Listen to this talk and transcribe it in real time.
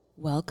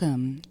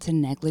Welcome to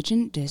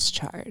Negligent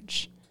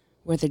Discharge,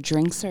 where the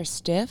drinks are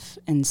stiff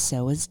and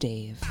so is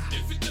Dave.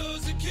 If it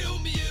doesn't kill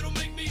me, it'll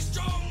make me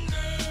stronger,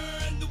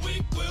 and the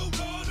weak will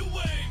run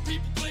away.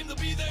 People claim they'll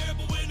be there,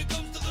 but when it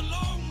comes to the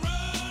long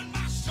run,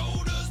 my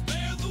shoulders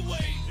bear the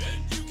weight.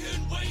 And you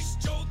can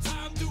waste your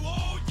time, do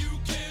all you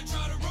can,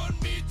 try to run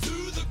me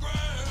to the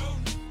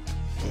ground.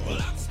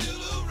 Well, I'm still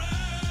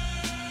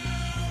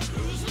around.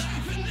 Who's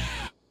laughing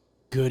now?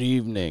 Good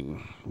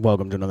evening.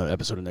 Welcome to another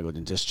episode of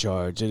Negligent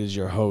Discharge. It is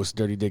your host,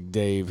 Dirty Dick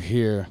Dave,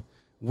 here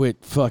with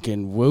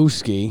fucking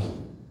Wooskie.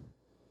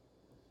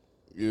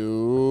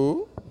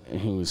 You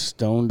He was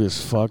stoned as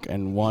fuck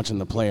and watching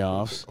the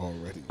playoffs.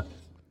 already.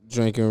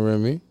 Drinking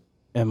Remy.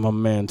 And my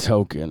man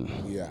Tok'in.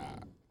 Yeah.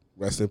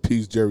 Rest in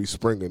peace, Jerry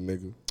Springer,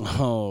 nigga.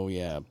 Oh,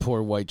 yeah.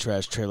 Poor white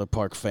trash trailer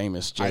park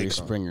famous Jerry Icon.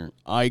 Springer.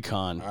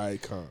 Icon.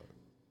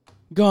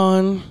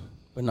 Gone,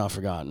 but not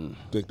forgotten.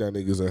 Think that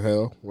nigga's in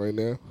hell right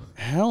now?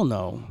 Hell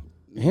no.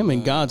 Him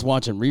and God's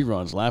watching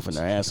reruns, laughing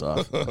their ass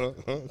off.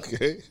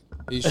 Okay.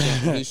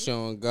 He's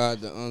showing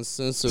God the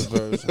uncensored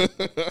version.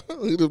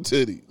 Look at them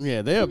titties.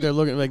 Yeah, they up there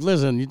looking like,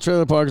 listen, you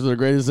trailer parks are the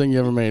greatest thing you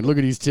ever made. Look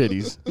at these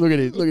titties. Look at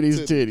it. Look at these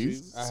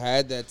titties. I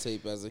had that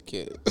tape as a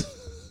kid.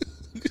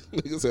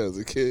 Niggas as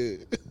a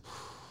kid.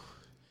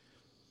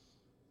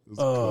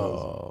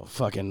 Oh,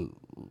 fucking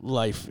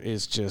life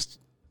is just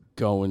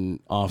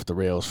going off the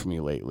rails for me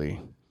lately.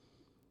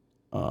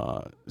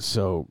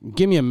 So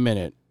give me a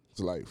minute, It's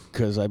life.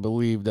 because I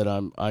believe that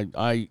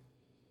I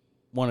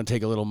want to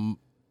take a little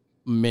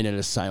minute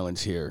of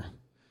silence here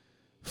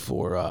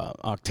for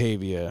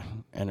Octavia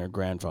and her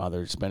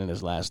grandfather spending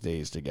his last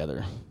days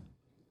together.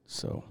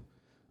 So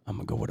I'm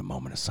going to go with a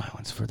moment of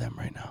silence for them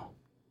right now.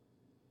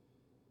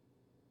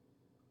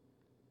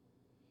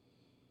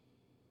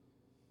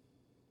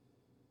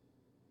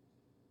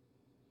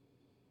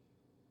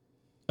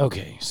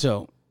 Okay,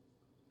 so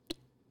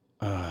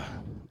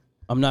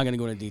I'm not going to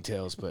go into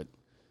details, but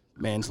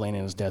man's laying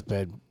in his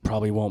deathbed,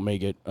 probably won't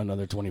make it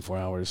another 24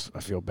 hours.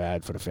 I feel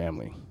bad for the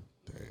family.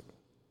 Damn.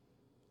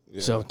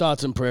 Yeah, So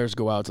thoughts and prayers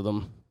go out to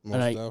them.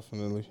 most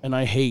definitely. And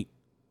I hate,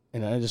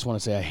 and I just want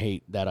to say I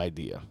hate that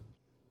idea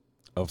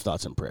of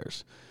thoughts and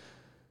prayers.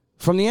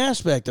 From the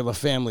aspect of a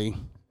family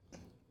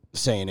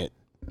saying it,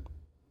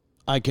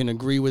 I can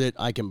agree with it.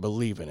 I can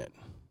believe in it.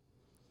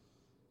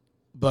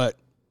 But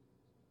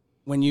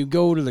when you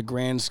go to the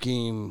grand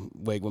scheme,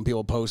 like when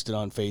people post it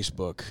on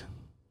Facebook,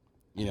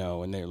 you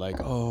know, and they're like,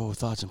 oh,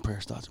 thoughts and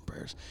prayers,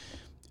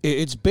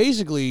 it's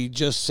basically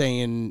just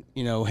saying,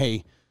 you know,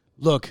 hey,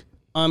 look,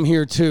 I'm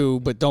here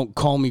too, but don't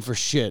call me for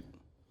shit.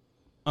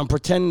 I'm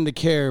pretending to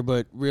care,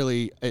 but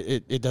really,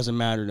 it doesn't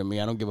matter to me.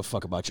 I don't give a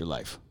fuck about your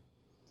life.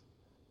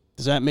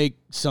 Does that make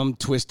some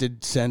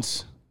twisted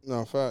sense?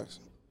 No, facts.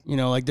 You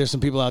know, like there's some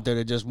people out there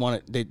that just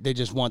want it. They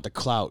just want the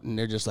clout, and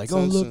they're just like, oh,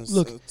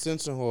 look.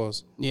 Attention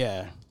whores.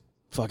 Yeah,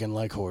 fucking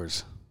like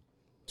whores.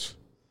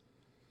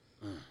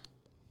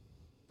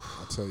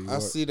 I tell you I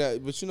what. see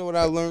that, but you know what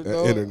I learned, That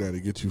though? internet will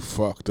get you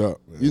fucked up,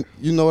 man.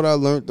 You know what I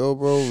learned, though,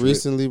 bro?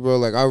 Recently, bro,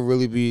 like, I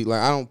really be,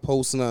 like, I don't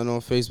post nothing on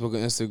Facebook or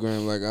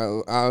Instagram. Like,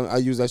 I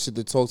use that shit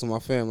to talk to my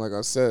fam, like I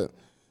said.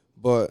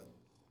 But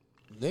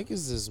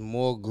niggas is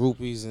more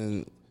groupies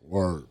and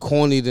Word.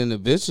 corny than the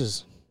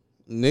bitches.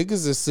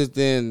 Niggas that sit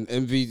there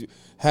and be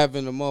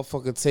having a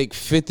motherfucker take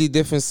 50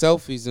 different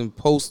selfies and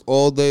post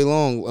all day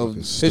long of Looking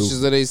pictures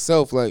stupid. of they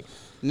self. Like,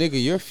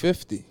 nigga, you're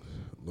 50.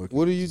 Looking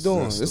What are you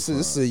doing?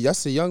 justified.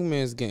 That's a young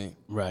man's game.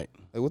 Right.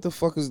 Like, what the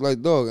fuck is,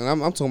 like, dog? And I'm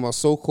talking about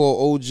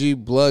so-called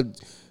OG blood,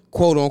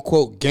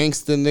 quote-unquote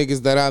gangster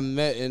niggas that I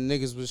met and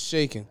niggas was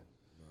shaking.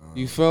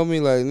 You feel me?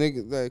 Like,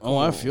 nigga, like, Oh,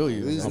 I feel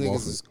you. These I'm off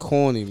niggas it. is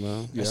corny,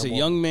 man. Yeah, It's a I'm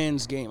young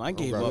man's game. I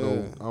gave up.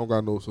 I don't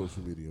got no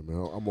social media,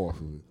 man. I'm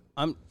off of it.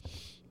 I'm,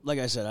 like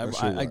I said, That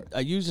shit I right. I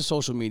use the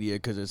social media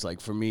because it's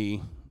like, for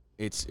me,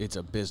 it's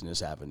a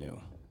business avenue.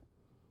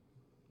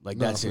 Like,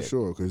 Nah, that's for it.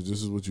 sure, because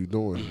this is what you're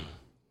doing.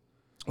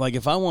 Like,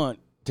 if I want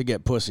to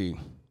get pussy,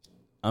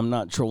 I'm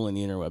not trolling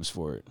the interwebs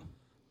for it.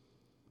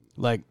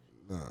 Like,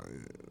 Nah,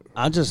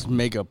 I'll just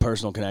make a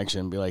personal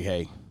connection and be like,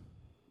 hey,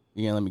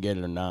 you gonna let me get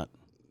it or not?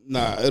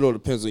 Nah, it all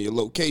depends on your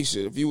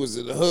location. If you was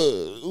in the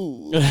hood,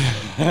 ooh,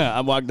 I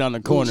walk down the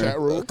chat corner.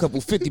 room. a couple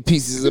 50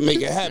 pieces to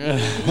make it happen.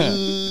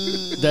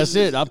 That's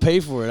it. I pay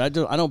for it. I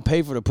don't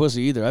pay for the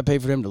pussy either. I pay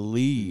for them to In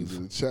leave.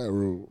 the chat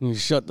room. You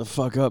shut the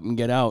fuck up and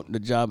get out. The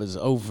job is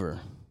over.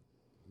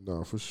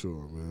 Nah, for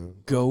sure, man.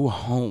 Go I'm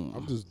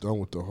home. just done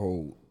with the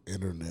whole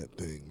internet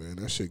thing, man.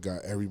 That shit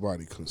got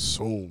everybody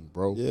consumed,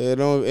 bro. Yeah, it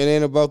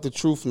ain't about the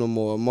truth no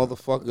more,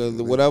 motherfucker.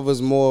 Whatever's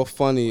more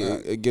funny,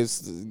 it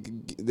gets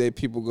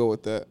people go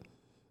with that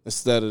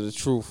instead of the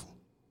truth.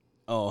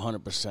 Oh, You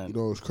 100%.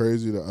 know what's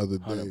crazy? The other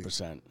day,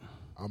 100%.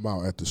 I'm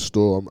out at the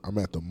store. I'm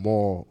at the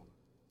mall,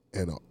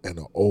 and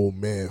an old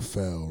man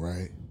fell,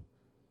 right?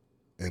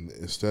 And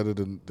instead of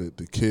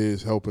the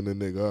kids helping the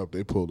nigga up,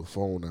 they pull the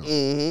phone out.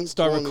 Mm-hmm.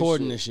 Start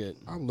recording this shit.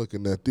 I'm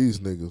looking at these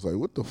niggas like,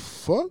 what the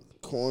fuck?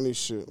 Corny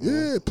shit.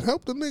 Man. Yeah,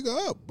 help the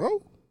nigga up,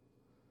 bro.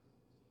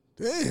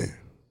 Damn.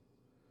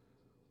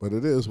 But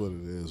it is what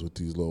it is with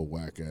these little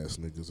whack ass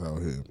niggas out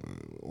here,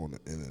 man, on the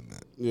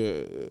internet.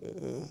 Yeah.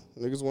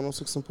 Niggas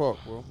 106 in Park,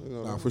 bro. You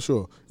know Nah, that. for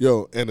sure.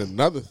 Yo, and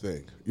another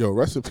thing. Yo,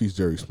 rest in peace,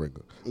 Jerry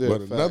Springer. Yeah,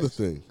 but another facts.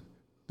 thing.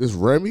 This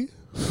Remy,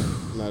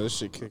 Nah, this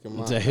shit kicking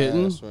my It's a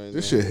hitting? ass right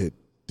this now. shit hit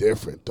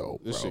different, though,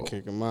 bro. This shit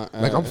kicking my ass.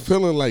 Like, I'm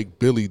feeling like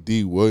Billy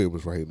D.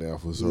 Williams right now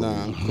for some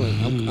Nah,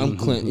 reason. I'm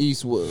Clint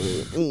Eastwood.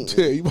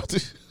 Yeah, you about to...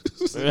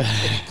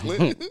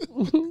 Clinton?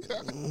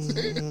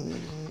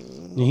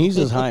 Yeah, he's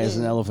as high as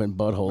an elephant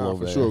butthole Nah, over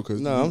for there. sure,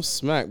 because No, I'm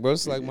smacked, bro.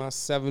 It's like my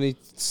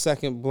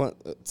 72nd blunt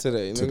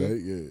today, nigga. today,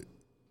 yeah.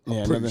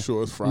 Yeah, I'm pretty another-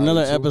 sure it's Friday,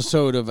 Another too.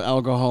 episode of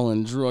alcohol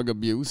and drug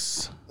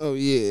abuse. Oh,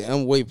 yeah.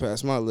 I'm way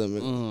past my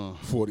limit.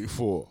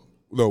 44.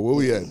 No, where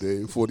we at,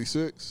 Dave?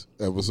 46?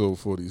 Episode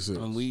 46.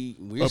 And we're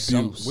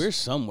Abuse. we're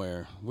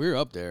somewhere. We're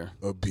up there.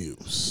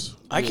 Abuse.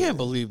 I can't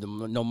believe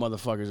no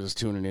motherfuckers is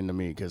tuning into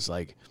me because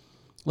like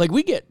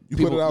we get You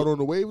people, put it out on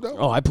the wave, though?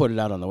 Oh, I put it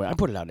out on the way. I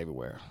put it out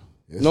everywhere.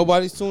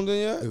 Nobody's tuned in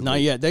yet?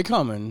 Not yet. They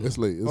coming. It's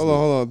late. It's Hold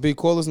on. B,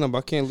 call this number.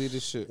 I can't leave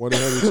this shit.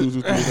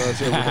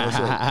 1-800-223-9797.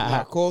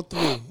 Nah, call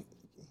 3.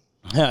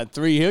 3 here.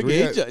 Three He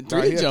had- jump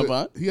nah, he had jump the-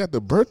 on. He had the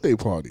birthday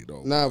party,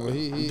 though. Nah, but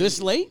he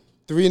This late?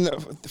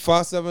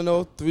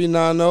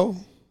 570-390.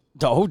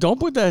 Don't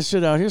put that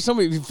shit out here.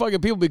 Somebody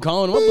fucking people be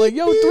calling him up like,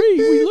 yo, 3,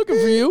 we looking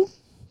for you.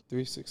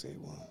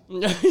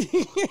 3681.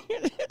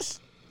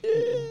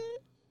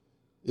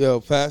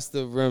 Yo,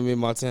 Pastor Remy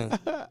Martin.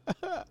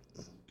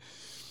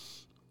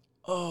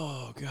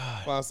 Oh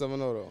God. 570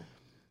 though.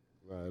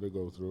 Nah, it'll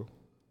go through.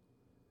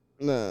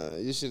 Nah,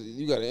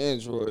 you got an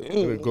Android.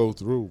 It'll go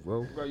through,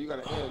 bro. Bro, you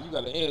got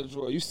an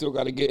Android. You still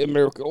got to get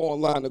America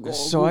Online to go. On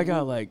So I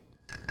Google. got like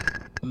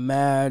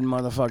mad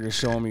motherfuckers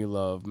showing me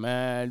love,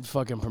 mad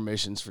fucking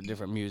permissions for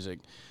different music.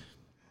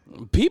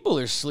 People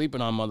are sleeping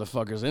on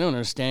motherfuckers. They don't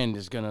understand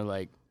it's gonna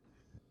like.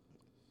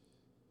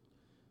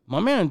 My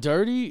man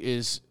Dirty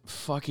is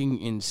fucking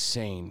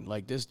insane.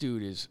 Like this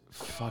dude is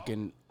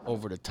fucking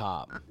over the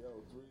top.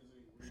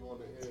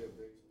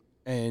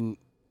 And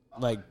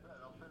like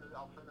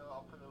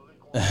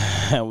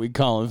we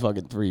call him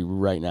fucking 3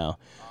 right now.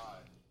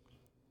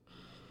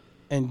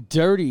 And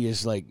Dirty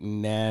is like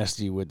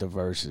nasty with the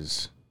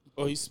verses.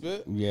 Oh, he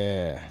spit?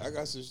 Yeah. I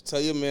got to tell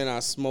your man I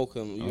smoke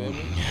him. You hear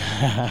me?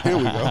 Here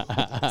we go.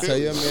 Tell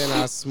your man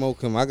I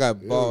smoke him. I got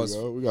Here we balls.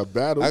 go. We got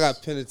battles. I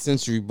got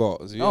penitentiary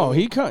balls. You Oh, hear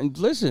me? he can't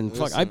listen.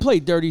 Fuck, I play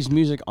Dirty's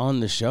music on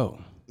the show.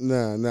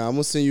 Nah. I'm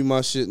gonna send you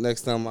my shit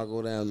next time I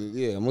go down.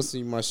 Yeah, I'm gonna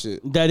send you my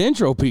shit. That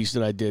intro piece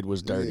that I did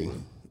was Dirty. Yeah.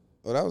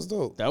 Oh, that was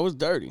dope. That was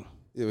Dirty.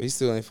 Yeah, but he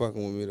still ain't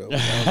fucking with me though.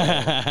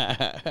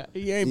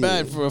 He ain't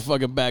bad for a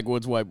fucking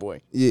backwoods white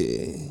boy.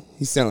 Yeah,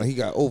 he sound like he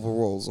got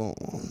overalls on.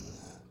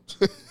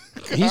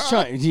 He's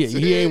trying. Yeah,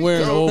 he ain't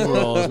wearing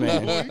overalls,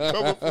 man. Who you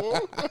coming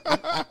for?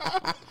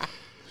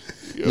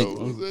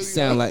 Yo, He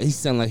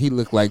sound like he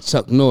look like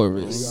Chuck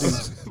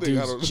Norris, they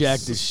got on Dude's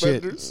jacked as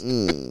shit.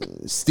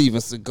 suspenders.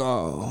 Steven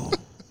Seagal.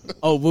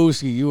 Oh,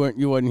 Wooskie, you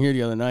wasn't here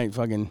the other night.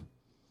 Fucking.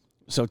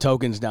 So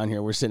Tok'in's down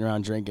here. We're sitting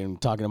around drinking,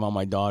 talking about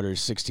my daughter's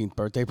 16th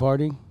birthday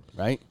party.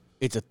 Right?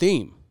 It's a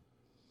theme.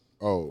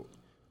 Oh,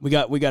 We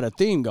got a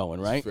theme going,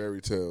 right?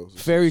 fairy tales.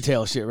 Fairy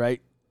tale shit,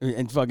 right?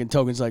 And fucking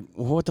Tok'in's like,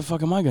 well, what the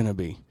fuck am I gonna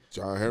be?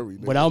 John Henry.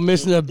 nigga. Without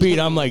missing a beat,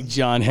 I'm like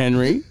John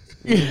Henry.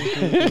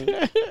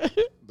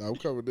 Nah,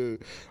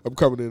 I'm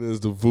coming in as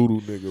the voodoo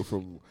nigga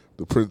from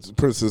the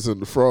Princess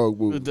and the Frog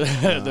movie.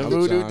 the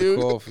voodoo John dude.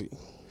 Coffey.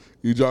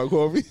 You John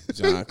Coffey?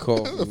 John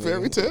Coffey. A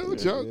fairy tale?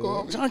 John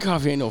Coffey? John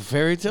Coffey ain't no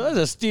fairy tale. That's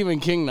a Stephen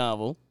King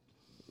novel.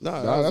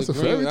 Nah, that's a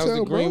fairy That was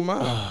tale, the Green bro.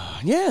 Mile.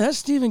 Yeah, that's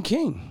Stephen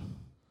King.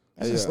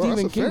 That's a Bro, Stephen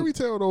that's a King. fairy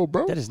tale though,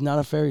 bro. That is not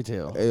a fairy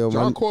tale. Hey, yo,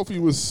 John Coffey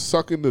was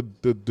sucking the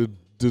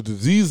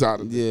disease out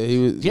of it. Yeah, he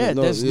was. Yeah,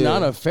 no, that's yeah.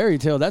 not a fairy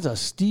tale. That's a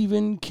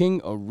Stephen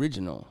King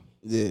original.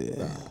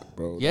 Yeah.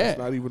 Bro, Yeah. that's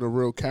not even a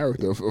real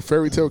character. A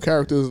fairy tale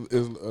character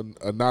is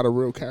not a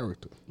real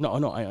character. No,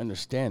 I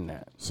understand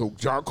that. So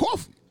John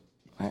Coffey.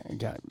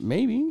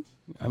 Maybe.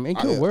 I mean, it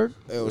could work.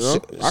 Yo, You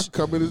know? I could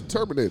come in as a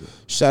Terminator.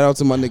 shout out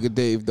to my nigga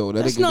Dave though.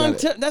 That That's nigga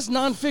got it. that's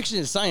nonfiction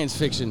and science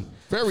fiction.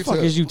 Fairy Fuck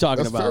tale. is you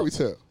talking That's about? fairy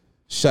tale.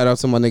 Shout out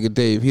to my nigga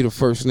Dave. He the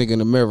first nigga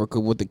in America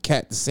with the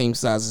cat the same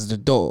size as the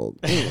dog.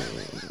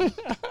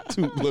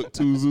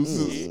 Two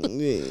Zeus's.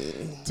 Yeah.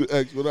 Two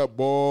X, what up,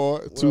 boy?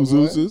 Two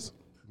Zeus's.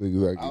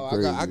 Niggas acting Oh,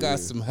 crazy. I got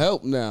some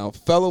help now.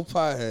 Fellow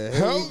pothead.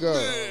 Here Help we go.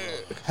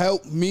 me.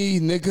 Help me,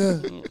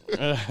 nigga.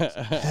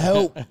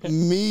 Help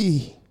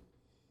me.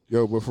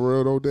 Yo, but for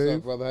real though, What's up,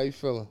 Dave, brother? How you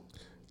feeling?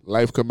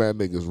 life come at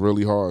niggas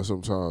really hard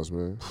sometimes,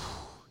 man.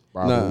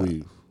 Bob and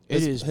weave.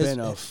 It has been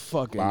a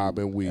fucking Bob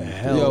and weave.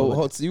 hell. Yo,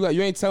 hold, you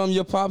ain't telling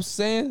your pops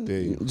saying?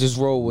 Dave. Just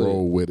roll with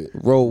Roll it. with it.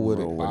 Roll with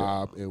it.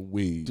 Bob and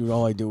weave. Dude,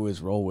 all I do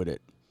is roll with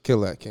it.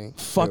 Kill that, King.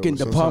 Fucking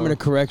Yo, Department of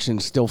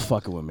Corrections still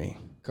fucking with me.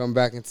 Come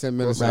back in 10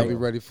 minutes. I'll be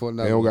ready for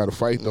another. They don't got to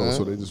fight though, Huh?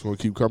 so they just want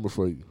to keep coming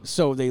for you.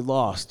 So they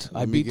lost. I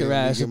Let me beat their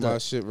ass Get at my the,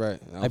 shit right.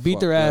 I beat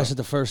their ass at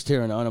the first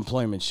tier in the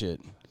unemployment shit.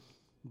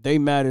 They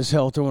mad as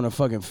hell throwing a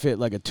fucking fit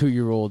like a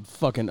 2-year-old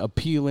fucking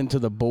appealing to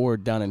the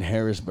board down in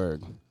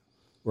Harrisburg.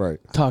 Right.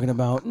 talking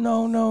about,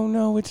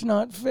 no, it's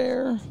not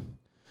fair.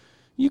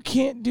 You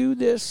can't do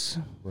this.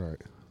 Right.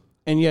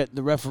 And yet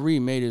the referee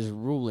made his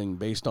ruling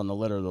based on the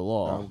letter of the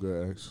law. I'm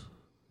good, X.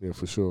 Yeah,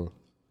 for sure.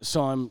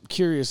 So I'm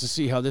curious to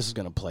see how this is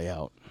going to play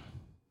out.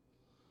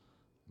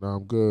 No,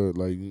 I'm good.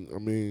 Like, I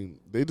mean,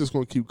 they just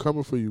gonna keep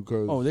coming for you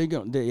because Oh, they're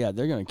going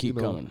to keep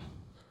coming.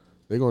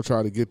 they're gonna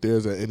try to get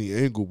theirs at any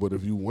angle. But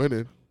if you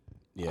winning,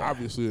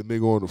 obviously a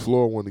nigga on the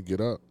floor want to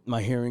get up.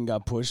 My hearing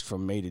got pushed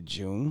from May to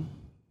June.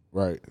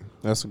 Right.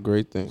 That's a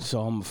great thing. So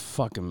I'm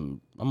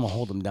gonna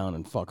hold them down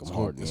and fuck them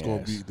hard. It's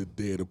gonna be the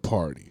day of the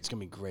party. It's gonna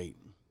be great.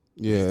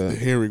 Yeah. The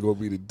hearing gonna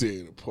be the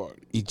day of the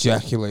party.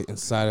 Ejaculate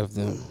inside of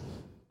them.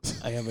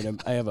 I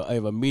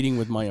have a meeting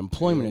with my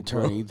employment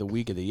attorney the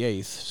week of the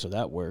 8th, so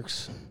that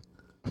works.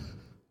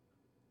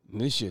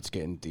 And this shit's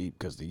getting deep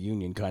because the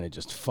union kind of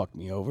just fucked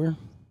me over.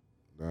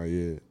 Nah,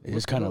 yeah. They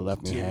just kind of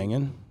left me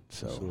hanging.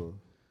 So Sure.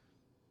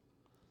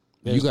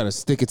 You got to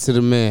stick it to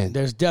the man.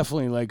 there's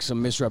definitely like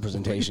some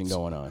misrepresentation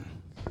going on.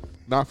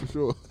 Not for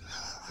sure.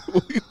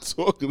 What are you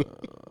talking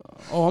about?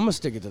 Oh, I'm gonna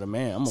stick it to the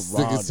man. I'm a Stick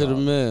raw it to the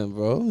dog. man,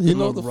 bro. You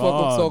know what the fuck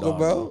I'm talking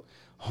about?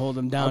 Hold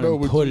him I down know,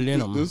 and but put you- it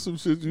in him. There's some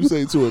shit you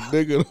say to a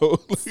nigga though.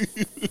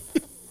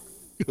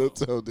 You don't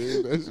tell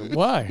Dave that shit.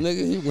 Why?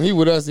 Nigga, when he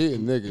with us, he a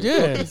nigga.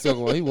 Yeah. Fuck you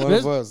talking about? He one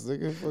This- of us,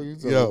 nigga. Fuck you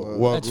talking Yo, about?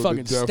 welcome That's to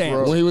fucking Death stamped.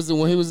 Row. When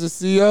he was the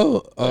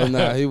CEO? Oh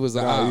nah, he was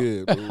a Nah, op.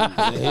 yeah, bro.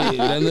 Hey,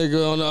 that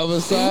nigga on the other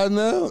side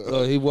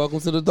now. He welcome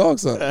to the dark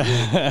side.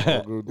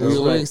 Welcome to We Death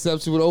will Row.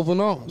 accept you with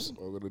open arms.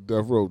 Welcome to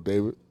Death Row,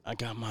 David. I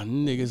got my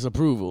niggas'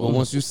 approval. But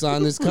once you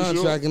sign this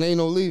contract, and ain't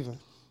no leaving.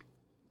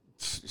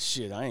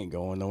 Shit, I ain't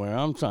going nowhere.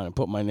 I'm trying to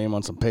put my name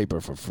on some paper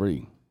for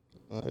free.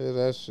 I hear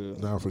that shit.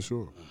 Nah, for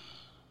sure.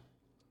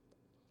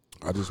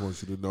 I just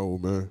want you to know,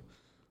 man,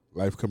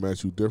 life come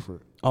at you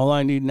different. All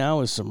I need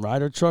now is some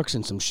rider trucks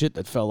and some shit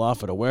that fell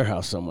off at a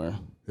warehouse somewhere.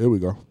 Here we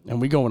go.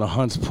 And we going to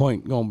Hunts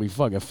Point, gonna be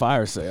fucking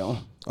fire sale.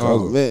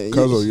 Oh man,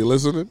 Cuzzo, you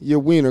listening? your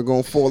wiener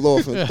gonna fall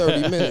off in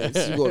 30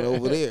 minutes. You going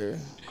over there?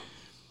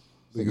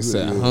 Nigga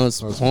said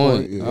Hunts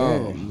Point. Yeah.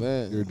 Oh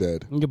man, You're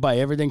dead. You can buy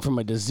everything from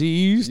a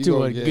disease You to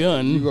gonna a get-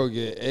 gun. You gonna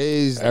get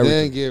AIDS, Everything.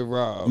 then get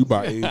robbed. You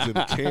buy AIDS in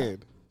a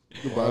can.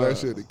 You buy that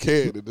shit in a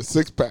can in the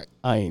 6-pack.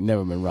 I ain't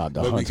never been robbed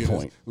at Hunts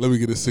Point. Let me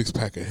get a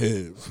 6-pack of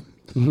HIV.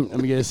 Let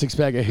me get a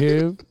 6-pack of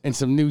HIV and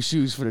some new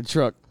shoes for the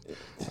truck.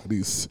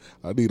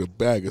 I need a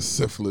bag of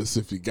syphilis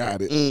if you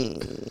got it.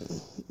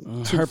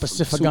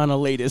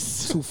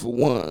 Herpesifagonilatus. 2 for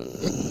 1.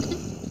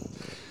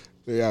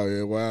 They out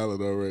here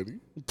wilding already.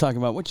 Talking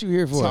about what you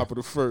here for? Top of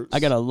the first.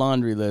 I got a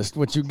laundry list.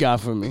 What you got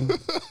for me?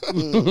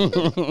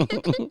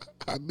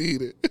 I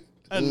need it.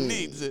 I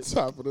need it.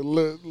 Top of the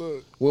list.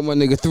 Look. What my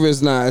nigga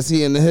Thriz now? Is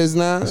he into his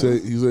now? He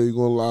said he's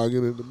gonna log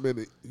in a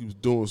minute. He was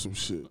doing some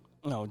shit.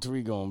 No,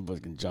 Tariq gonna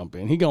fucking jump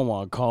in. He gonna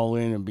want to call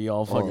in and be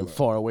all fucking that.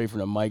 far away from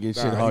the mic and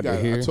shit, Nah, hard to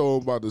hear. I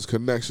told him about this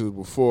connections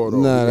before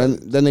though. Nah,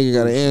 that nigga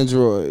got an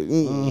Android.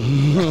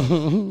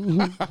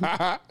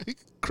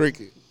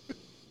 Cricket.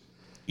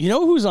 You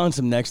know who's on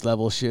some next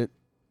level shit?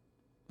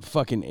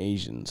 Fucking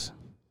Asians.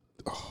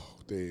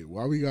 Damn,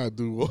 why we gotta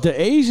do? The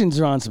Asians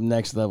are on some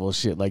next level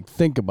shit. Like,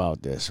 think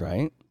about this,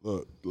 right?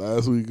 Look,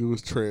 last week it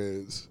was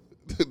trans.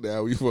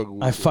 Now we fucking.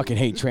 With I fucking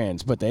hate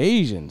trans, but the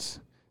Asians,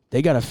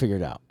 they gotta figure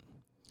it out.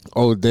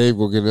 Oh, Dave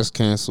will get us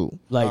canceled.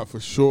 Like, for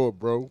sure,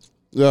 bro.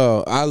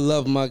 Yo, I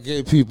love my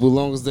gay people as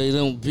long as they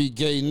don't be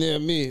gay near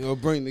me or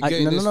bring the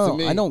gayness to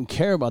me. I don't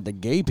care about the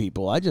gay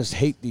people. I just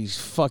hate these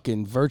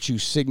fucking virtue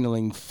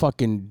signaling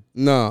fucking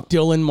No.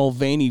 Dylan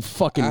Mulvaney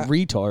fucking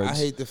retards. I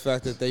hate the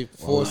fact that they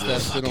force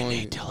that shit on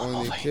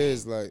their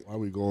kids. Like, Why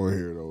we going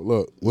here though?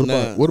 Look, what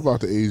Nah.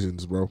 about the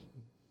Asians, bro?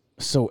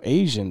 So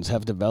Asians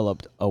have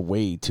developed a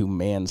way to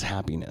man's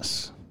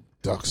happiness.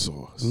 Duck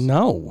sauce.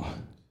 No.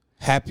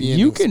 happy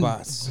You ending can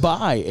spots.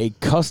 buy a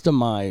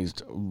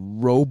customized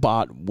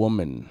robot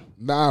woman.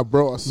 Nah,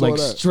 bro, I saw Like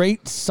that.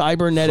 straight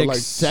cybernetic For like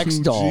sex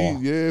 2 doll.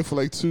 G's. Yeah, for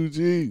like 2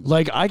 G's.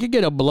 Like, I could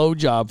get a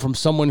blowjob from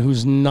someone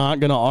who's not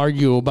going to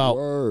argue about,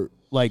 Word.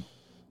 like,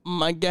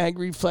 my gag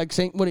reflex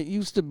ain't what it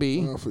used to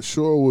be. Nah, for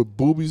sure, with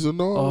boobies and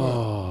all.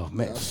 Oh,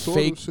 man. I saw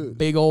Fake, them shit.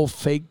 big old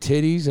fake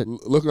titties.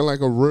 Looking like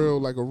a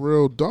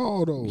real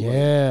doll though.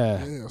 Yeah.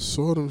 Like, I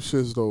saw them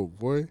shits though,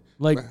 boy.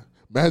 Like,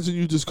 Imagine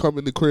you just come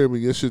in the crib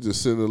and your shit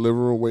just sit in the living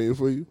room waiting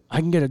for you. I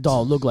can get a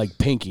doll look like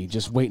Pinky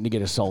just waiting to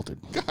get assalted.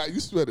 God, you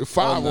spending $5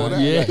 on that.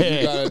 Yeah.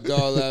 You got a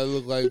doll that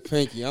look like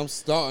Pinky. I'm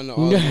starting the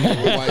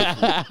argument with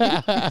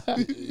white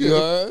people. You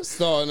heard?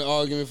 Starting the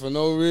argument for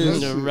no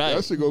reason. Right.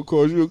 That shit gonna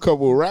cost you a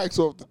couple of racks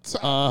off the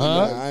top.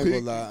 Uh-huh. I ain't gonna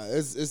lie.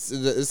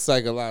 It's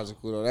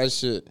psychological though. That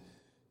shit.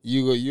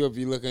 You'll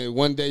be looking.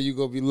 One day you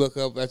gonna be look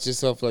up at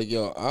yourself like,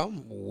 yo,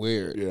 I'm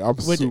weird. Yeah, I'm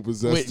super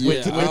zesty. with- Yeah,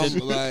 with I'm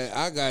the- like,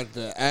 I got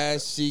the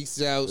ass cheeks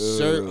out,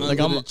 shirt Like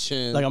under I'm, the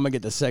chin. like I'm gonna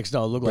get the sex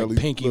doll look Belly- like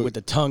Pinky look. with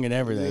the tongue and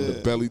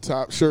everything. Belly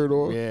top shirt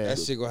on. Yeah. that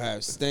shit gonna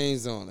have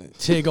stains on it.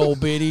 Tig old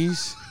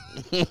bitties.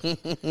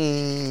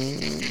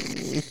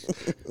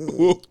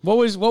 What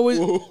was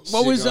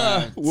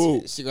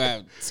Whoa. She gonna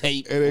have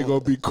tape. It ain't gonna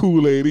be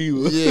Kool-Aid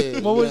either. Yeah.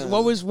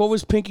 what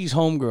was Pinky's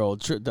homegirl?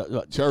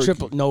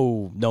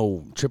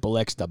 Cherokee. Triple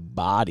X the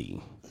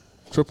body.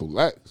 Triple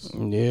X.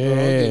 Don't get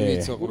me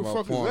Yeah. talking Who the about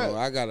fuck is porno. that?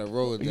 I got a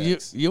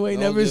Rolodex. You ain't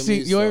Don't never get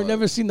me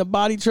started. seen the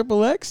body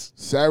Triple X?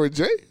 Sarah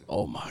J.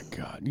 Oh my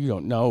God, you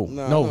don't know.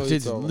 Nah, I know No, what you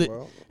it's talking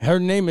about. her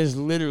name is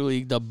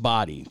literally the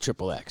body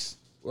Triple X.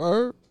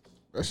 Word?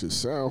 That shit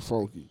sound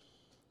funky.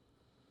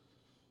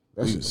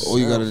 That shit All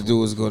you sound gotta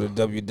do is go to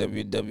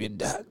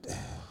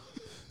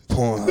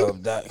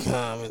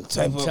www.pornhub.com and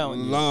type up telling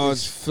you,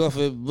 large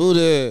fluffy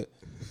booty.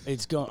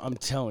 It's going. I'm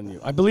telling you.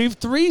 I believe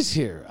 3's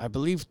here. I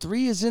believe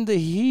 3 is in the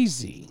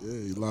Heezy. Yeah,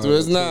 he lied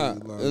There's to not.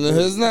 you, he lied And to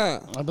there's you.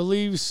 not. I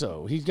believe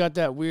so. He's got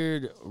that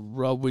weird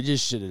rub with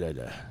just shit.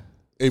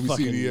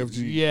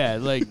 ABCDFG. Yeah,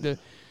 like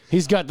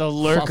he's got the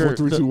lurker, 5,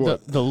 4, 3, 2, 1.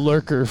 the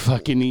lurker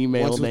fucking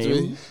email 1, 2,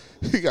 name.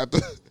 3.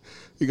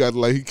 He got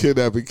like he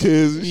kidnapping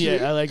kids and shit.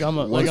 Yeah, I'm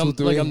 1, 2,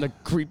 3. the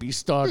creepy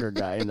stalker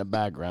guy in the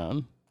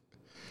background.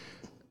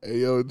 Hey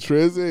yo,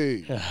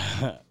 Trizzy.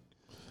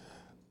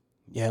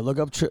 Yeah, look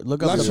up La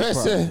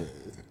Tresse.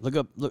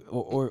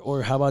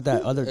 or how about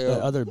that other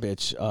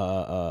bitch,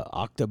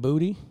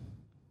 Octobooty?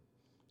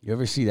 You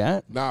ever see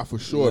that? Nah, for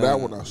sure. That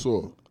one I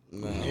saw.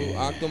 Nah,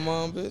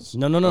 Octomom, bitch?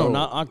 No, No,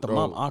 not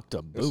Octomom, no. It's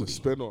a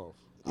Octobooty. spinoff.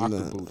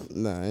 Octobooty.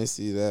 Nah, I ain't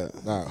see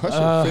that. Nah, her, shit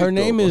Her fake,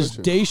 name though, is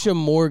but her shit- Daisha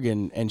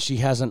Morgan, and she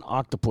has an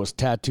octopus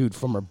tattooed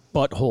from her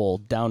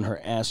butthole down her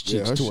ass Yeah,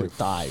 cheeks her to her shit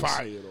thighs.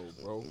 fire though,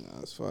 bro.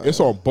 That's fine. It's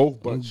on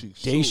both butt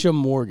cheeks. too. Daisha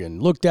Morgan.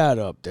 Look that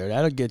up there.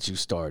 That'll get you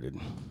started.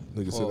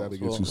 Nigga said that'll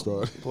get you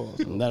started.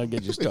 That'll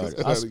get you started.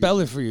 That'll I'll get spell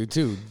it for you,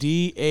 too. Nah,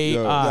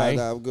 D-A-I.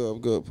 I'm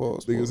good.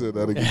 Pause. Nigga said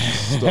that'll get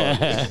you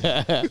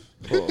started.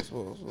 Pause.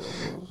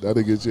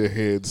 That'll get your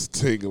heads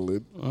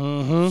tingling.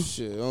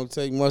 Shit, don't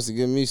take much to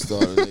get me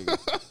started, nigga.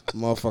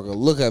 Motherfucker,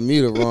 look at me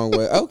the wrong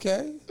way.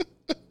 Okay.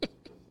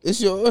 It's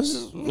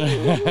yours.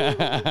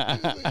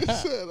 Nigga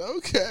said,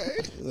 okay.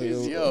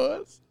 It's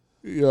yours.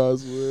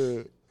 Yours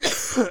weird.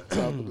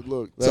 Top of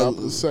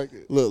the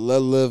second. Look,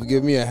 let Liv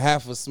give me a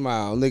half a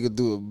smile. Nigga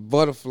do a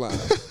butterfly.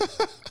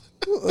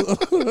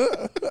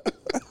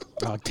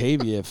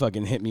 Octavia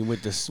fucking hit me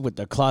with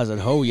the closet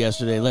hoe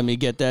yesterday. Let me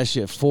get that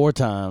shit 4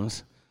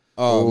 times.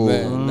 Oh,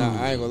 man.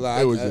 Nah, I ain't gonna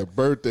lie. It was your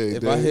birthday,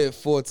 If dude. I hit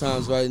 4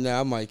 times right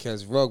now, I might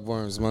catch rug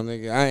worms, my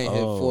nigga. I ain't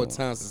hit 4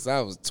 times since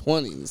I was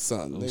 20 or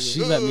something, nigga.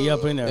 She let me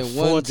up in there In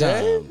 4 one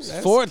day? times.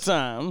 That's- 4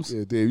 times.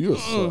 Yeah, Dave, you a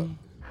slut.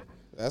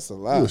 That's a You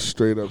a lot.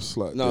 straight up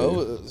slut. No, Dave.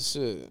 it was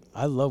shit.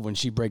 I love when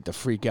she break the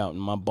freak out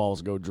and my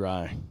balls go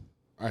dry.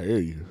 I hear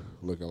you.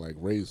 Looking like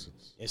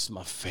raisins. It's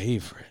my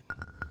favorite.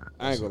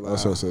 I ain't gonna lie.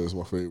 That's what I said. It's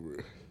my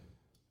favorite.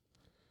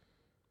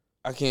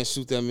 I can't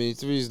shoot that many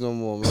threes no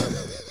more, man.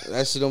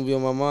 That shit don't be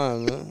on my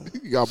mind, man.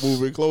 You got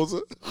moving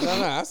closer.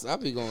 Nah, I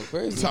be going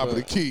crazy. Top of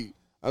the but key.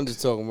 I'm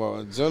just talking about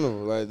in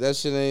general. Like, that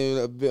shit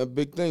ain't a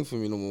big thing for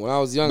me no more. When I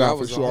was young, Nah, I for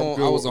was sure. I'm I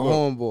good was a with-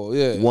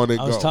 homeboy. Yeah. One and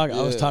I was go. talking.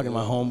 I was Yeah, talking to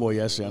my homeboy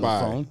yesterday on Bye.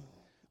 the phone.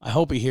 I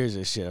hope he hears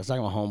this shit. I was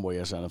talking to my homeboy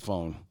yesterday on the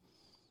phone,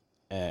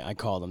 and I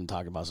called him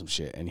talking about some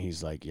shit, and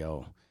he's like,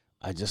 "Yo,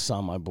 I just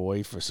saw my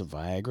boy for some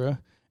Viagra,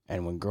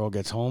 and when girl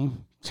gets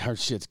home, her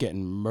shit's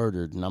getting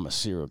murdered, and I'm a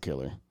serial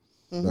killer."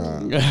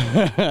 Nah. You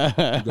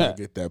gotta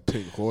get that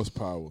pink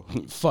horsepower.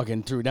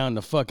 Fucking threw down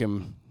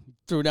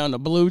the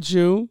blue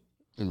chew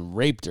and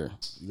raped her.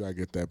 You gotta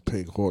get that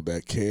pink horse,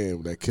 that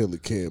killer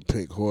cam,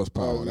 pink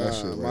horsepower. Oh, that nah.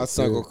 shit right My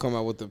son there. gonna come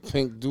out with the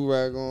pink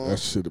do-rag on. That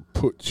shit'll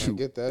put you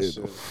get that in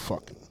shit. the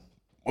fucking.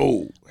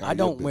 Oh, I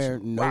don't wear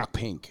no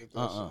pink.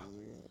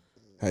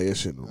 Hey, that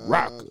shit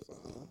rock.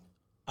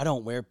 I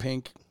don't wear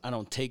pink. I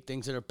don't take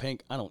things that are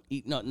pink. I don't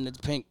eat nothing that's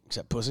pink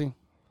except pussy.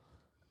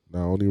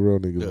 Nah, only real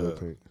niggas wear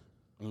pink.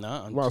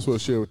 Nah, Might as well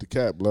share with the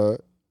cat, blood.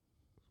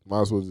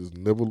 Might as well just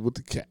nibble with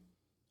the cat.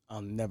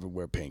 I'll never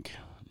wear pink.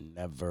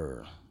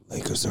 Never.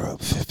 Lakers are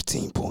up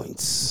 15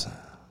 points.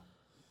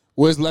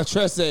 Where's La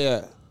Tresse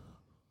at?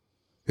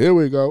 Here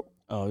we go.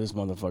 Oh, this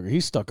motherfucker.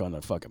 He's stuck on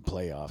the fucking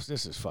playoffs.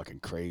 This is fucking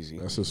crazy.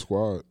 That's a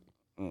squad.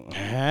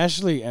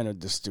 Ashley entered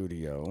the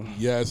studio.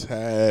 Yes,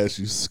 Hash,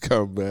 you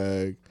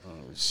scumbag. Come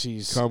on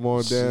She's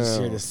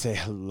here down. to say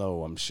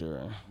hello, I'm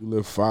sure. You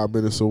live 5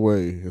 minutes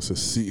away. It's a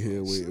seat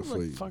here waiting She's for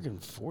like you. fucking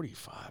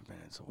 45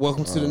 minutes away.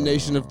 Welcome to the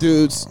nation of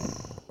dudes.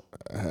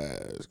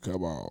 Hash,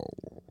 come on.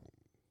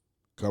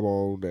 Come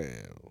on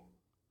down.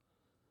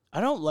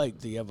 I don't like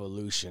the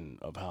evolution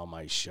of how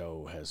my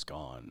show has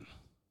gone.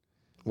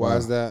 Why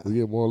is that? We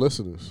get more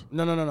listeners.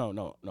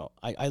 No.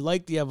 I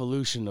like the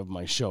evolution of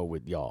my show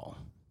with y'all.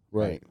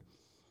 Right.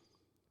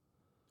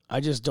 I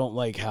just don't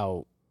like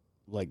how,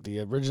 like, the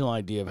original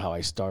idea of how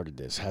I started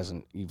this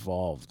hasn't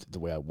evolved the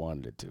way I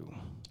wanted it to.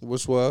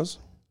 Which was?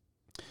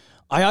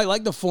 I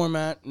like the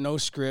format, no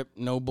script,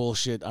 no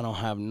bullshit. I don't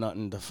have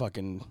nothing to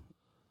fucking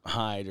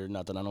hide or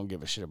nothing. I don't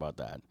give a shit about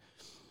that.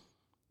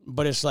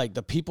 But it's like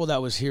the people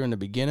that was here in the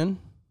beginning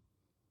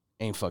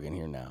ain't fucking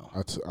here now.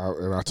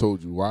 And I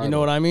told you why. You know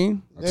what I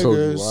mean? I told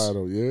you Niggers. why,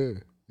 though. Yeah.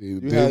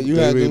 You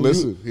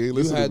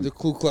had the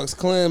Ku Klux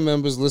Klan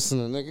members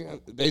listening, nigga.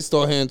 They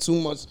start hearing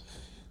too much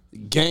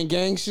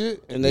gang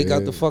shit, and they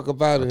got the fuck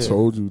up out of here. I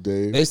told you,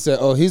 Dave. They said,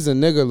 "Oh, he's a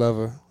nigger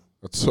lover."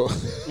 Is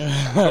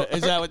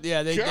that what?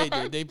 Yeah, they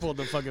did. They pulled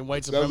the fucking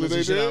white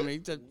supremacy shit on me.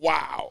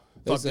 Wow.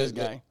 Fuck this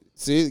guy.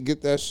 See,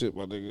 get that shit,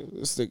 my nigga.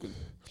 This nigga.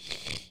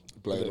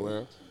 Playing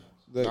around.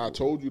 Nah, I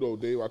told you though,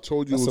 Dave. I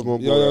told you it was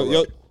gonna go.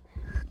 Yo.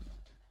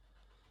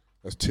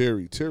 That's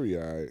Terry. Terry,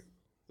 all right.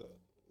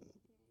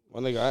 My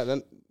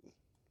nigga,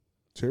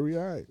 Terry,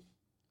 all right.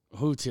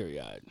 Who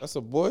teary-eyed? that's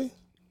a boy.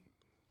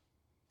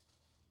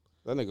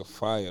 That nigga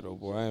fire though,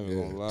 boy. I ain't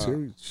even gonna lie.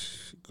 Terry,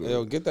 Hey,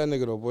 yo, get that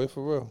nigga though, boy,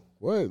 for real.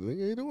 what?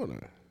 Nigga ain't doing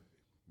that.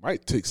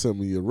 Might take some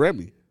of your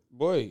Remy.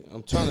 Boy,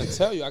 I'm trying to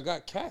tell you, I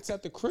got cats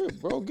at the crib,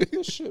 bro. Get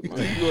this shit,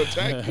 man. You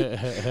attack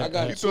him? I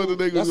got You told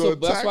the nigga was gonna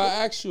That's attack why him?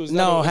 I asked you. Is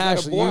No, that a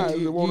Ashley,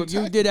 boy?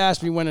 you did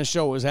ask me when a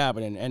show was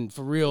happening, and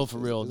for real,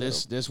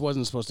 this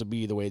wasn't supposed to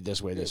be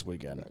this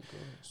weekend.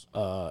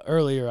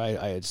 Earlier, I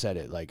had said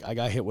it. Like, I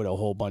got hit with a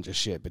whole bunch of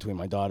shit between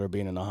my daughter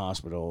being in the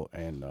hospital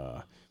and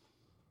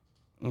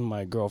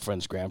my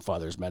girlfriend's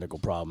grandfather's medical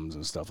problems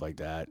and stuff like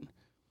that.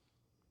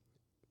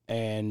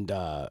 And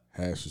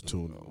Hash is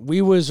tuning.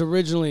 we was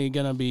originally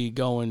gonna be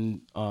going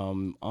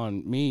on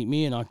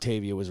me and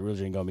Octavia was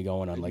originally gonna be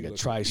going on like a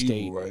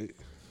tri-state Evil, right?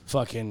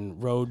 fucking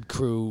road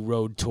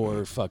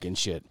tour fucking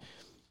shit.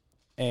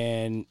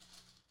 And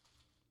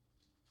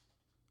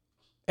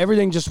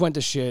everything just went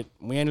to shit.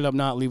 We ended up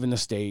not leaving the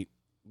state.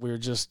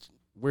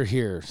 We're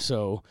here.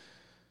 So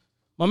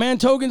my man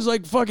Tok'in's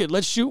like, fuck it,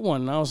 let's shoot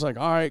one. And I was like,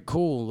 all right,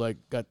 cool. Like,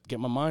 got to get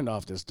my mind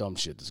off this dumb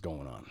shit that's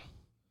going on.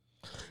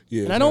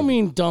 Yeah, And I don't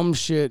mean dumb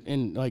shit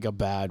in like a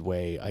bad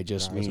way. I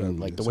just mean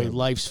like the way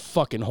life's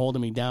fucking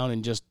holding me down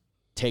and just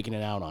taking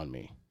it out on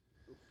me.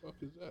 What the fuck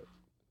is that?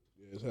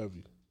 Yeah, it's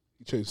heavy.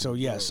 He chasing So the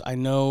yes, bug. I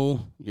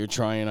know you're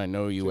trying. I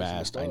know you Chasing the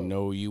asked. I bug.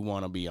 know you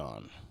want to be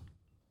on.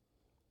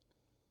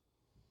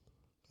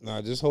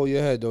 Nah, just hold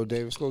your head though,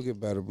 Dave. It's gonna get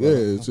better, bro. Yeah,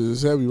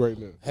 it's heavy right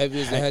now.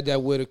 Heavy as the head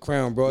that wear the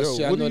crown, bro. Yo,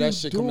 Shit, I what know are that you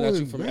shit coming at you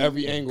doing, from man?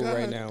 every angle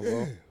right God now,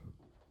 bro. damn.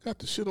 Got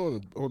the shit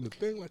on the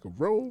thing like a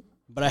robe.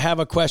 But I have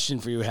a question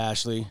for you,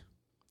 Ashley,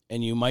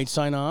 and you might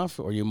sign off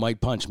or you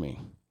might punch me.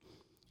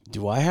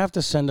 Do I have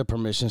to send a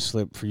permission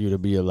slip for you to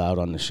be allowed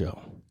on the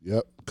show?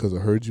 Yep, because I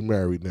heard you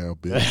married now,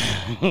 bitch.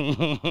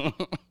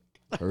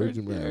 Heard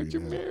you married.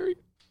 You're now. married.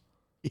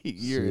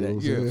 You're what I'm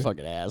a saying?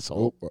 fucking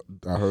asshole. Oh,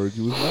 I heard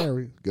you was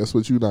married. Guess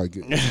what you not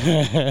getting?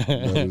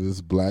 None of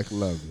this black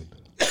loving.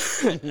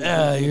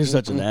 You're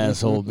such an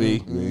asshole,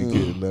 B. You ain't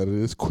getting none of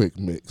this quick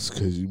mix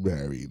because you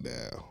married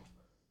now.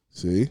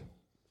 See?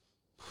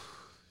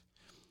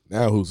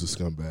 Now who's the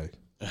scumbag?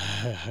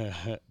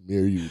 Me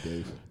or you,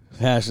 Dave?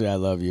 Ashley, I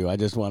love you. I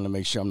just want to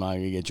make sure I'm not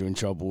going to get you in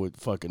trouble with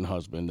fucking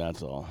husband.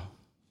 That's all.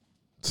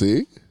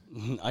 See?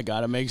 I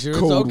got to make sure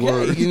Cold it's okay.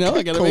 word. You know,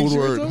 I got to make Cold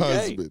sure it's word okay.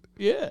 husband.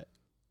 Yeah.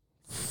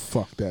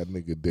 Fuck that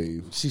nigga,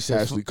 Dave. She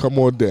said, Ashley, come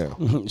on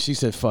down. She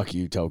said, fuck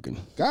you, Tok'in.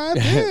 God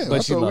damn. But I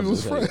she thought loves we was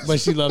us anyway. friends. But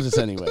she loves us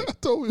anyway. I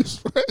thought we was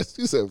friends.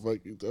 She said, fuck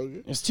you,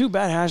 Token. It's too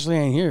bad Ashley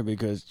ain't here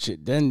because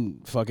shit,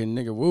 then fucking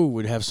nigga Woo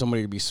would have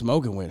somebody to be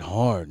smoking with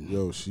hard.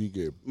 Yo, she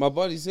get My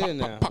buddy's here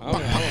now.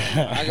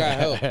 I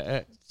got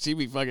help. She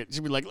be like,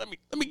 let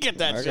me get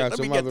that I shit. got Let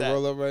me somebody get to that.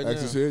 roll up right now.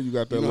 Axis here. You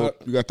got that You know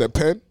little, you got that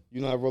pen?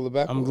 You know how to roll it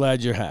back? I'm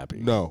glad you're happy.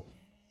 No.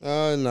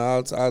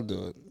 No, I'll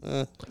do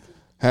it.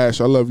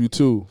 Hash, I love you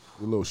too.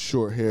 Your little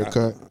short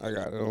haircut. I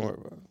got it. Don't worry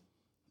about it.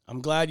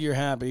 I'm glad you're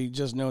happy.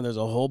 Just know there's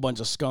a whole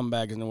bunch of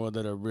scumbags in the world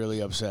that are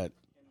really upset.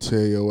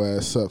 Tear your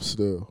ass up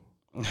still.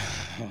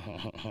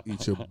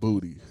 Eat your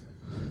booty.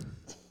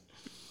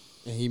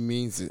 And he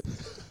means it.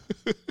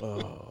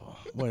 Oh,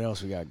 what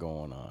else we got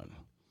going on?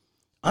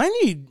 I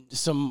need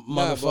some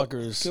Nah, but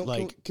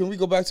motherfuckers can we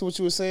go back to what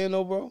you were saying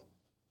though, bro?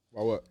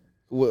 Why what?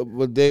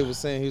 What Dave was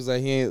saying, he was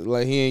like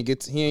he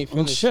ain't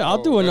finished. Shit,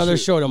 I'll do that another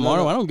shit- show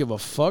tomorrow. no. I don't give a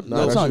fuck. Nah,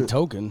 That's that on shit-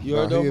 Tok'in. You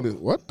heard Nah, he though? in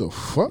it. What the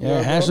fuck? Yeah,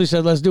 Ashley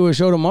said let's do a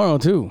show tomorrow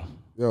too.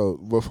 Yo,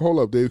 but hold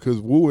up, Dave, because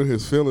Woo in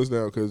his feelings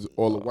now because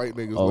all the white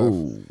niggas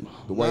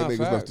left. The white Nah, niggas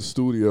facts. left the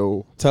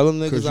studio Tell them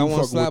because niggas you I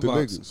want fucking with the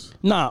slapbox. niggas.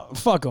 Nah,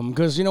 fuck them.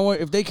 Because you know what?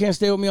 If they can't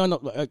stay with me on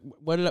the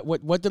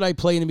what did I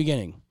play in the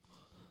beginning?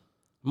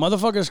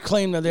 Motherfuckers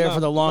claim they're there for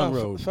the long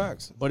road.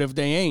 Facts. But if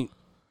they ain't,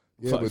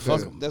 Yeah, but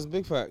fuck that- 'em. That's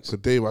big facts. So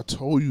Dave, I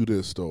told you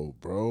this though,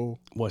 bro.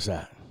 What's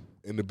that?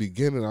 In the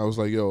beginning, I was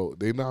like, yo,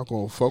 they not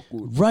gonna fuck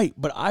with. Right,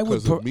 but I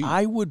would 'Cause of me.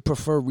 I would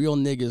prefer real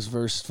niggas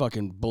versus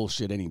fucking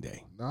bullshit any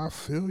day. Nah, I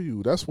feel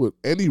you. That's what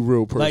any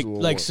real person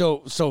would want.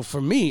 So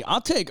for me, I'll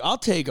take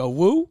a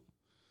Woo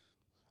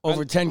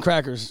over 10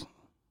 crackers,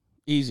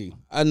 easy.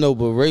 I know,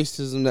 but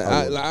racism.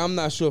 I'm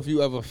not sure if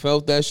you ever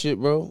felt that shit,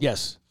 bro.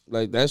 Yes.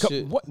 Like that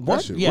shit.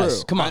 What? shit Yes.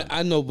 real. Come on.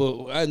 I know,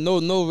 but I know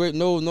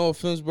no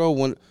offense,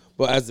 bro.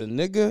 But as a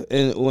nigga,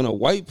 and when a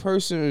white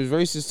person is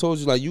racist told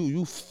you, like,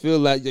 you feel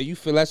like you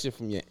feel that shit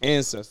from your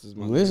ancestors,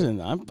 my Listen,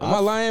 nigga. am Am I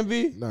lying,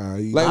 B? Nah,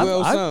 Like,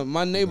 well, son,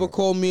 my neighbor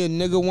called me a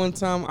nigga one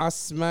time. I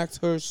smacked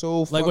her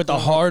so like with the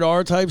fucking hard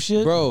R type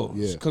shit, bro.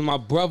 Yeah. Because my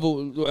brother,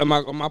 at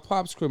my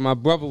pop's crib, my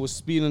brother was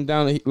speeding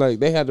down. Like,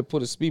 they had to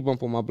put a speed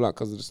bump on my block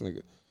because of this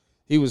nigga.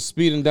 He was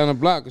speeding down the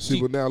block. And See,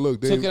 she but now look,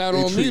 they took it out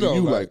on me treating though.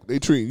 you like they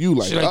treating you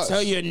like should I us.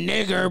 tell you,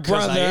 nigger,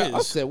 'Cause I brother? I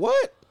is. said,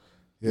 what?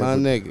 Yeah, My but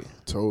nigga.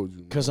 told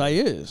you. because I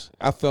is.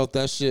 I felt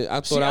that shit. I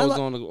thought See, I was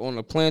I on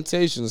a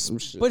plantation or some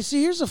shit. But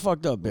see, here's the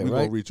fucked up bit, We right?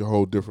 gonna reach a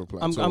whole different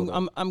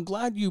plateau. I'm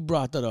glad you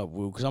brought that up,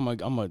 Woo, because I'm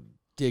gonna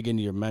dig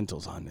into your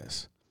mentals on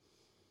this.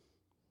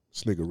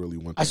 This nigga really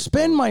went. I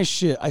spend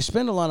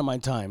a lot of my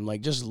time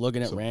like just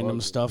looking at It's a random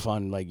bug. stuff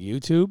on like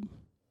YouTube.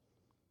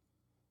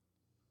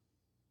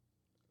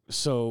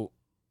 So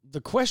the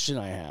question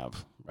I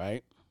have,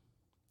 right?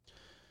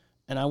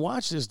 And I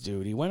watched this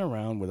dude. He went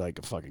around with like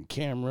a fucking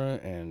camera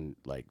and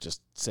like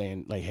just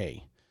saying like,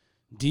 "Hey,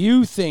 do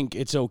you think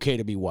it's okay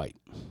to be white?"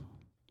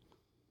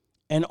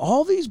 And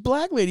all these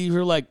black ladies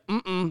were like,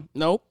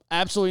 nope,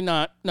 absolutely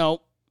not,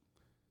 nope.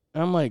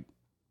 And I'm like,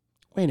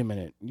 wait a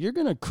minute, you're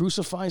gonna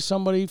crucify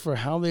somebody for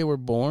how they were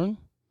born?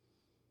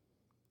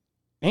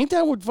 Ain't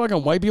that what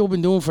fucking white people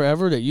been doing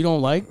forever that you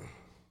don't like?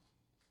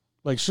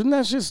 Like, shouldn't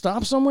that shit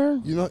stop somewhere?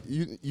 You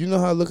know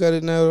how I look at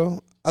it now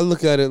though? I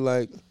look at it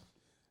like,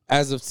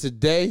 as of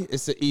today,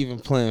 it's an even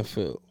playing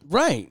field.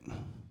 Right.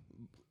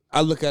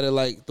 I look at it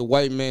like the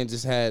white man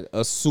just had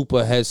a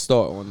super head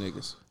start on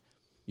niggas.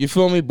 You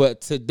feel me?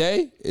 But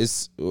today,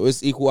 it's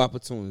equal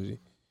opportunity.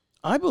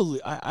 I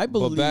believe.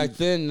 But back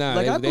then, nah,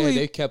 like,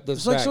 they kept us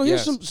it's like, back. so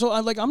here's yes.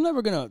 I'm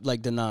never gonna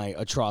like deny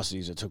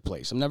atrocities that took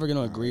place. I'm never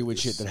gonna agree with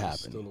shit that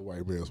happened. Still a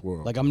white man's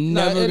world. Like I'm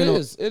Nah, never it gonna.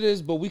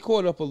 is, but we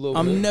caught up a little bit.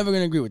 I'm never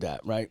gonna agree with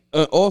that. Right.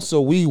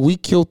 Also, we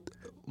killed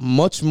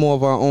much more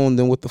of our own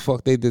than what the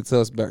fuck they did to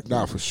us back then.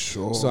 Nah, for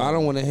sure. So I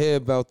don't want to hear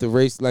about the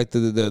race, like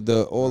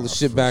the all the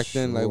shit for back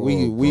then. Like sure,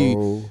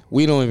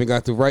 we don't even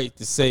got the right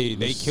to say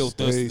they killed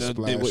us. Stay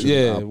splashing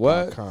Yeah, our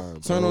what?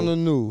 kind, Turn bro. on the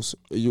news.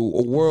 You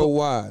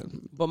worldwide.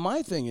 But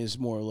my thing is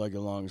more like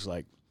along is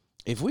like,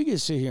 if we could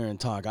sit here and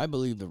talk, I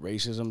believe the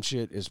racism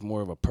shit is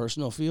more of a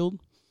personal field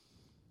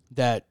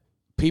that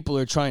people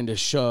are trying to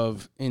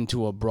shove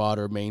into a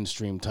broader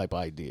mainstream type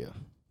idea.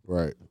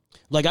 Right.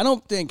 Like I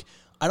don't think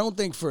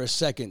for a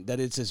second that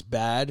it's as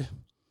bad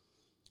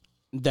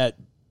that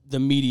the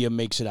media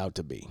makes it out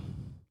to be.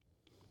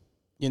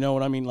 You know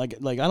what I mean? Like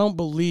I don't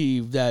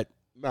believe that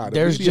Nah, the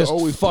there's media just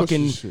always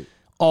fucking pushes shit.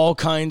 all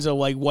kinds of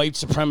like white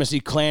supremacy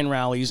Klan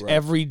rallies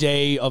every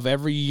day of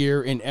every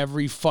year in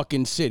every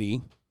fucking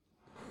city.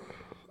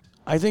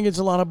 I think it's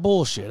a lot of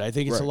bullshit. I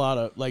think it's a lot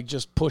of like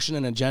just pushing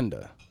an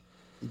agenda.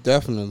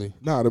 Definitely.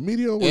 Nah, the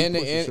media always And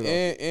pushes shit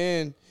out.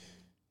 and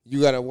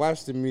you gotta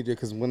watch the media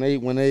because when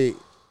they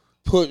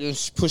pushing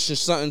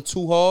something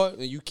too hard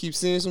and you keep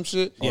seeing some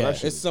shit, Yeah.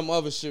 it's some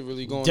other shit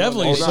really going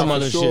Definitely on. Oh, nah, some for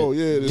other sure. shit.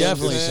 Yeah, this-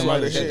 Definitely this some sleight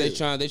other of shit.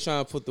 hand. They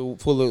trying to put the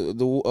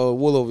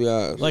wool over your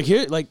eyes. Like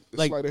here, like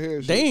sleight of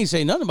hand they shit. ain't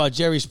say nothing about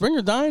Jerry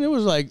Springer dying. It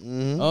was like,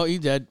 oh, he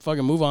dead.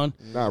 Fucking move on.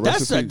 Nah,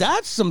 rest in peace.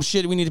 That's some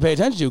shit we need to pay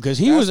attention to because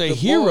he was a the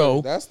hero.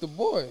 Boy. That's the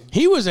boy.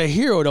 He was a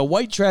hero to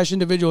white trash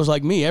individuals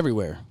like me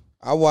everywhere.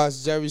 I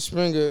watched Jerry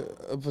Springer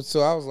up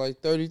until I was like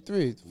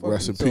 33.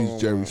 Rest in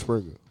peace, Jerry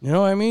Springer. You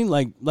know what I mean?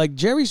 Like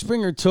Jerry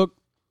Springer took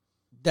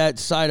that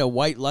side of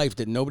white life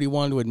that nobody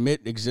wanted to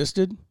admit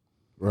existed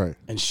Right.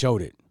 and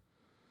showed it.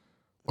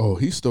 Oh,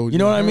 he stole You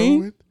know your what I mean?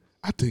 heroin?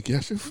 I think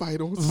y'all should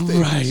fight on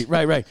stage.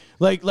 Right.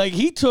 Like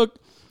he took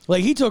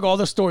all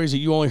the stories that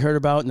you only heard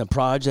about in the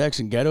projects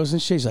and ghettos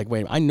and shit. He's like,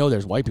 wait, I know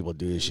there's white people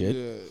do this shit.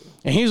 Yeah.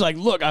 And he's like,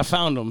 look, I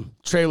found them.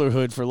 Trailer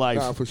hood for life.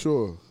 Nah, for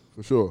sure.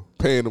 For sure.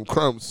 Paying them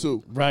crumbs,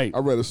 too. Right. I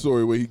read a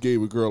story where he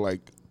gave a girl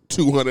like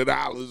 $200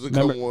 to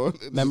Remember, come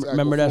on.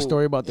 remember that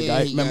story about the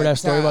guy? Yeah, Remember that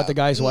story about the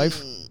guy's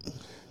wife?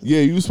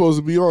 Yeah, you supposed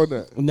to be on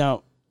that.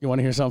 Now, you want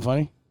to hear something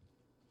funny?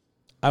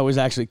 I was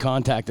actually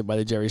contacted by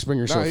the Jerry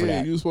Springer show Nah, for yeah,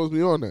 that. you supposed to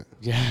be on that.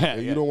 Yeah,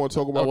 And you don't want to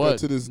talk about that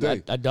to this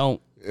day. I don't.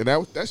 And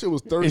that shit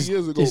was 30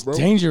 years ago, it's bro.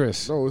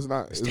 dangerous. No, it's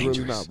not. It's really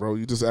dangerous. not, bro.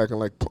 You just acting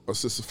like a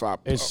sissified.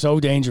 It's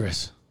so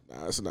dangerous.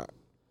 Nah, it's not.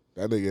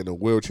 That nigga in a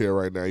wheelchair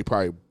right now. He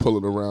probably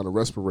pulling around a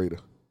respirator.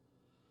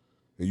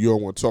 And you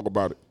don't want to talk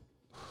about it.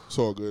 It's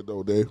all good,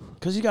 though, Dave.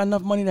 Because you got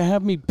enough money to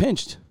have me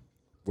pinched.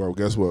 Well,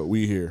 guess what?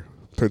 We here.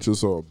 Pinch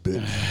us all,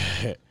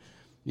 bitch.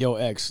 Yo,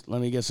 X,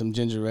 let me get some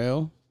ginger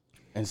ale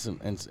and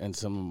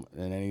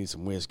I need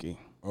some whiskey.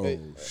 Oh,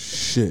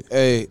 shit.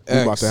 Hey,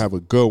 We about X, to have a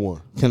good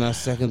one. can I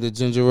second the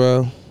ginger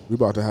ale? We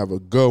about to have a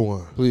good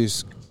one.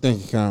 Please.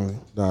 Thank you kindly.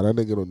 Nah, that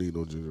nigga don't need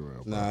no ginger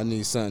ale. Nah, I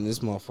need something. This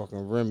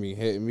motherfucking Remy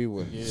hitting me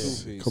with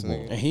two-piece. Come on.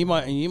 nigga.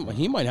 And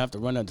he might have to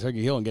run down to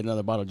Turkey Hill and get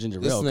another bottle of ginger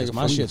This ale because nigga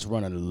my from- shit's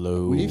running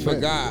low. He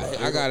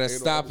forgot. I gotta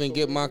stop and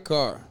get my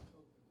car.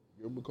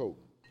 Give him a Coke.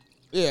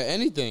 Yeah,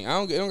 anything. It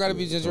don't gotta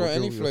be ginger ale. Don't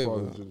Any give him your flavor.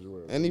 father's ginger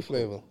ale. Any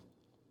flavor.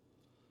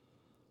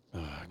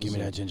 Give me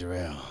that ginger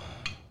ale.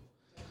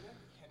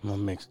 I'm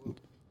gonna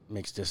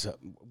mix this up.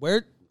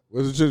 Where's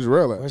Where's the ginger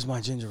ale at?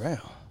 my ginger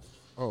ale?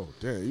 Oh,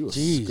 damn. You a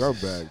Jeez.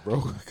 scumbag, bro.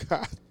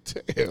 God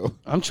damn.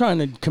 I'm trying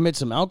to commit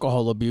some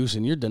alcohol abuse,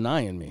 and you're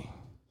denying me.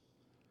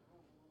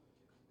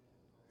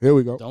 Here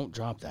we go. Don't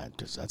drop that,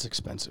 because that's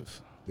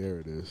expensive. There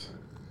it is.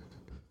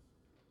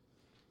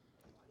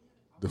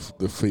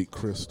 The fake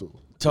crystal.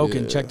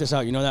 Tok'in, check this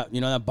out. You know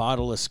that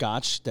bottle of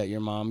scotch that your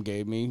mom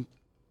gave me?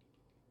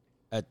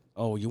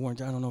 You weren't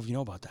there? I don't know if you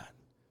know about that.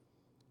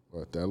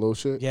 What, that little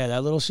shit? Yeah,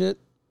 that little shit.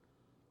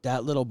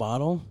 That little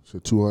bottle.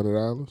 Shit,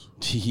 $200?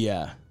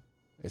 Yeah.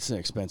 It's an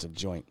expensive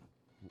joint.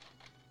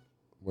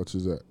 Much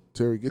is that?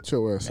 Terry, get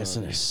your ass It's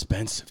out. an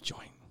expensive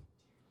joint.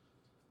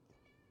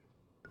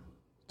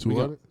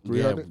 200?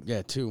 300?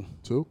 Yeah, two.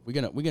 Two? We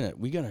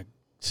gonna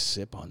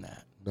sip on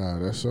that. Nah,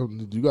 that's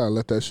something. You gotta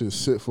let that shit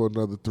sit for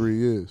another 3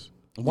 years.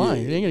 Why?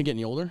 Yeah. It ain't gonna get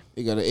any older.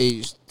 You got to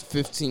age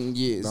 15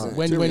 years. Nah.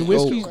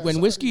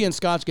 When whiskey and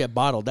scotch get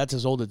bottled, that's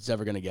as old as it's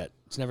ever gonna get.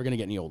 It's never gonna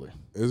get any older.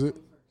 Is it?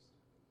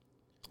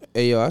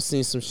 Hey, yo, I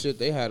seen some shit.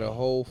 They had a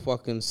whole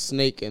fucking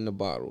snake in the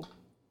bottle.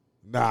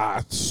 Nah,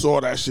 I saw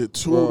that shit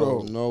too, Bro,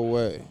 though. no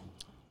way.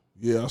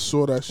 Yeah, I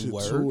saw that shit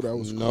Word? too. That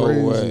was No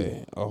crazy.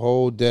 way. A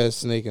whole dead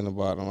snake in the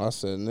bottom. I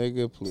said,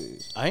 nigga,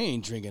 please. I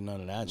ain't drinking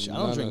none of that shit. I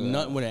None don't drink of that.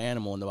 nothing with an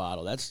animal in the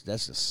bottle. That's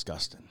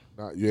disgusting.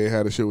 Nah, you ain't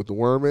had the shit with the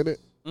worm in it?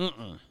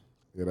 Mm-mm.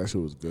 Yeah, that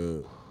shit was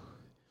good.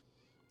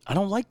 I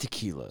don't like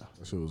tequila.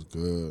 That shit was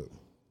good.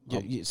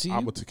 See,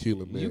 I'm a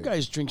tequila man. You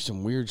guys drink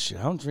some weird shit.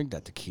 I don't drink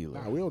that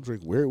tequila. Nah, we don't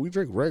drink weird. We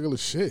drink regular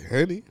shit.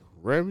 Henny,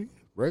 Remy,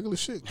 regular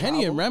shit.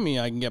 Henny and Cabo. Remy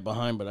I can get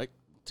behind, but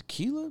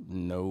tequila?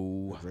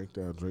 No. Drink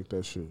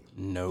that shit.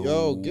 No.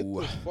 Yo, get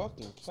this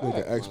fucking This nigga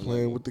cat. X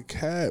playing with the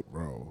cat,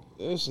 bro.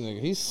 This nigga,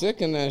 he's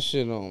sicking that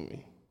shit on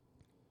me.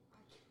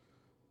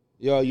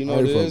 Yo, you know I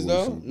what ain't it fucking is with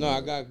though? you,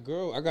 No,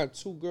 bro. I got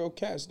 2 girl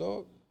cats,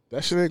 dog.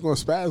 That shit ain't gonna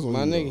spaz on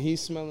My you. nigga, though.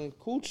 he's smelling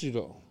coochie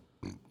though.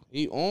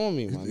 He on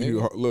me, my He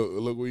nigga.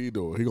 look what he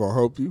doing. He gonna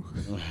help you.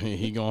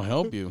 He gonna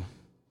help you.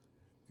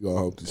 He gonna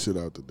help the shit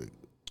out the nigga.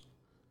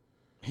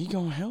 He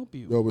gonna help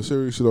you. Yo, but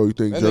seriously though, you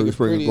think That Jerry nigga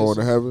Springer pretty going as-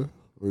 to heaven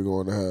or he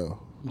going to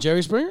hell?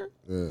 Jerry Springer?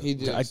 Yeah. He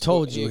did I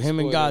told you, he him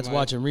and exploited God's my-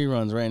 watching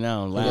reruns right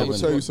now and I'm gonna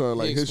laughing. tell you something.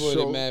 Like he his exploited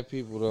show, mad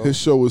people though. his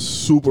show was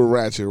super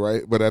ratchet,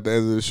 right? But at the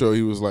end of the show,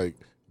 he was like,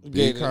 "Be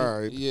Yeah,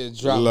 kind, Yeah,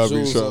 drop love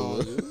jewels each on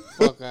other, you.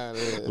 Fuck out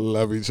of here.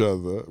 love each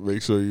other,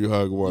 make sure you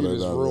hug one You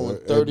just another." ruined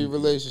And 30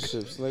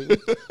 relationships,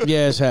 nigga.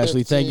 Yes,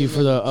 Ashley, thank you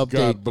for the update.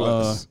 God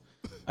bless.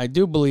 I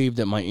do believe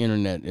that my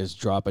internet is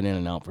dropping in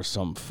and out for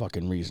some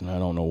fucking reason. I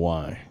don't know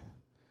why.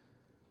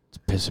 It's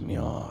pissing me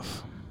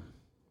off.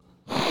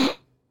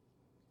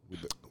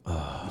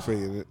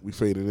 We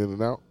faded in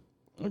and out.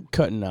 I'm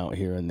cutting out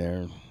here and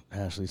there.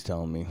 Ashley's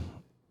telling me.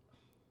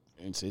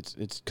 It's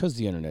because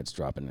the internet's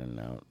dropping in and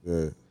out.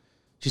 Yeah,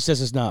 She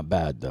says it's not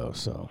bad, though,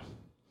 so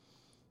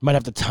might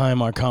have to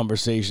time our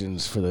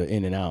conversations for the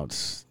in and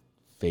outs,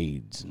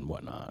 fades, and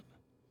whatnot.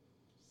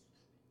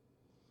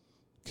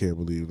 can't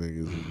believe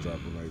niggas is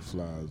dropping like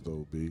flies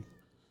though, B.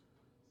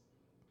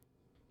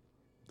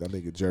 That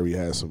nigga Jerry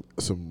has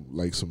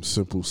some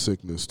simple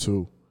sickness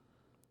too.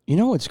 You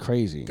know what's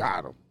crazy?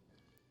 Got him.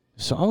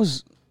 So I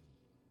was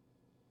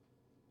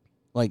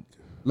like,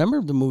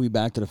 remember the movie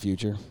Back to the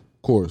Future?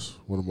 Of course,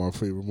 one of my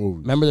favorite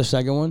movies. Remember the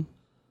second one?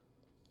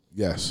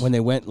 Yes. When they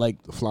went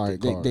like The flying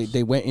cars.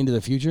 they went into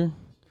the future?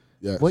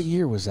 Yes. What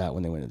year was that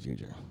when they went into the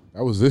future?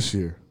 That was this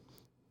year.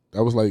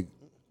 That was like,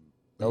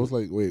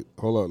 wait,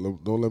 hold on.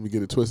 Don't let me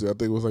get it twisted. I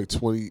think it was like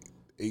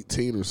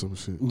 2018 or some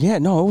shit. Yeah,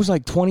 no, it was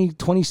like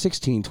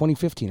 2016,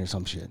 2015 or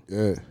some shit.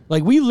 Yeah.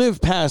 Like we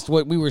lived past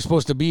what we were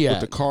supposed to be With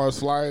at. the cars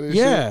flying and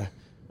Yeah. shit.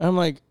 And I'm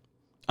like,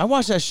 I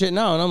watch that shit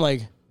now and I'm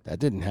like, that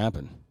didn't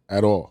happen.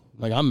 At all.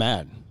 Like I'm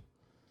mad.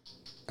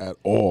 At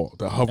all.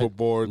 The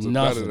hoverboards and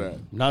none of that.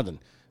 Nothing.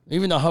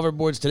 Even the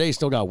hoverboards today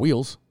still got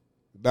wheels.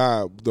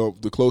 Nah,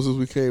 the closest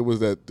we came was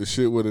that the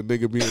shit with a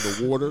nigga be in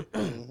the water.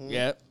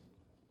 Yeah.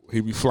 He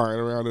be flying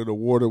around in the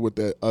water with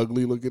that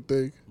ugly looking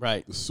thing.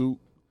 Right. The suit.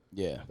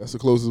 Yeah. That's the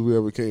closest we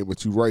ever came.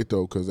 But you right,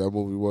 though, because that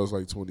movie was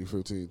like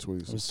 2015, It was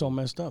 2016. so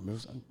messed up.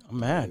 I'm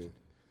mad.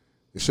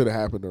 It should have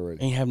happened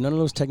already. Ain't have none of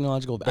those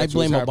technological. I That's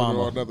blame what's happening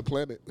Obama. on another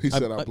planet. He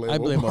said, I blame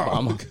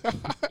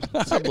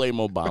Obama. I blame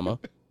Obama.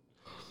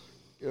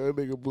 Yeah, that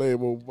nigga blame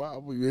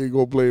Obama. You ain't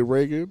gonna blame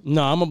Reagan.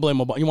 No, I'm gonna blame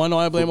Obama. You wanna know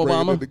why I blame For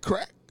bringing in Obama? the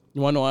crack.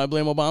 You wanna know why I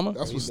blame Obama?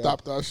 That's what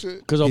stopped our shit.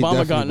 Because He Obama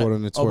definitely brought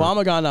in the twerk.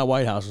 Obama got in that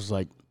White House was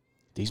like,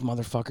 these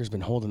motherfuckers been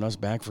holding us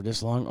back for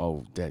this long.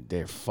 Oh,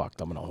 they're fucked.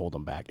 I'm gonna hold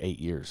them back 8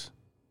 years.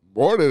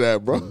 More than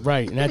that, bro.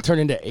 Right, and that turned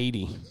into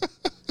 80.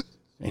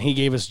 And he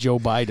gave us Joe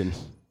Biden.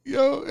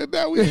 Yo, and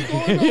now we ain't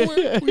going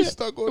nowhere. We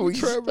stuck on the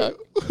treadmill.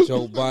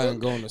 Joe Biden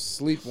going to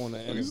sleep on the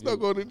We interview.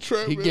 stuck on the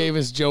treadmill. He gave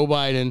us Joe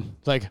Biden.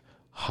 Like,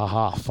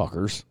 haha,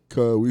 fuckers.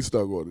 Cause we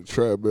stuck on the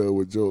treadmill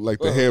with Joe, like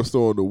the hamster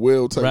on the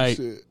wheel type Right.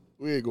 shit.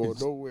 We ain't going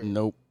nowhere.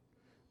 Nope.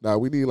 Nah,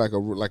 we need like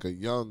a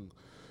young.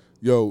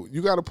 Yo,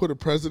 you got to put a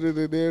president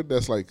in there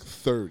that's like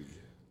 30.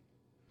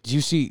 Did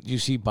you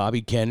see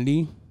Bobby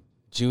Kennedy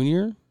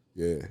Jr.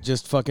 Yeah,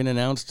 just fucking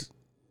announced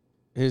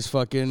his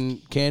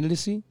fucking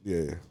candidacy?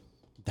 yeah.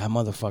 That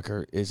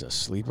motherfucker is a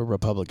sleeper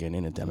Republican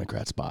in a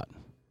Democrat spot.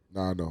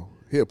 Nah, no.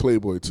 He a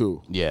Playboy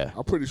too. Yeah.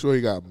 I'm pretty sure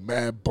he got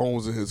mad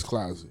bones in his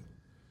closet.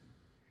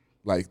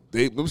 Like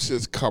them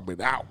shit's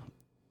coming out.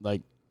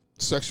 Like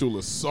Sexual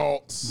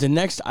assaults. the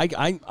next,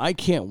 I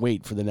can't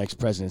wait for the next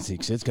presidency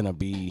because it's gonna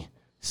be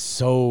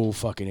so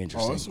fucking Oh,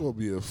 interesting. this will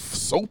be a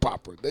soap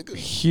opera, nigga.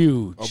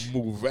 Huge. A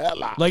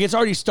movella. Like it's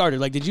already started.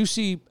 Like, did you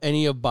see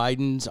any of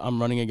Biden's "I'm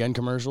running again"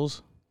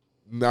 commercials?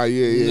 Nah,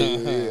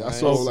 yeah. I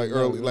saw ain't like seen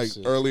early, that like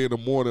shit. early in the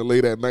morning,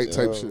 late at night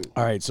type shit.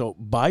 All right, so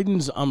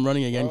Biden's "I'm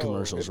running again"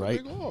 commercials, Hit the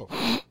right? nigga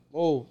off.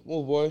 Oh,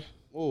 boy.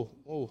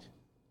 Oh.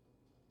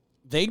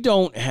 They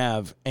don't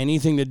have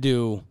anything to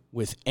do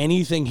with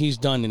anything he's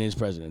done in his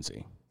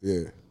presidency.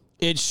 Yeah.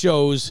 It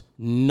shows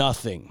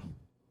nothing.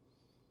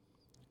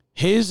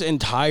 His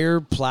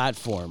entire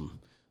platform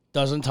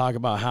doesn't talk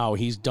about how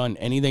he's done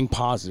anything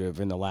positive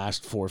in the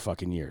last 4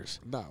 fucking years.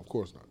 Nah, of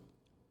course not.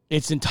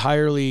 It's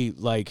entirely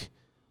like,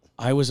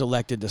 I was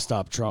elected to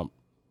stop Trump,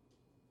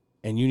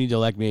 and you need to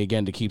elect me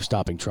again to keep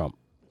stopping Trump.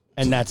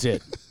 And that's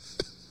it.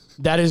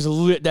 That is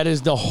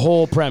the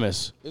whole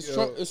premise.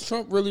 Is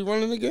Trump really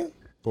running again?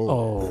 Boom.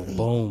 Oh,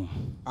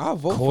 boom. I'll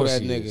vote Of for course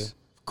that he nigga. is.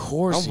 Of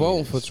course I'm he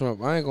voting is. for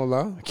Trump. I ain't gonna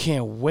lie. I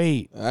can't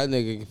wait. That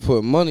nigga can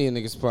put money in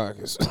niggas'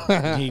 pockets.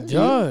 He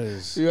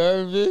does. You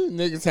know what I mean?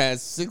 Niggas had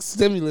 6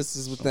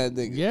 stimuluses with that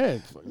nigga. Yeah.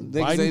 Niggas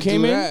Biden ain't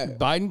came do in. that.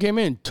 Biden came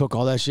in, took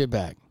all that shit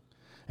back.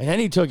 And then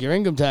he took your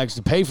income tax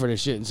to pay for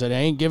this shit and said, I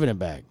ain't giving it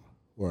back.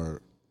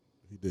 Word.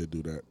 He did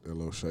do that. That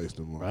little shiesty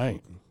motherfucker.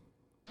 Right.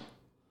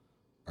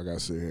 I gotta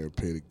sit here and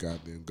pay the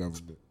goddamn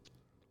government.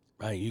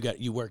 Right.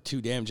 You work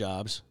 2 damn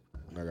jobs,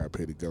 And I gotta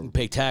pay the government.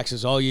 pay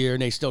taxes all year,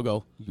 and they still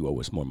go, you owe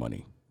us more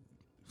money.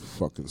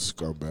 Fucking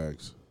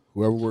scumbags.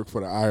 Whoever worked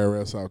for the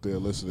IRS out there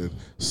listening,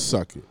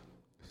 suck it.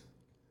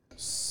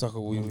 Sucker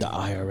wee. The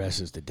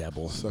IRS is the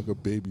devil. Suck a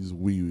baby's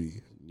wee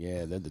wee.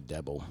 Yeah, they're the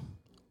devil.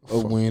 A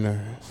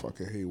wiener.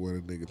 Fucking hate when a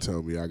nigga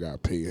tell me I gotta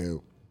pay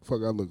him.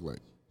 Fuck I look like.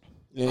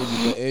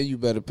 And you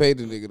better pay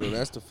the nigga though.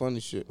 That's the funny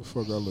shit. The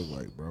fuck I look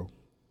like, bro.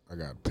 I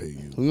gotta pay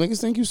you. Them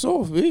niggas think you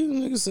soft, B.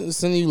 Them niggas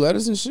sending you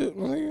letters and shit,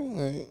 my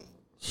nigga. Like,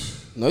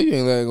 no, you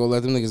ain't gonna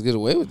let them niggas get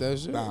away with that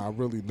shit. Nah, I'm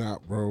really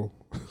not, bro.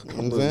 You know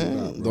what I'm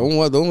saying?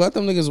 Don't let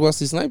them niggas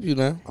Wesley snipe you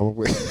now. I'm gonna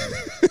wait.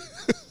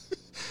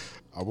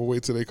 I'm gonna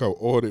wait till they come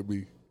audit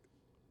me.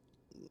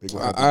 They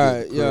gonna have to All get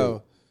right,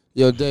 the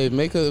yo, Dave,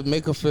 make a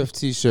 5th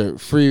T-shirt.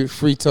 Free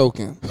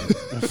Tok'in.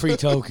 Free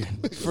token.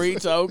 Free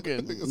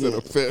token. crib. Niggas in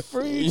a fifth.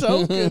 Free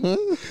token.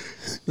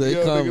 They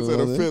Yo, coming, niggas in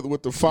a man. fifth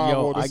with the 5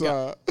 Yo, on the I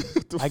got-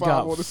 side. The 5 I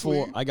got on the 4.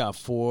 sleeve. I got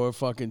 4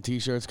 fucking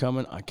t-shirts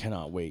coming. I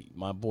cannot wait.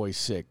 My boy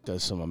Sick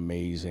does some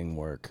amazing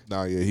work.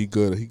 Nah, yeah, he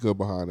good. He good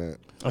behind that.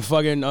 I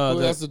fucking Who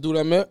that's the dude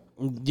I met?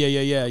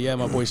 yeah.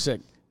 My boy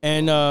Sick.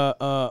 And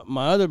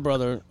my other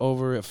brother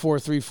over at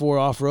 434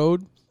 Off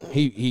Road,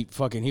 he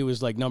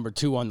was like number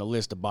 2 on the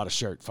list to bought a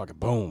shirt. Fucking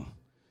boom.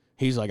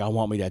 He's like, I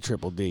want me that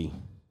triple D.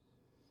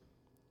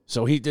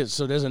 So he did.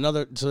 So there's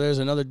another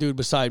dude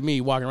beside me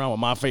walking around with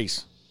my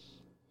face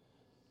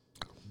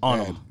on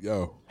Mad, him.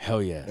 yo,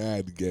 Hell yeah.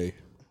 mad gay.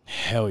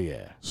 Hell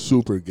yeah.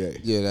 Super gay.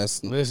 Yeah,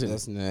 that's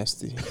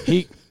nasty.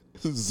 He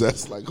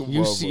Zest like a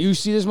you motherfucker.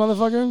 see this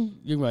motherfucker?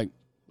 You're like,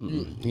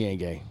 he ain't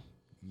gay.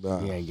 Nah,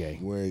 he ain't gay.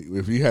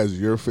 If he has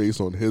your face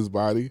on his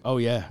body, Oh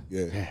yeah.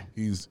 yeah,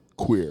 he's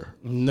queer.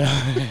 No.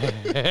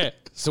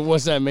 So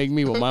what's that make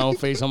me with my own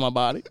face on my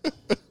body?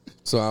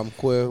 So I'm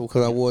queer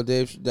because I wore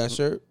Dave that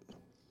shirt.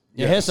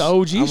 Yeah, that's an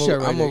OG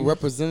shirt right I'm there. a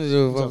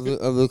representative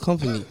of the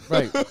company.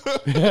 Right.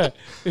 Yeah,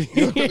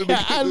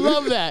 I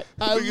love that.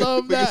 I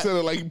love Nigga that. said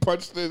it like he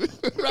punched it.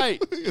 Right.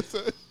 Nigga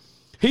said-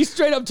 He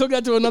straight up took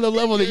that to another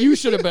level that you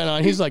should have been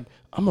on. He's like,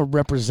 I'm a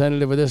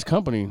representative of this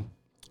company.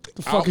 What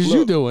the fuck is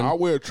you doing? I'll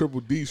wear a triple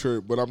D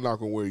shirt, but I'm not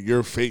gonna wear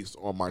your face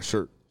on my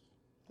shirt.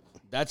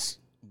 That's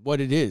what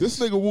it is. This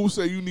nigga will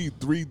say you need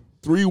three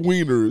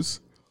wieners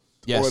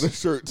Yes. on a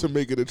shirt to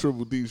make it a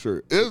triple D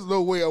shirt. There's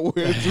no way I'm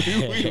wearing 3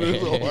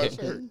 wieners on my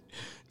shirt.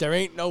 There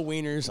ain't no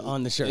wieners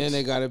on the shirts. And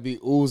they gotta be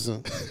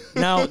oozing.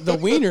 Now the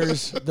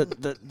wieners,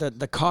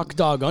 the cock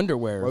dog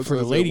underwear What's for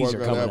the this? ladies One are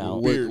gotta coming have a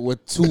out. weird-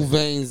 with 2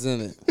 veins in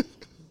it.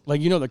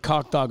 Like the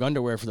cock dog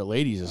underwear for the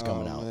ladies is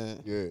coming out. Man.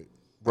 Yeah,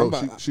 bro, I'm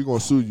about- she gonna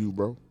sue you,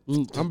 bro.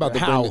 I'm about to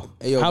How? bring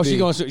the, hey, yo, How she B,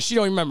 going to? She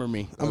don't remember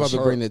me. I'm about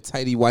to bring the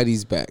tighty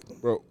whiteys back.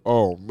 Bro,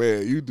 oh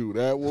man, you do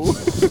that, woo.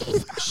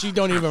 She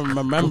don't even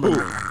remember me.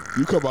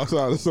 You come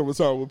outside in the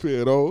summertime with pair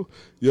of those.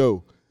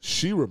 Yo,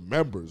 she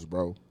remembers,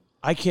 bro.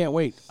 I can't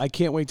wait. I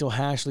can't wait till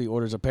Ashley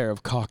orders a pair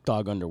of cock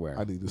dog underwear.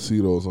 I need to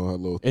see those on her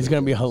little. It's thick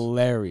gonna be ass. She's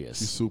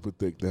hilarious. super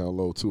thick down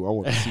low too. I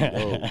want to see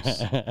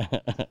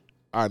those.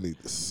 I need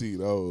to see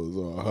those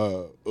on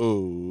her.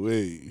 Oh,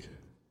 hey.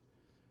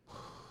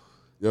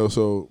 Yo,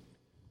 so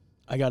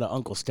I got an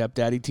Uncle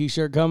Stepdaddy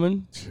T-shirt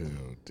coming. chill,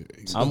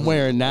 dude. I'm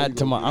wearing that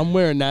to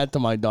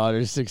my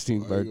daughter's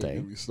 16th birthday.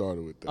 Get me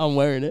started with that. I'm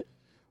wearing it.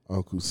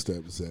 Uncle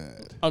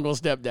Stepzad. Uncle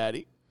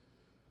Stepdaddy.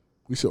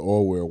 We should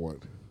all wear one.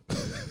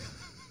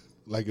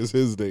 Like it's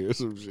his day or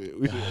some shit.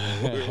 We should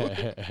all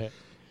wear one.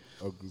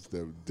 Uncle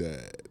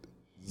Stepdad.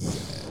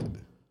 Zad.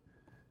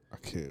 I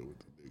can't with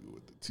the nigga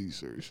with the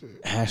T-shirt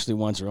shit. Ashley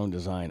wants her own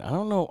design. I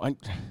don't know.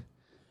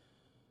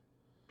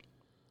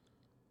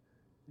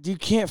 You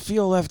can't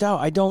feel left out.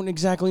 I don't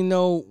exactly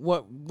know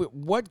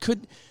what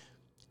could.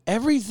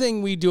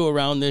 Everything we do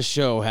around this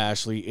show,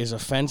 Ashley, is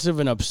offensive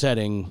and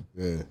upsetting.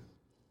 Yeah.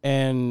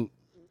 And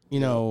you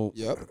know.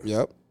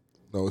 Yep.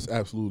 No, it's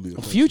absolutely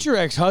offensive. Future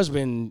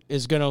ex-husband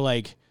is gonna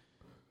like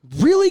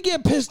really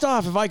get pissed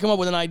off if I come up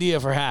with an idea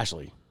for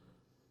Ashley.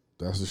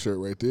 That's the shirt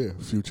right there.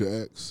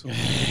 Future X.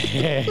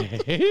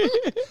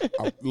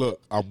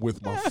 I'm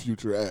with my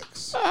future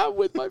ex. I'm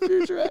with my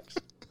future ex.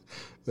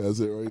 That's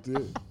it right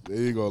there. There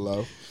you go,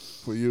 love.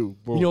 For you.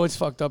 Boom. You know what's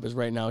fucked up is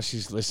right now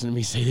she's listening to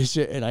me say this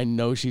shit, and I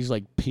know she's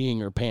like peeing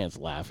her pants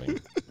laughing.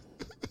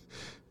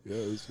 Yeah,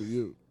 it's for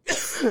you.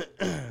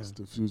 It's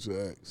the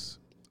future ex.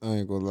 I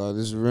ain't gonna lie,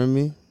 this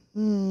Remy.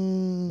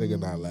 Nigga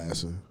not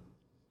lasting.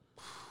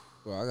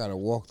 Well, I gotta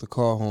walk the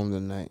car home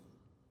tonight.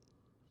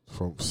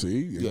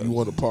 You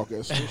want to park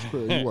at Swiss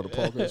Crib. You want to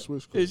park at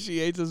Swiss Crib. And she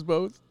hates us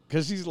both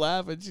because she's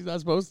laughing. She's not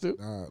supposed to.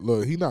 Nah,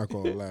 look, he not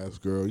gonna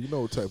last, girl. You know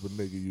what type of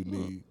nigga you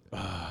need.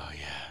 Oh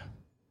yeah,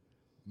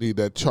 Need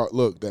that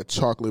that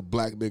chocolate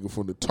black nigga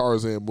from the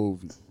Tarzan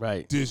movie.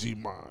 right.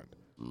 Digimon.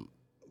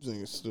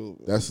 Nigga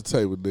stupid. That's the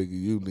type of nigga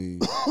you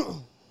need.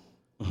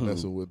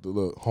 Messing with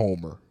the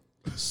Homer.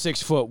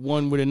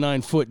 6'1" with a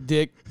 9-foot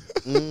dick.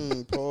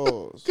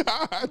 Pause.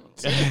 God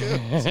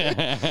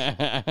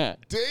damn.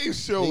 Dave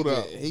showed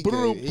up. He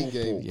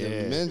gave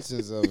Yeah.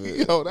 dimensions of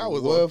it. Yo, that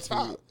was on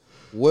top.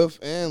 Width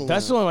and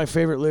That's length. one of my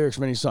favorite lyrics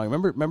from any song.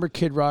 Remember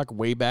Kid Rock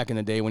way back in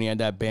the day when he had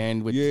that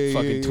band with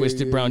fucking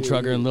Twisted Brown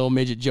Trucker and Little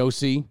Midget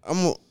Josie?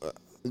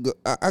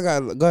 I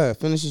got go ahead,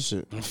 finish your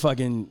shit. And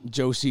fucking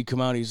Josie come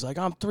out, he's like,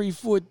 I'm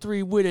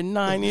 3'3" with a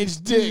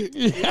 9-inch dick.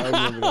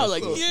 I was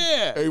like,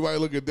 yeah. Everybody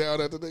looking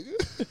down at the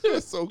nigga.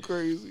 That's so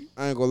crazy.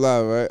 I ain't gonna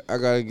lie, right? I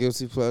got a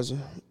guilty pleasure.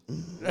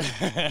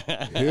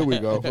 Here we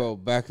go. Bro,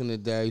 back in the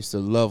day, I used to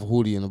love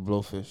Hootie and the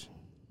Blowfish.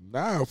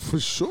 Nah, for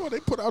sure. They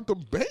put out the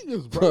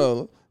bangers,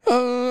 bro. My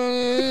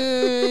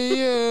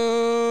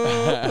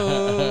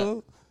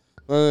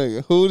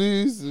nigga,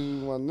 Hootie's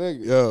my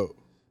nigga. Yo,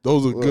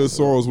 those are good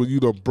songs when you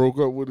done broke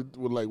up with it,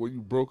 when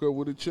you broke up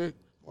with a chick.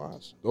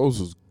 Watch. Those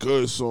was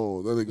good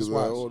songs. That nigga's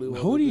like,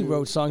 Hootie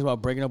wrote songs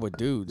about breaking up with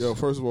dudes. Yo,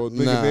 first of all,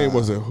 nigga name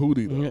wasn't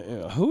Hootie though.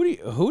 Yeah,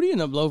 Hootie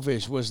and the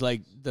Blowfish was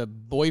like the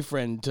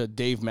boyfriend to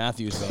Dave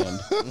Matthews Band.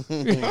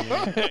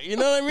 You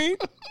know what I mean?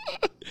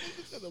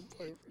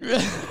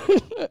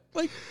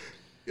 Like,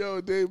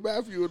 yo, Dave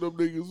Matthews and them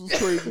niggas was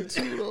crazy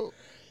too though.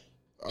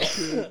 I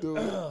can't do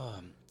it.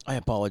 I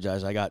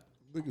apologize. I got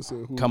Nigga said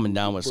Hootie coming was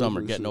down the with some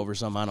or first getting shit. over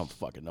some. I don't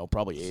fucking know.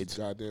 Probably AIDS.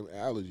 Goddamn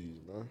allergies,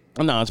 man.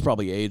 No, it's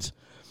probably AIDS.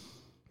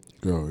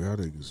 Yo, y'all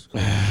niggas.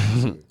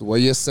 The way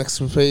your sex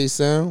page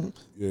sound,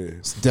 Yeah.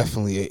 it's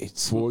definitely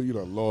AIDS. 4, you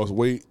done lost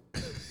weight.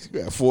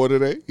 You got 4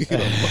 today. You done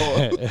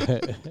lost.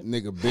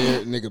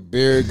 Nigga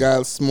beard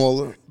got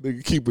smaller.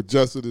 Nigga keep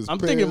adjusting his I'm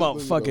pants. thinking about Nigga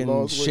done fucking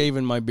lost weight.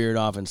 shaving my beard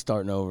off and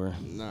starting over.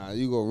 Nah,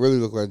 you gonna really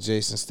look like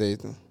Jason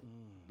Statham.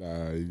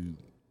 Nah, you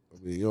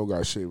don't got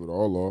to shave it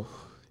all off.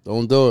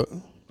 Don't do it.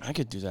 I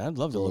could do that. I'd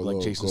love to Go look a like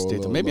little- Jason go a Statham.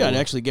 little Maybe I'd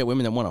lower. actually get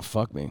women that want to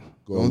fuck me.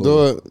 Go a Don't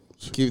little- do it.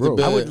 Keep Bro, the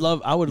bed.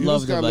 I would love You to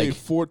just got like laid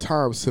 4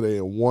 times today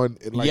in one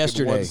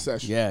yesterday.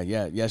 session. Yeah,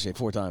 yesterday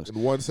 4 times.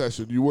 In one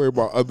session. You worry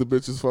about other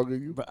bitches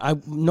fucking you? But I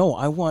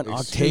want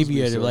Excuse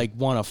Octavia me, to sir. like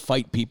want to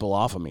fight people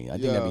off of me. I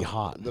think that'd be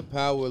hot. The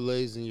power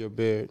lays in your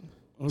beard.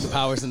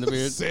 Powers in the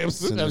beard.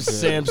 Samson. I'm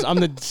Samson. I'm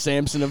the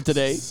Samson of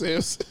today.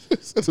 Samson.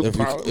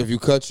 If you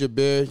cut your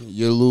beard,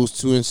 you lose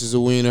 2 inches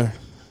of wiener.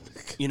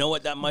 You know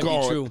what? That might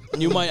Gone. be true.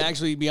 You might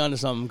actually be onto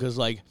something because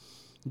like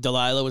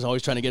Delilah was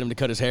always trying to get him to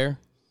cut his hair.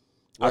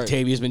 Right.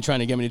 Octavia's been trying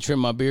to get me to trim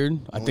my beard.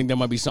 I think there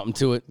might be something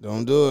to it.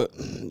 Don't do it.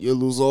 You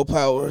lose all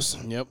powers.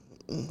 Yep.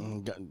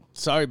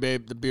 Sorry,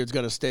 babe. The beard's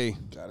got to stay.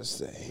 Gotta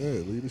stay. Yeah,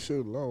 leave the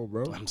shit alone,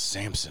 bro. I'm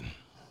Samson.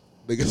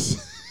 Nigga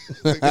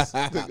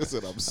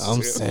said I'm I'm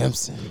Samson.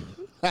 Samson.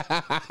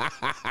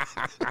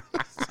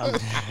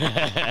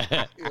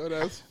 Yo,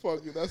 that's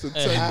a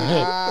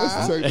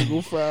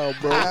technical foul,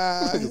 bro.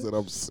 Nigga said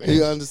I'm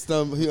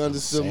Samson. He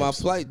understood my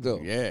Samson. plight though.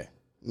 Yeah.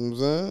 You know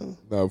what I'm saying?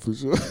 Nah, for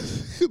sure.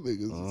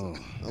 Niggas.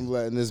 I'm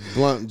letting this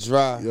blunt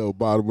dry. Yo,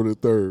 bottom of the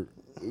third.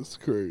 It's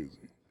crazy.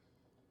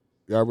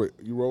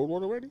 You rolled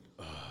one already?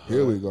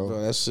 Here we go.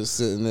 Bro, that shit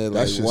sitting there That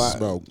like shit why?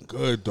 smell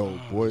good though,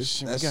 boy.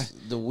 That's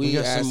the We weed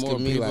got some more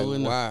asking me people like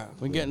in why?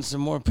 We're getting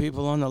some more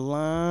people on the Oh,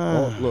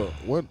 line.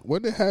 look,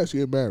 when did Hash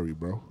get married,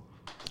 bro?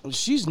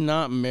 She's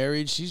not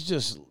married. She's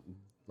just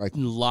Like,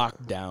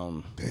 locked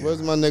down.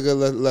 Where's my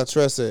nigga La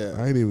Tressa at?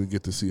 I didn't even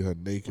get to see her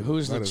naked.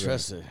 Who's None the of that.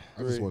 Tressa?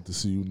 I just want to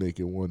see you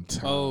naked one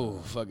time. Oh,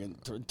 fucking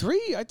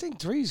 3. I think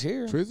 3's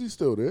here. Trizzy's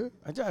still there.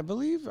 I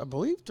believe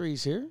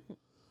 3's here.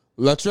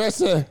 La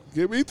Tressa.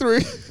 Give me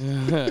 3.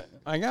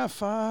 I got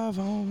 5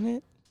 on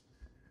it.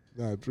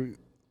 Nah, 3.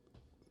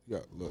 Yeah,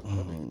 look, that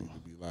nigga need to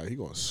be like, he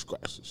gonna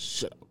scratch the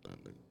shit out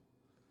that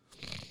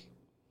nigga.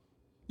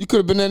 You could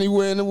have been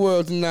anywhere in the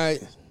world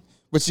tonight,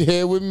 but you're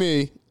here with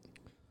me.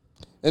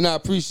 And I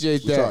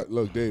appreciate that.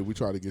 Look, Dave, we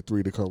tried to get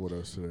 3 to come with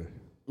us today.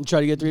 You try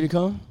to get 3 to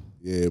come?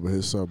 Yeah, but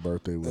his son's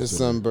birthday was His today.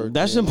 son's birthday.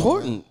 That's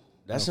important.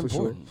 That's For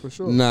important. Sure, for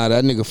sure. Nah,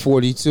 that nigga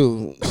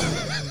 42.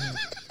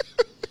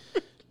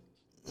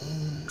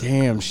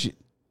 Damn,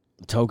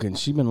 Tok'in,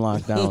 she been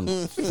locked down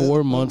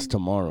 4 months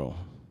tomorrow.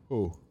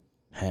 Who?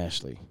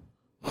 Ashley.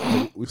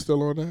 We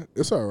still on that?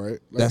 It's all right.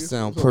 Like, That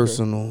sound okay.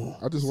 personal.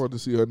 I just wanted to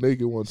see her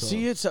naked one time.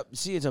 See, it's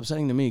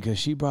upsetting to me because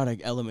she brought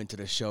an element to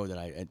the show that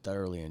I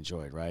thoroughly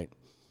enjoyed, right?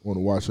 Want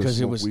to watch her Because it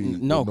smoke was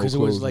weed because it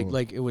was clothes on.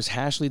 like it was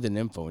Ashley the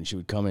nympho, and she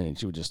would come in and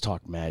she would just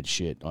talk mad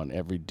shit on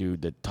every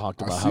dude that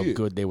talked about how see it.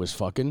 good they was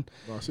fucking,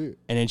 No, I see it.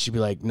 and then she'd be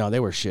like, "No, they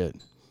were shit,"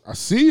 I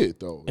see it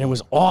though. and it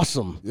was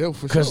awesome. Yeah,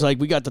 for Because sure. like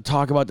we got to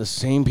talk about the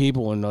same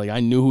people, and like I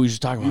knew who he was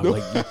talking about.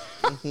 Like,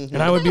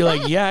 and I would be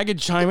like, "Yeah, I could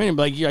chime in," and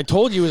be like, "Yeah, I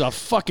told you he was a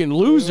fucking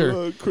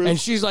loser," Chris. and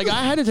she's like,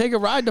 "I had to take a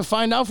ride to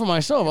find out for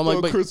myself." I'm like,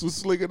 Well, "But." Chris was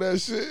slicking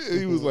that shit. And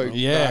he was like,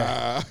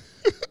 Yeah.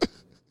 nah.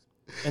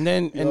 And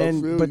then I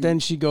feel but you. then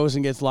she goes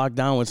and gets locked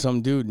down with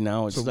some dude. And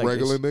now it's Some like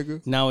regular it's-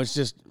 nigga? Now it's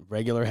just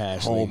regular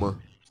Ashley. Homer.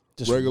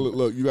 Just Regular.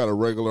 Look, you got a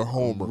regular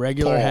Homer.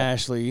 regular Paul.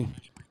 Ashley.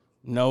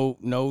 No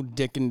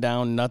dicking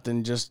down,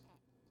 nothing. Just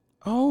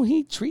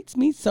he treats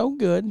me so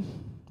good.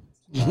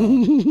 All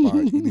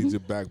right, you need your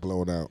back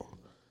blown out.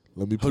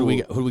 Let me Who pull. do we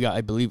got? Who do we got?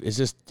 I believe is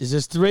this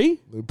 3?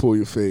 Let me pull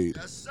your fade.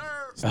 Yes,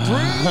 sir.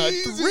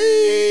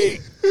 3.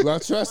 La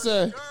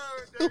Tressa.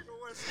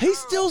 He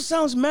still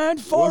sounds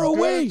mad far What's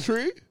away. good,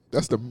 Tree?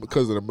 That's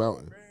because of the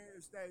mountain. Man,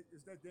 it's that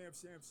damn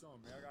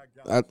Samsung, man.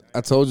 I got I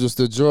told you it's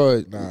the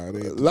droid. Nah, it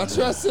ain't. La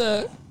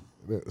Tressa.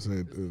 It ain't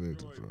the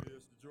droid.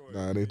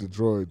 Nah, it ain't the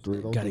droid.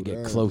 3. Don't Gotta do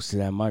get that. close to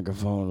that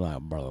microphone, like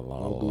blah blah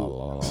blah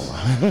blah blah.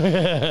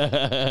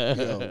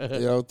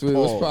 Yo, 3,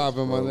 what's Pause,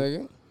 poppin', my bro.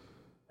 nigga?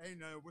 Ain't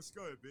nothing. What's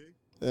good, big?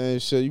 Hey,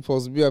 shit, you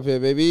supposed to be up here,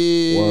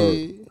 baby.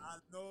 Word. I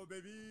know,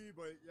 baby,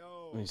 but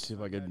yo. Let me see if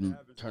I could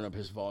turn up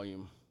his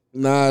volume.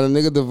 Nah, the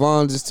nigga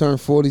Devon just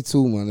turned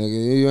 42, my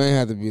nigga. You ain't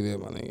have to be there,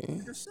 my nigga.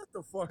 Nigga, shut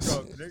the fuck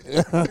up,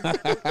 nigga.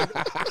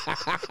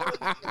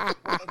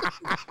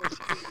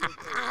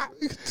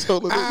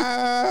 Told the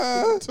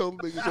nigga.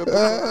 Told the nigga. Shut the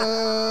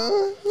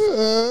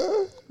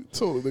fuck.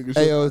 Told the nigga.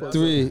 Shut Ayo, the fuck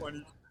 3.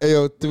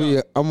 Ayo,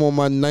 3. I'm on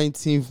my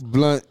 19th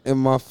blunt and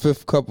my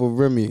 5th cup of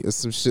Remy or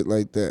some shit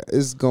like that.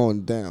 It's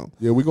going down.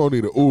 Yeah, we gonna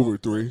need an Uber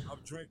 3. I'm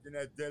drinking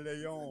that De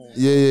Leon.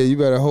 Yeah, you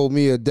better hold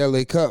me a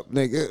deli cup,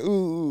 nigga.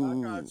 Ooh. I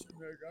got you,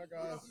 nigga. I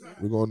got you.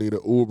 We gonna need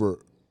an Uber.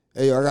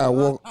 Hey, yo, I gotta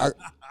walk. I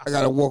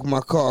gotta walk my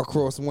car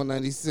across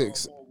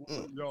 196. Yo,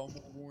 I'm going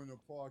to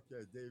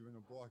podcast. Dave in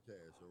the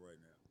podcast right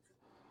now.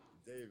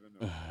 Dave in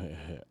the.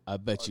 I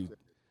bet you.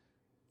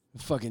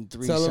 Fucking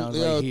 3 Tell him, sounds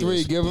yo, like he 3.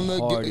 is Give him the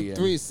partying.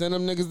 3. Send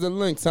them niggas the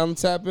link. Tell them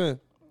tap in.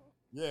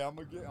 Yeah, I'm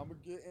gonna get Ant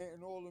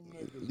and all them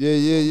niggas.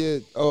 Yeah.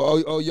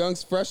 Oh,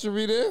 Young's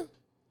Freshery there.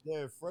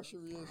 Yeah,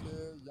 Freshery is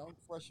here. Young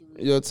Freshery.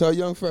 Yo, tell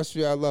Young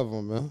Freshery I love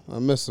him, man. I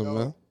miss him,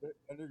 man.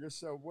 That nigga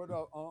said, "What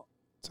up,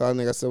 Tell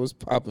that nigga I said what's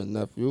poppin',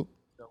 nephew.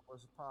 Yo,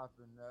 what's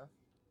poppin', man?"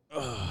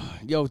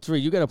 Yo, 3,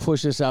 you gotta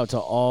push this out to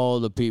all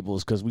the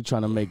peoples because we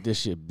trying to make this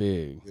shit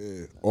big.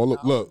 Yeah.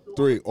 Look,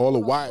 3. All the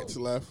whites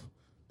left.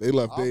 They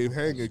left Dave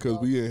hanging because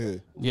we in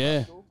here.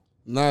 Yeah.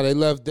 Nah, they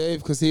left Dave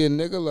because he a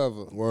nigga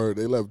lover. Word.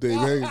 They left Dave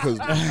hanging because.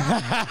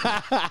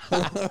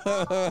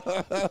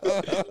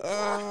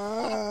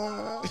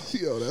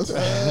 Yo, that's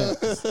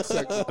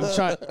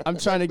I'm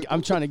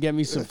trying to get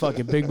me some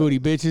fucking big booty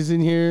bitches in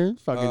here.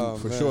 Fucking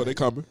for sure. They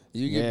coming.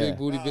 You get Yeah. big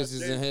booty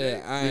bitches in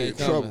here. I ain't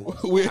Trouble.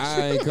 coming. We in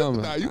I ain't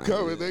coming. Nah, you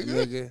coming,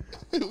 nigga.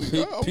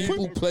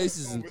 People,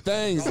 places, and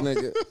things,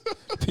 nigga.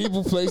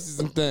 People, places,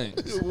 and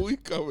things. We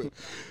coming.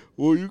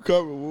 Well, you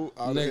coming?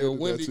 I'll Nigga, hand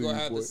Wendy that gonna you,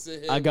 have boy. to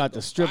sit here. I got with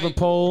the stripper bike.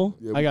 pole.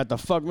 Yeah, I got the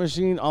fuck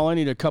machine. All I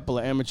need a couple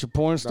of amateur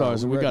porn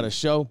stars, and we we got ready. a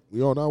show.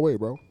 We on our way,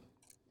 bro.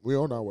 We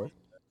on our way.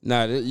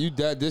 Nah,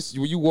 this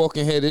when you walk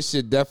in here, this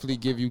shit definitely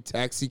give you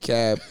taxi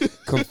cab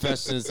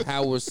confessions,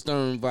 Howard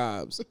Stern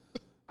vibes.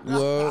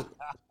 Word.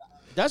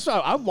 That's why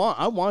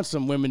I want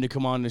some women to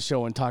come on the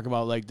show and talk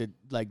about like the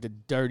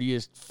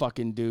dirtiest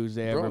fucking dudes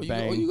they Bro, ever all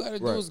banged. you gotta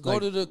do Right. is go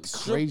Like to the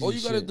strip. crazy All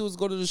you gotta shit. do is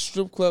go to the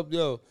strip club,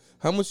 yo.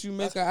 How much you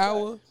make an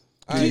hour?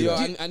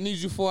 I need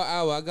you for an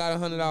hour. I got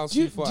 $100 for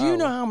you for an Do hour. you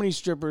know how many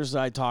strippers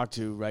I talked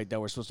to, right, that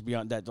were supposed to be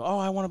on that? Oh,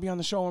 I want to be on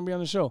the show. I want to be on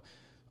the show.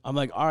 I'm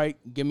like, all right,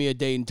 give me a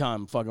date and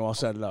time. Fucking, I'll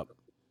set it up.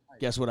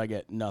 Guess what I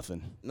get?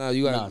 Nothing. No,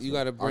 you gotta Nothing.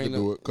 I bring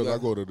can do it because I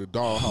go to the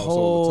dollhouse all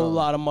Whole the time.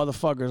 lot of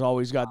motherfuckers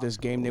always got this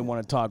game. They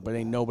want to talk, but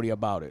ain't nobody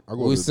about it. I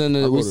go We to- send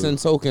I go to-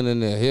 Tok'in in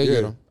there. Here, get Yeah,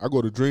 him. I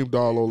go to Dream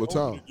Doll all the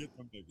time. Get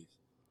them niggas.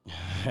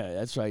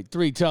 That's right.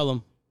 3, tell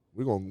them.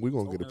 We gonna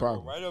get it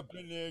poppin'. Right up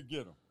in there and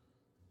get them.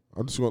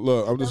 I'm just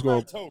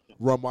gonna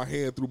run my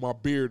hand through my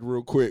beard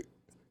real quick.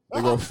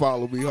 They gonna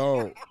follow me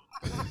home.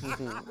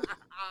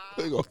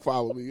 They gonna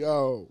follow me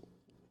home.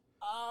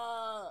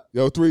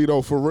 Yo, 3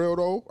 though, for real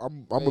though,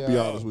 I'm gonna be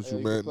honest with you,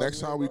 man.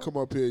 Next time we come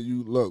up here,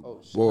 you look,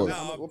 boy,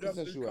 Nah, I'm What percent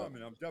definitely you at?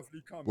 coming. I'm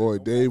definitely coming. boy,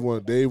 Don't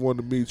Dave want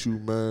to meet you,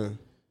 man.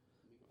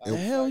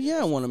 Hell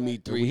yeah, I want to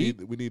meet 3.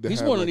 We need to He's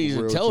have one of like a these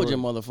real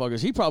intelligent joint.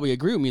 motherfuckers. He probably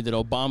agree with me that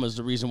Obama's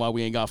the reason why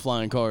we ain't got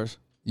flying cars.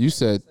 You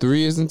said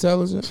 3 is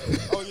intelligent?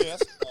 Oh yeah,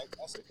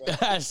 that's a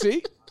fact.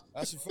 See?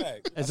 That's a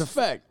fact. It's a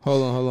fact.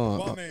 Hold on.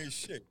 Obama ain't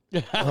shit.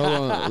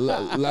 Hold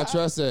on. La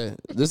Trust said,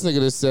 this nigga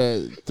just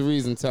said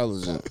Three's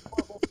intelligent.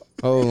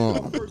 Hold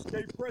on. First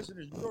gay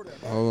president, you know that.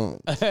 Right? Hold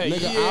on.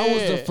 Nigga, I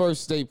was the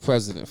first state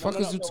president. Fuck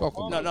is you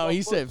talking about? No,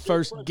 he said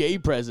first gay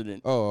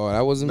president. Oh,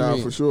 that wasn't Nah,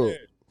 me. for sure.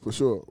 For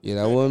sure. Yeah,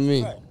 that wasn't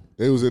me.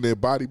 They was in there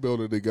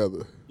bodybuilding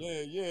together.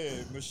 Yeah.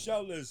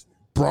 Michelle is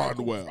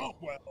Broadwell.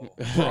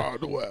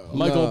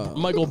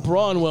 Michael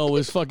Braunwell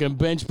was fucking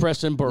bench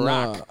pressing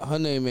Barack. Nah, her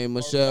name ain't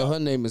Michelle. Her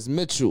name is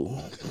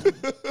Mitchell.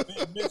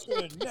 Mitchell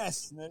and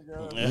Ness,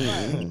 nigga.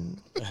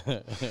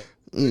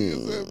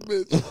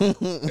 Mitch.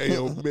 Hey,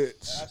 yo, Mitch.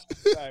 That's a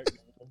fact,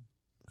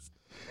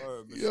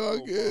 nigga.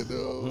 Y'all get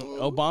though.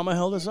 Obama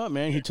held us up,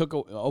 man.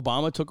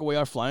 Obama took away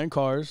our flying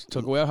cars,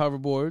 took away our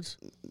hoverboards,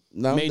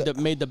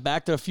 made the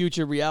Back to the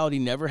Future reality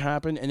never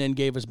happen, and then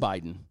gave us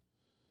Biden.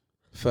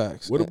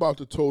 Facts. What about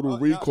the total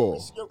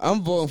recall?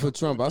 I'm voting for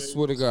Trump. I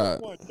swear to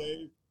God.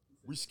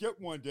 We skipped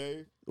one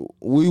day.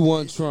 We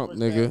want Trump,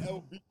 nigga.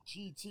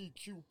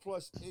 LGBTQ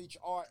plus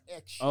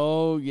HRX.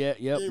 Oh yeah,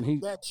 yep.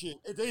 That shit.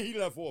 And then he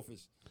left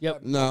office.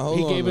 Yep. Nah, hold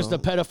he on. gave us the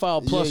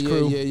pedophile plus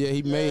crew. Yeah.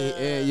 He made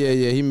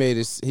He made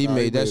it. He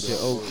made that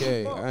shit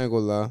okay. I ain't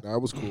gonna lie. That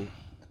was cool.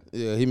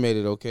 Yeah, he made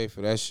it okay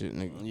for that shit,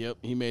 nigga. Yep.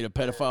 He made a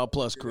pedophile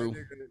plus crew.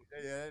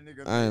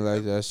 I ain't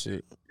like that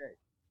shit.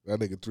 That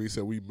nigga 3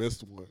 said we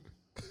missed one.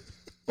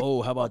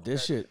 Oh, how about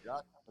this shit?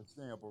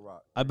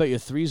 I bet your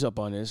 3's up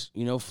on this.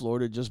 You know,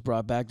 Florida just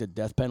brought back the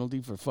death penalty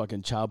for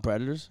fucking child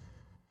predators.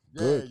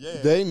 Good.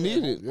 They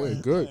need it. Yeah,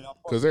 good.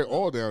 Because they're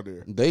all down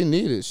there. They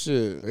need it.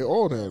 Shit. They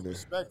all down there.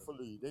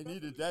 Respectfully, they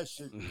needed that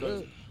shit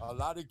because a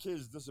lot of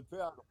kids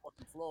disappear out of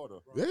fucking Florida.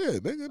 Yeah,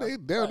 nigga, they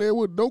down there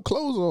with no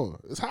clothes on.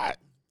 It's hot.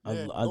 I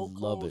No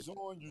love it. clothes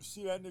on, you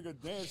see that nigga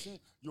dancing,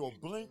 you'll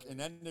blink and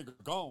that nigga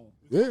gone.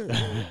 Yeah.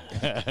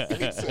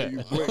 They say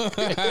you blink.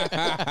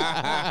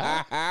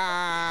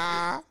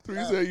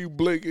 3 say you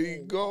blink and he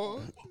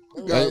gone.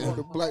 You got him on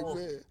the black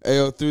van. Hey,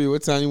 yo, 3,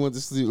 what time you went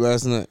to sleep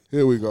last night?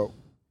 Here we go.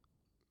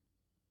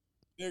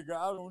 Nigga,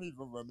 I don't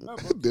even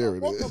remember. There I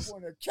it woke is. up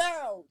on the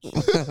couch.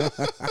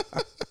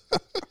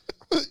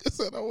 I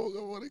said I woke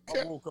up on the I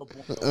couch. woke up on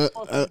the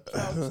fucking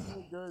couch,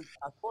 nigga.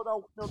 I thought I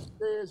went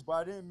upstairs, but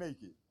I didn't make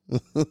it.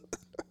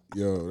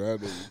 Yo, that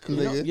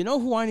nigga. You know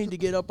who I need to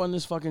get up on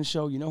this fucking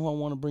show? You know who I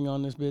want to bring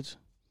on this bitch?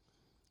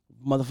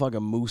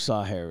 Motherfucking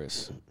Musa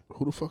Harris.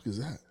 Who the fuck is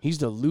that? He's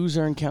the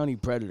Luzerne County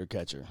predator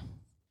catcher.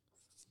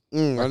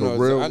 Like a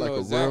real,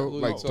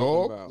 like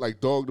dog, like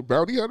Dog the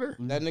Bounty Hunter.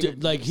 That nigga,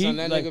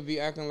 nigga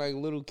be acting like a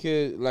little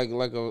kid, like a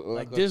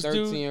this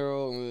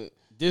 13-year-old.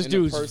 This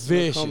dude's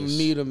vicious. Come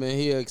meet him and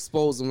he'll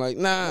expose him like,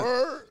 nah,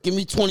 give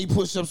me 20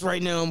 push-ups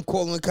right now. I'm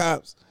calling the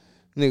cops.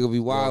 Nigga be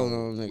wilding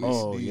on niggas.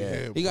 Oh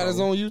yeah, he got his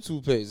own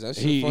YouTube page. That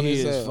shit funny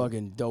as hell. He is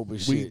fucking dope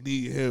as shit. We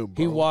need him.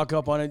 Bro. He walk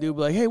up on a dude,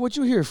 be like, "Hey, what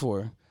you here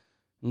for?"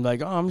 I'm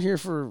like, "Oh, I'm here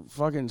for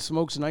fucking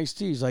smokes and iced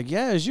tea." He's like,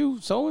 "Yeah, is you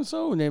so and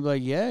so?" And they be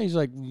like, "Yeah." He's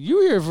like,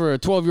 "You here for a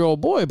 12-year-old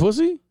boy,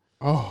 pussy?"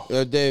 Oh,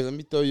 Dave, let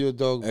me throw you a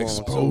dog bone.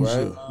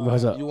 Exposure. Too, right?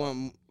 What's up? You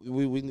want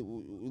we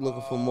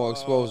looking for more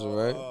exposure,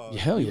 right?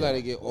 Hell yeah. You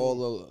gotta get all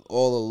the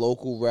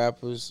local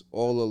rappers,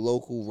 all the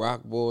local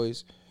rock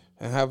boys,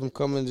 and have them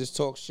come and just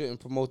talk shit and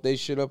promote their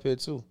shit up here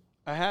too.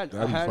 I had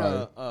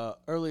a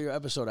earlier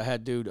episode. I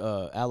had dude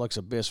Alex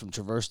Abyss from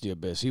Traverse the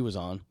Abyss. He was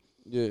on.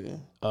 Yeah.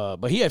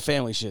 But he had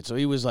family shit, so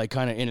he was like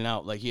kind of in and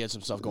out. Like he had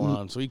some stuff going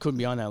on, so he couldn't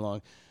be on that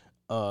long.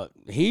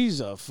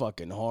 He's a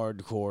fucking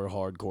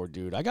hardcore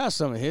dude. I got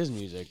some of his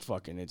music.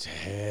 Fucking, it's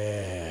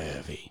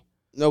heavy.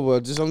 No, but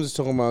I'm just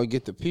talking about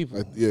get the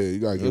people. Yeah, you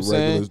gotta get You know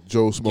regular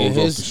Joe Smokes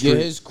off the street.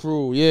 Get his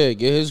crew. Yeah,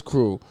 get his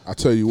crew. I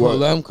tell you what,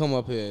 Let him come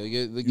up here.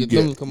 Get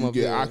them to come up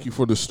here. Get Aki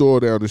from the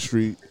store down the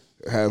street.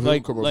 Have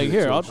him come up like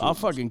here. here, I'll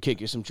fucking kick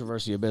you some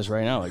Traverse the Abyss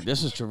right now. Like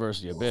this is Traverse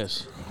the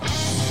Abyss.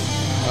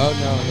 Oh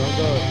no, don't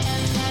do it.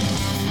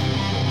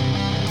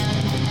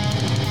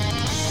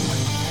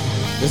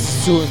 This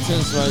is too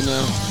intense right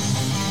now.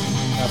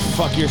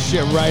 Fuck your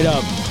shit right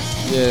up.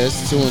 Yeah,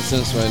 it's too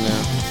intense right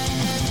now.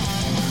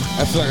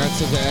 I feel like I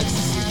took an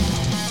ecstasy.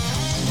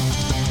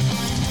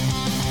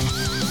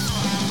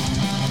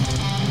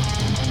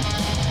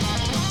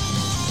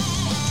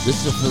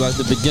 This should feel like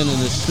the beginning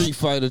of Street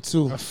Fighter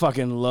 2. I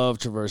fucking love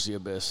Traverse the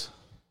Abyss.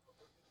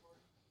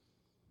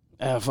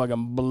 I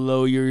fucking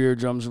blow your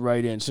eardrums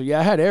right in. So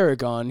yeah, I had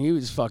Eric on. He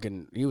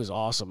was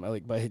awesome.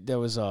 But there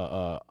was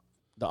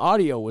the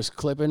audio was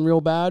clipping real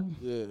bad.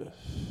 Yeah.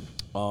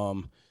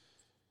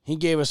 He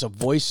gave us a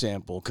voice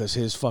sample because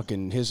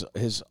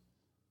his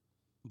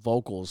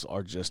vocals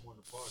are just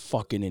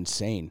fucking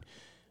insane,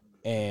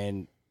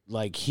 and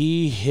like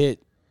he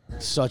hit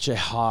such a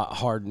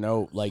hard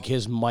note, like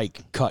his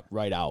mic cut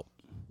right out.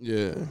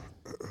 Yeah.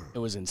 It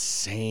was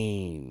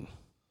insane.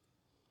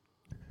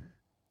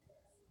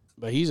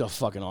 But he's a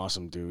fucking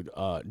awesome dude.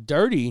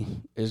 Dirty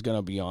is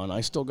gonna be on.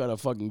 I still gotta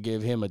fucking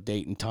give him a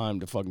date and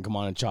time to fucking come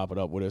on and chop it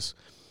up with us.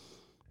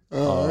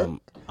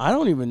 I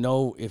don't even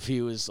know if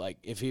he was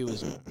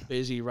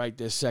busy right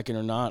this second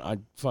or not.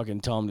 I'd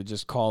fucking tell him to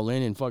just call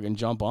in and fucking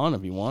jump on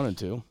if he wanted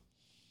to.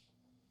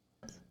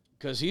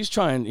 Because he's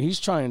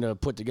trying to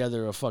put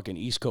together a fucking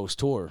East Coast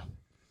tour.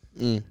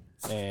 And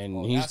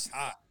that's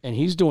hot.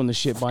 he's doing the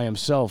shit by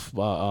himself.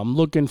 I'm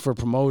looking for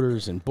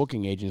promoters and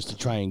booking agents to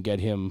try and get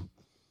him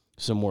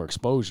some more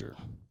exposure.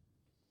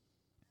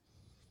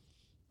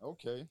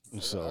 Okay.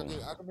 So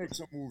I can make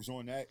some moves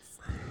on that.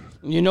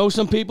 you know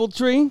some people,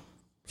 Tree.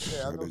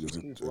 Yeah, I That know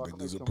some nigga's people. I can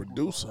make a some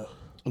producer.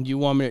 moves You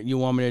want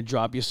me to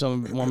drop you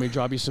some? Want me to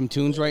drop you some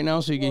tunes right now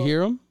so you can hear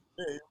them? on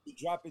that. Yeah, you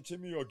drop it to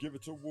me or give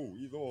it to Woo.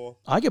 Either or.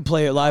 I could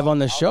play it live on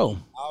the show.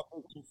 I'll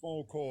make some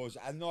phone calls.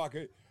 I know I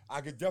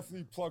could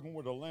definitely plug in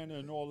with Atlanta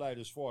and all that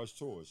as far as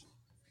tours.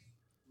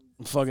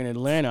 Fucking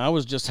Atlanta. I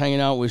was just hanging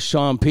out with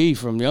Sean P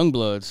from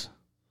Youngbloods.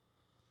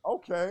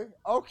 Okay.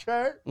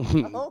 Okay.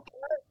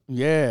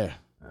 Yeah.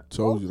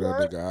 Told you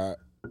that nigga hot.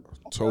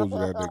 Told you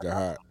that nigga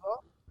hot.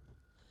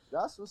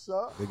 That's what's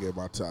up. Nigga in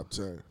my top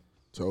 10.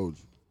 Told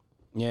you.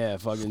 Yeah,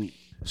 fucking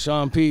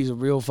Sean P's a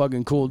real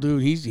fucking cool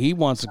dude. He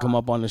wants to come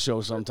up on the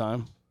show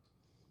sometime.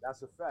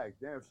 That's a fact.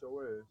 Damn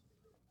sure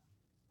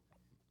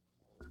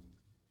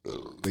is.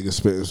 Nigga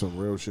spitting some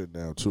real shit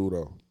now too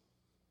though.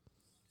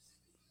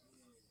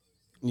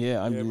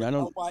 Yeah, I Yeah, mean, but I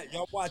don't.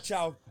 y'all watch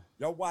out.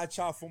 Y'all watch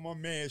out for my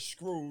man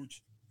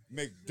Scrooge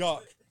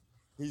McDuck.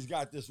 He's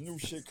got this new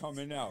shit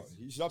coming out.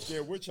 He's up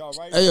there with y'all,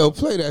 right? Hey, yo,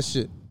 play that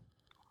shit.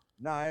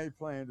 Nah, I ain't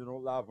playing it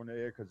on live on the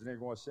air because it ain't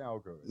gonna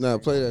sound good. Nah,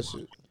 play that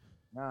shit.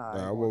 Nah,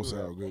 Nah, I won't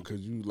sound good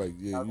because you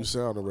you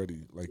sound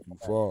already like you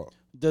fall.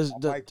 Does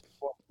My mic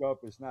fucked up.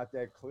 It's not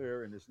that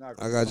clear, and it's not.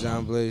 I got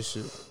John Blaze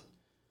shit.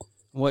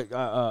 what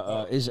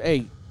is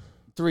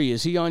 3?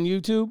 Is he on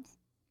YouTube?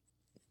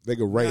 Nigga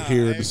right Nah, here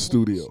I in the ain't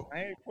studio.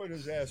 I ain't put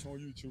his ass on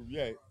YouTube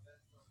yet.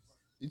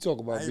 You talk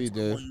I about ain't me, put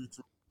him Dave. on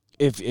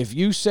YouTube. If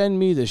you send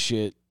me the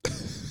shit,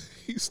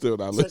 He's still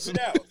not Check listening.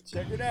 it out.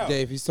 Check it out.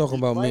 Dave, he's talking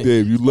about me.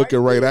 Dave, you looking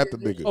right at the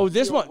nigga. oh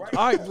this one, all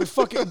right, well,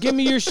 fucking give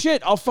me your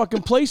shit. I'll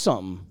fucking play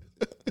something.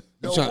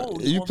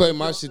 You play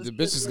my shit, the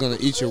bitch is gonna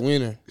eat your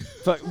wiener.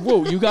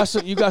 Whoa, you got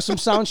some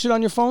sound shit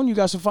on your phone? You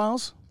got some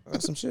files? I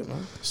got some shit,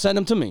 man. Send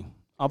them to me.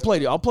 I'll play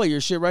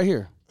your shit right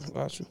here. I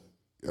got you.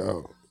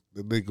 Yo,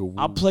 the nigga.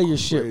 I'll play your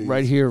shit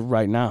right here,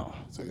 right now.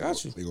 I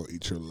got you. They gonna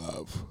eat your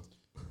love.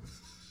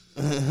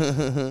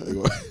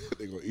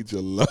 they gonna eat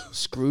your love.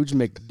 Scrooge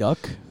McDuck.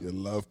 Your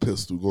love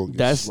pistol gonna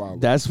get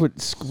swallowed. That's what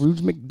Scrooge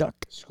McDuck.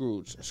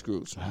 Scrooge.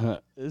 Scrooge.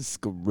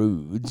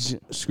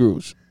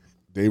 Scrooge.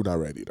 Dave not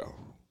ready though.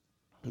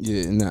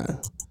 Yeah, nah.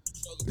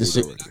 This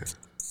shit. Ready.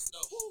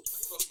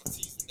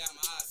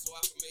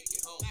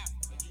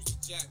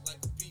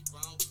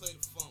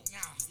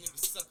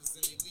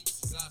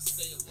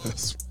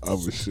 That's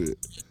other shit.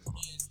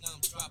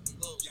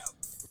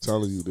 I'm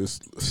telling you this.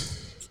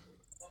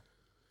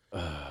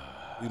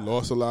 We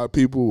lost a lot of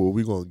people, or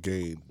we gonna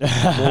gain more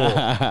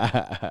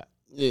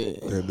Yeah.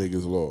 than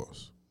niggas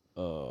lost.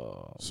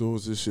 As soon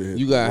as this shit hit,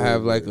 You gotta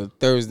have like a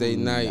Thursday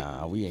night.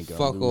 Nah, we ain't gonna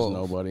fuck lose off.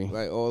 nobody.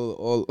 Like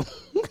all.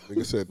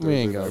 nigga said We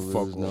ain't Thursday gonna night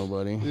fuck lose off.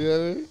 nobody.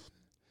 Yeah.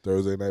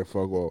 Thursday night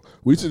fuck off.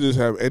 We should just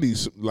have any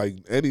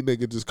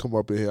nigga just come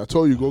up in here. I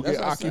told you go That's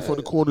get what I Aki said. from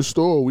the corner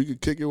store. We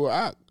could kick it with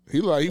Aki. He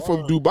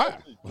from Dubai.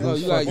 No,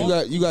 you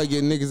gotta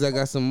get niggas that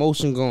got some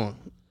motion going.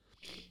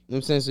 You know what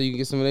I'm saying? So you can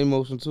get some of their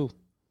motion too.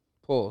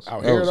 Pause.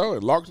 Out here though,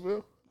 in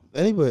Larksville.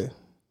 Anyway.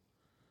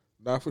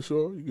 Not for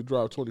sure. You can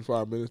drive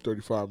 25 minutes,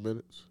 35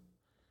 minutes.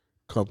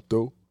 Come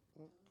through.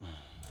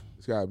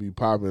 It's gotta be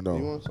popping though.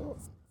 You want to talk?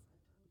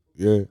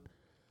 Yeah.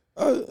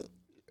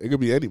 It could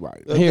be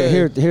anybody.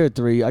 Here,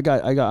 3. I'm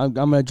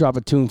gonna drop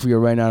a tune for you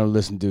right now to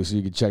listen to, so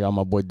you can check out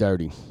my boy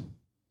Dirty.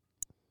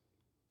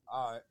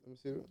 All right. Let me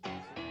see it.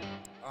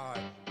 All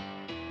right.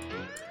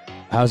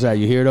 How's that?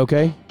 You hear it?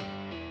 Okay.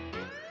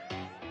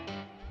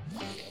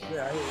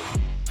 Yeah, I hear it.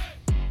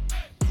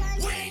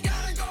 We ain't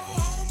gotta go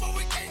home, but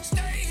we can't stay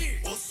here.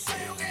 We'll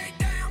sail gate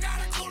down, got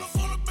a cooler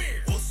full of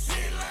beer. We'll see,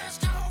 let's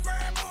go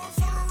grab one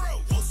for the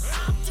road.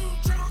 I'm too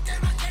drunk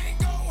and I can't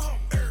go home.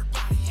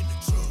 Everybody in the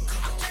truck,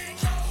 I can't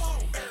go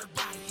home.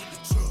 Everybody in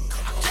the truck,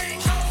 I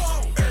can't go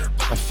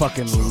home. I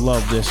fucking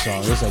love this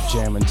song. This is a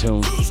jamming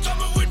tune. Who's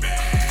coming with me?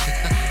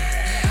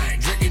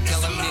 Drinking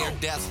till I'm near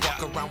death,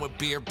 walk around with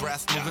beer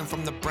breath, moving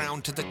from the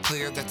brown to the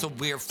clear. That's a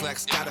weird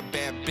flex. Got a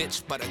bad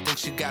bitch, but I think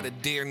she got a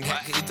deer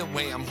neck. Either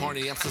way, I'm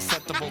horny. I'm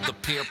susceptible to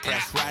peer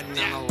press. Riding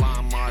on a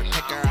lawnmower,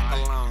 take her out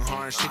the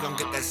Longhorn. She gon'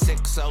 get that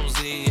 6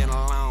 OZ in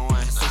a long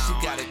one. So she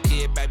got a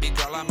kid, baby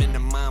girl. I'm into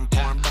mom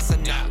porn.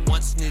 Bustin' out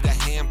once, need a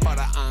hand for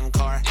the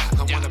encore.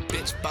 I want a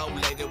bitch bow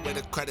lady with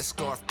a credit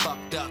score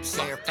fucked up.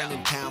 Say her friend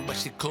in town, but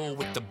she cool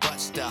with the butt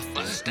stuff.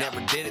 Never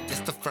did it, this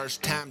the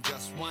first time,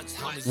 just once.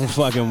 Homies.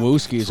 Fucking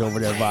Wooskie is over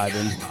there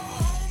vibing.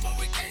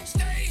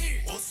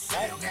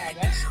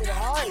 That's for the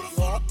hype,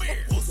 bro.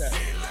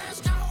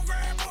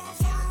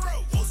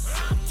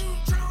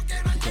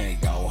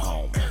 Can't go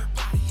home.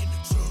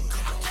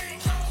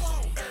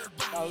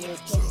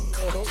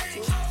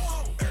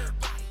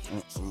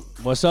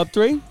 What's up,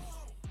 3?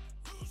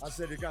 I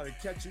said they got a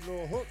catchy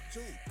little hook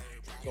too.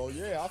 So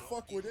yeah, I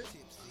fuck with it.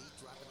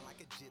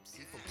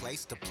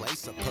 place to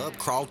place, a pub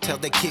crawl till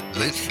they kick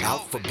me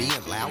out for being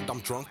loud. I'm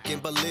drunk and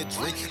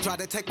belligerent. Try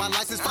to take my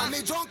license, find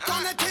me drunk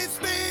on the 10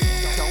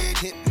 speed. Don't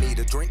hit me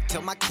to drink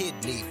till my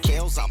kidney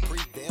fails. I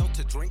prevail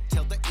to drink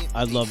till the end.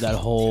 I love that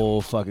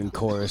whole fucking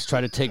chorus.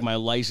 Try to take my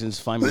license,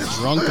 find me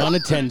drunk on a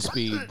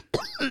 10-speed.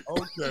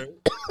 Okay.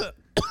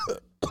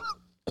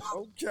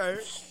 Okay.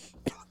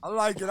 I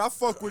like it. I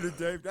fuck with it,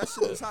 Dave. That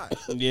shit is hot.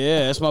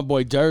 Yeah, that's my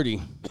boy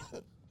Dirty.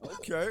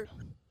 Okay.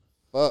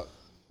 Fuck.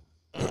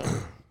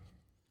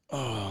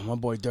 Oh, my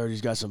boy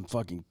Dirty's got some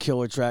fucking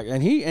killer track,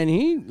 and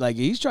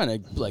he's trying to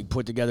like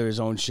put together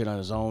his own shit on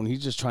his own.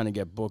 He's just trying to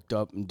get booked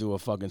up and do a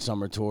fucking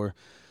summer tour.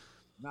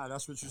 Nah,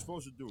 that's what you're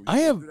supposed to do. You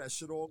I have do that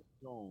shit all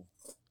alone.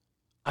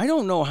 I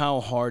don't know how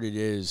hard it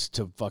is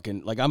to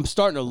fucking like. I'm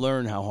starting to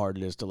learn how hard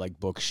it is to like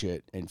book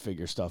shit and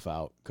figure stuff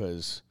out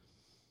because.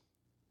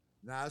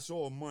 Nah, it's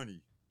all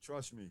money.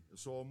 Trust me,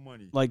 it's all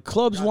money. Like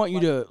clubs want you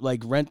to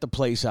like rent the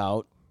place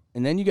out.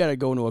 And then you got to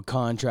go into a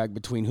contract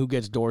between who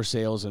gets door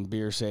sales and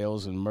beer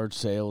sales and merch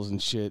sales and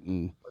shit.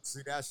 And but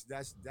see, that's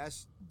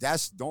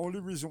the only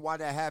reason why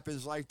that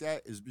happens like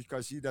that is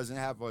because he doesn't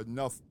have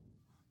enough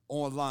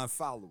online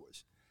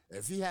followers.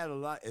 If he had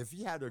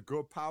a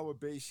good power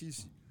base,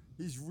 he's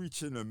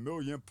reaching 1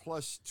 million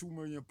plus, 2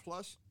 million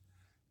plus.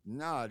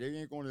 Nah, they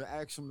ain't going to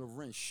ask him to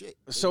rent shit.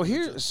 So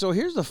here's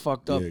the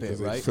fucked up bit,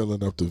 right?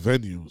 Filling up the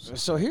venues.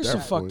 So here's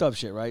some fucked up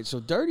shit, right? So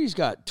Dirty's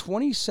got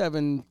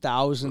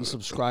 27,000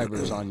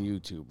 subscribers on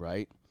YouTube,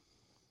 right?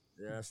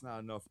 Yeah, that's not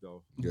enough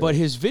though. Yeah. But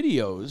his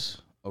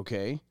videos,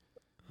 okay,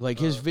 like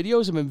his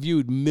videos have been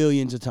viewed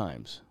millions of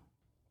times.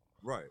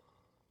 Right.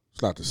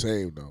 It's not the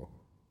same though.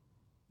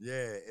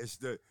 Yeah, it's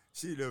the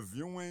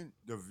viewing.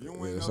 Yeah,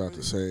 it's not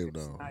the same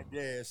though.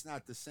 It's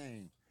not the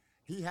same.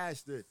 He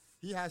has to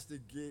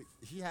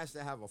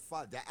have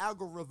the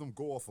algorithm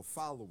go off of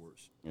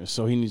followers. Yeah,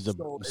 so he needs to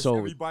so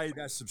everybody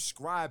that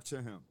subscribed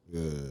to him.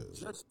 Yeah.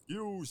 Just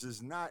views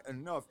is not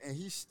enough, and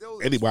he's still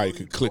anybody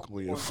can click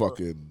on your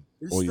fucking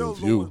on your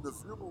view. The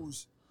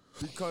views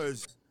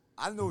because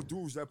I know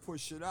dudes that put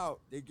shit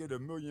out, they get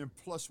 1 million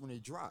plus when they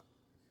drop.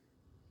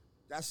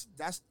 That's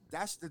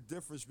the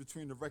difference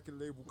between the record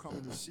label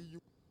coming to see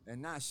you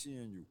and not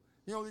seeing you.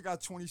 He only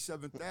got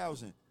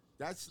 27,000.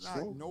 That's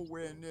not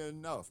nowhere near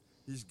enough.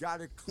 He's got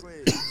to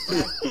clear the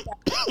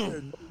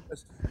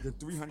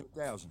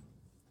 300,000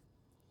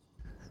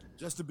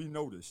 just to be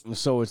noticed.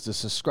 So it's the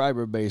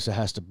subscriber base that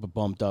has to be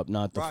bumped up,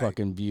 not the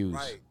fucking views.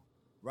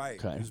 Right.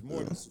 Okay. There's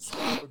more than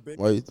subscriber base.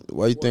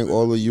 Why you think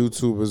all the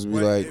YouTubers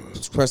be like,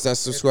 press that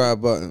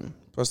subscribe button.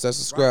 Press that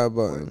subscribe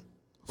button.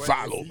 But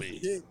Follow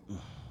me.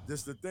 This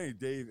is the thing,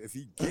 Dave. If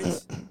he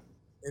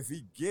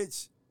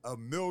gets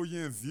 1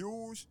 million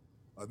views,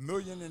 1.5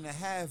 million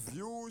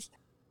views,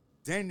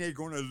 then they're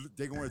gonna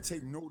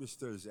take notice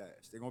to his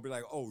ass. They're gonna be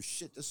like, oh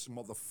shit, this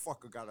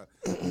motherfucker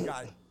he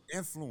got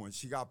influence,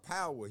 he got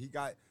power, he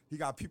got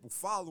people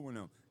following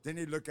him. Then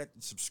they look at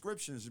the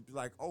subscriptions and be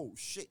like, oh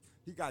shit,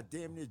 he got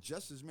damn near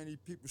just as many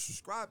people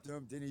subscribe to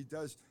him than he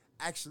does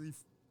actually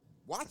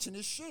watching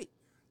his shit.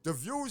 The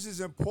views is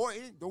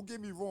important. Don't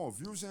get me wrong,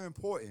 views are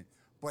important,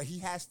 but he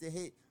has to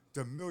hit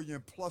the 1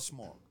 million plus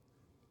mark.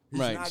 He's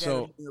right.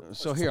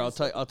 So here I'll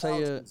tell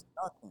you.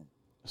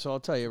 So I'll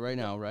tell you right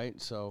now, right?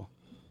 So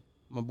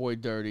my boy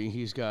Dirty,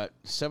 he's got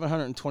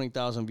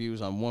 720,000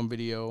 views on one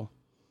video,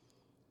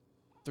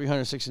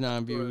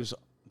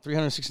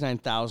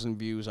 369,000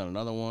 views on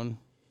another one.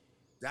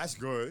 That's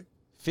good.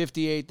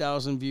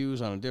 58,000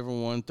 views on a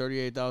different one,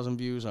 38,000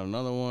 views on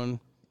another one,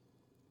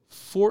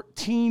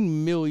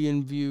 14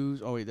 million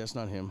views. Oh wait, that's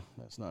not him.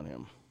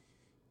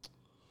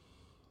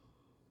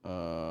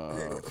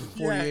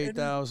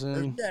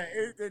 48,000. Yeah,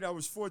 anything that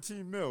was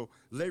 14 mil,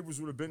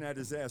 labels would have been at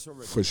his ass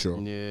already. For sure.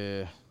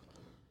 Yeah.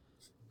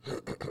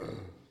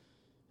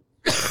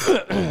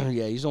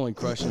 Yeah, he's only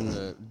crushing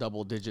the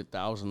double-digit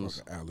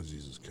thousands.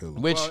 Allergies is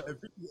killing. Which,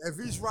 if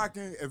he's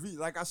rocking,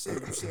 like I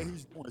said, you said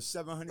he's doing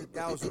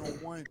 700,000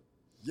 on one.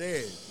 Yeah,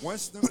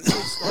 once them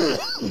start,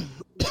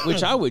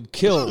 which I would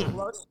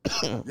kill.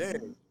 Yeah,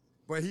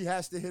 but he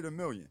has to hit 1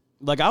 million.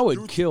 Like I would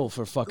YouTube, kill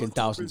for fucking YouTube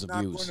thousands of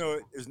views.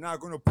 Is not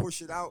gonna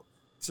push it out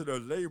to the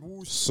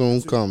labels.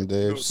 Soon come,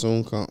 Dave.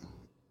 Soon come.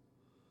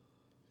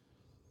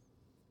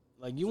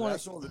 Like you So want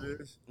that's all it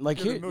is. like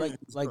Get 1 here, million,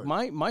 like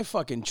it's my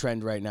fucking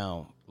trend right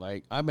now.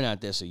 Like I've been at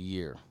this a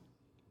year,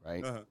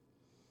 right? Uh-huh.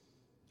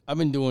 I've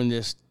been doing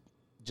this,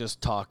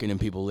 just talking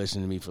and people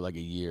listening to me for like a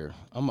year.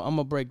 I'm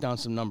gonna break down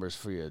some numbers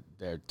for you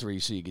there, 3,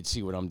 so you can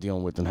see what I'm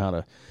dealing with and how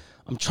to.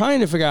 I'm trying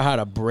to figure out how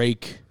to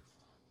break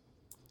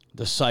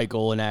the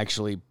cycle and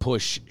actually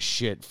push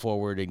shit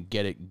forward and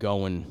get it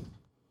going.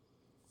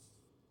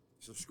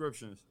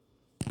 Subscriptions.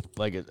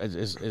 Like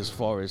as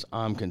far as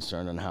I'm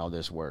concerned on how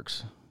this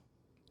works.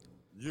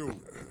 You.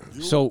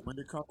 So when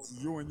it comes to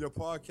you and your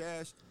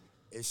podcast,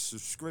 it's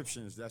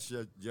subscriptions. That's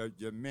your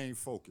main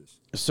focus.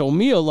 So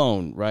me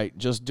alone, right?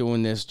 Just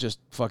doing this, just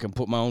fucking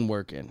put my own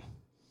work in.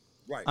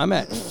 Right. I'm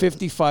at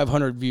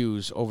 5,500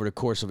 views over the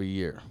course of a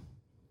year.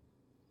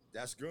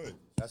 That's good.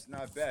 That's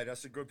not bad.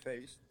 That's a good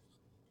pace.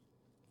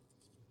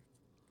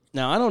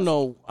 Now I don't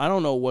know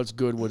what's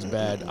good, what's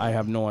bad. I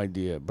have no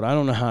idea, but I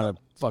don't know how to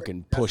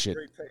fucking push it.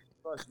 Great pay,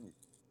 trust me.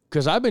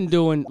 Because I've been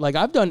doing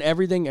I've done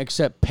everything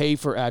except pay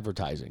for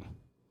advertising.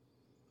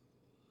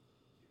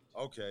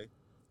 Okay.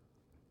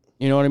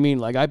 You know what I mean?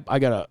 Like I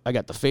got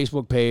the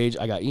Facebook page,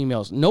 I got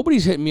emails.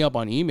 Nobody's hitting me up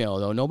on email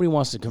though. Nobody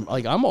wants to come.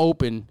 Like I'm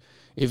open.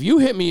 If you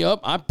hit me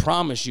up, I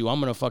promise you, I'm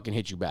gonna fucking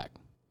hit you back.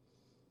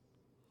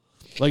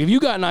 Like if you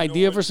got an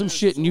idea for some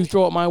shit and you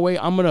throw it my way,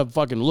 I'm gonna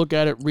fucking look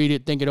at it, read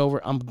it, think it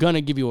over. I'm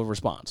gonna give you a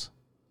response.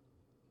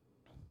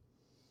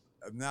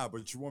 Nah,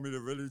 but you want me to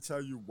really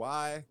tell you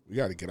why? We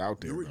got to get out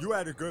there. You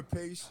at a good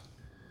pace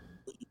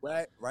where you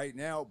at right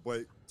now,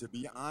 but to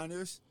be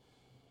honest,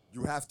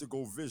 you have to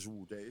go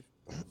visual, Dave.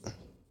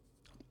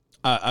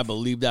 I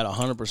believe that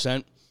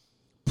 100%.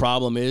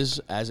 Problem is,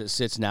 as it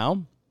sits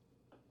now,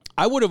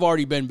 I would have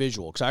already been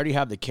visual because I already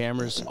have the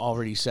cameras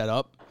already set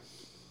up.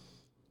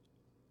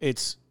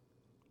 It's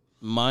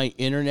my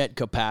internet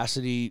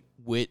capacity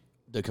with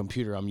the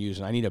computer I'm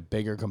using. I need a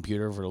bigger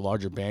computer for a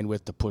larger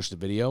bandwidth to push the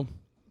video.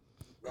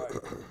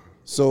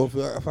 So if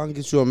I can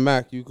get you a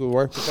Mac, you could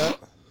work with that?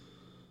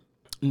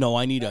 No,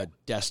 I need a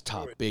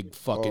desktop, big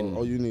fucking.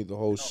 Oh, you need the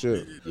whole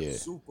shit. Yeah,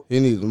 You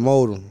need the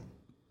modem.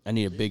 I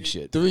need a big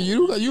shit. 3,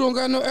 you don't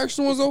got no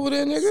extra ones over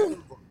there, nigga?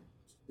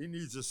 He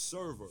needs a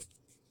server.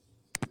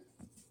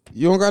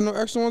 You don't got no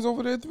extra ones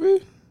over there, 3?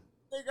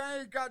 Nigga, I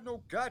ain't got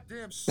no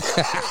goddamn server.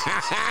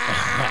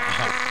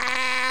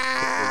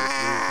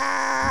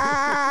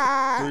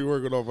 We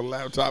working off a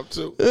laptop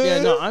too. Yeah,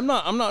 no, I'm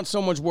not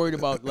so much worried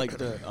about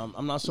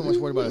I'm not so much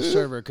worried about a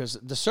server because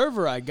the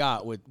server I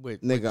got with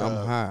Nigga,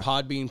 I'm high.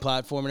 Podbean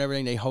platform and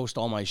everything, they host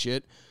all my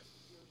shit.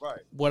 Right.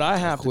 What I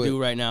have to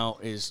do right now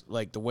is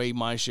like the way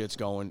my shit's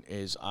going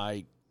is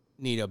I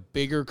need a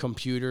bigger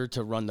computer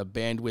to run the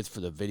bandwidth for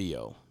the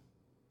video.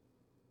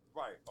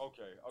 Right.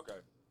 Okay.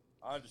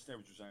 I understand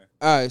what you're saying.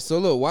 All right, so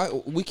look,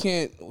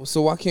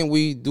 why can't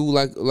we do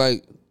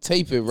like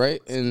tape it,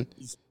 right? And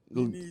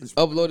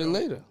upload it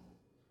later.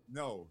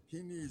 No,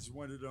 he needs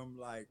one of them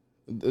like.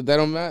 That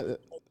don't matter.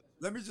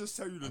 Let me just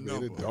tell you the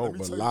number. it don't, Let me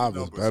but tell you live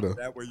the is numbers, better. so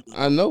that way you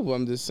I know, but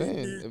I'm just He saying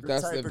needs if the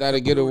that's type if of that'll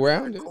get computer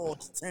around that it,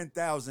 costs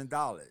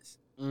 $10,000.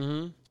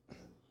 Mm-hmm.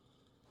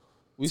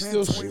 we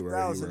still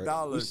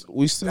 $20,000.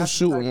 we still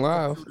shooting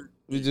live.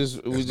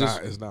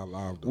 It's not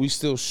live though. We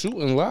still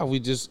shooting live. We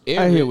just air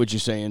I hear it. what you're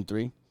saying,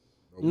 3.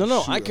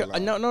 No, I could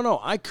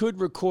I could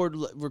record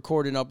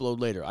and upload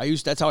later.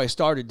 That's how I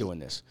started doing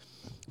this.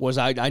 Was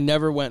I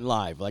never went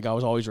live. Like I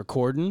was always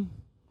recording,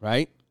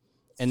 right?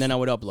 And then I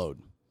would upload.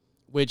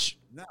 Which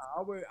Nah,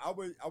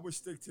 I would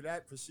stick to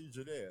that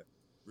procedure there.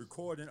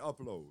 Record and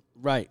upload.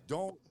 right.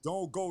 Don't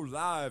go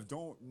live.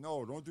 Don't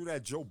do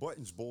that Joe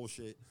Buttons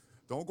bullshit.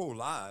 Don't go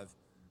live.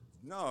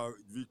 No,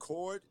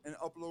 record and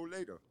upload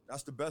later.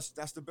 That's the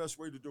best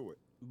way to do it.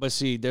 But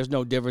see, there's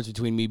no difference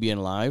between me being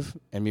live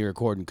and me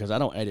recording because I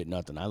don't edit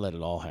nothing. I let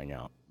it all hang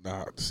out.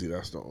 Nah, see,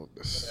 that's the.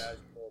 That's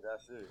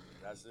it.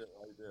 That's it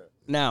right there.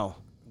 Now,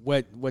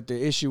 what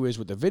the issue is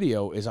with the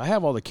video is I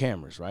have all the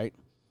cameras, right?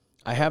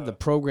 I have the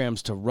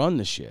programs to run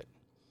the shit.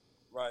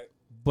 Right.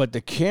 But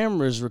the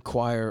cameras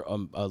require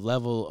a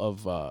level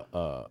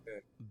of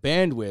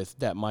bandwidth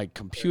that my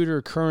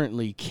computer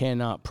currently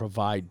cannot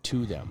provide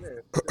to them.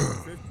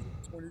 $50,000,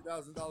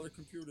 $20,000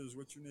 computer is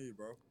what you need,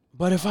 bro.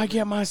 But if I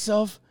get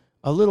myself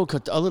a little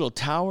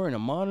tower and a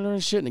monitor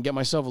and shit and get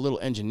myself a little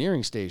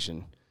engineering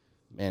station,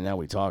 man, now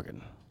we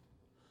talking.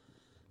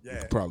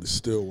 Yeah. Probably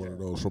still one of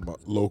those from a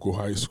local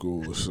high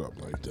school or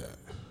something like that.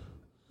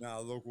 Nah,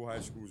 local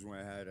high schools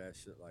wouldn't have that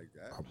shit like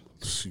that.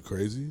 She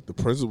crazy?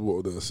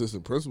 The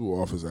assistant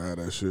principal office had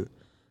that shit.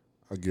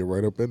 I get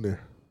right up in there.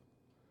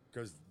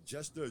 Because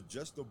just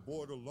the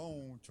board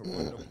alone to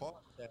run the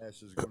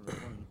podcast is going to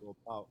run you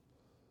about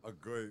a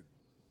good,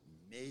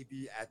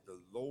 maybe at the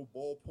low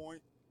ball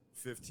point,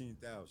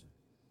 15,000.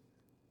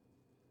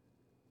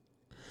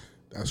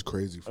 That's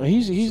crazy.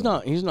 He's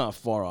not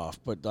far off,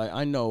 but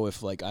I know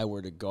if like I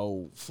were to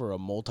go for a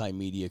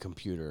multimedia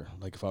computer,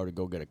 like if I were to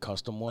go get a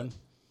custom one,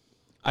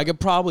 I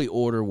could probably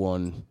order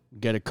one,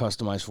 get it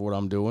customized for what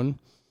I'm doing,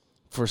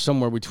 for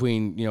somewhere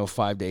between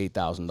 $5,000 to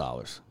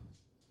 $8,000.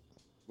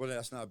 Well,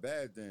 that's not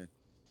bad then.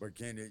 But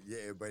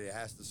but it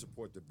has to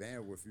support the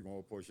bandwidth you're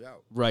gonna push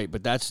out. Right,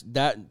 but that's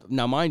that.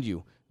 Now, mind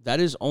you, that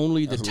is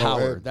only the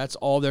tower. That's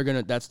all they're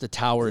gonna. That's the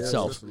tower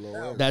itself.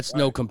 That's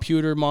no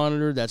computer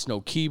monitor. That's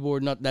no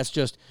keyboard. That's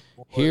just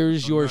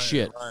here's your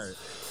shit.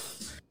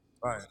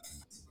 Right.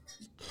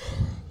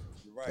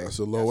 That's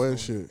a low end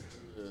shit.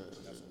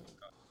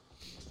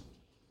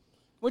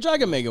 Which I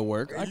can make it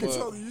work. I can.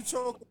 You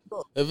talk.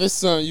 If it's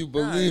something you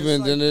believe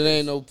in, then it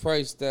ain't no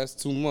price that's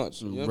too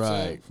much. You know what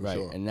I'm saying? Right,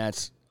 Sure.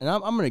 and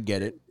I'm gonna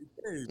get it.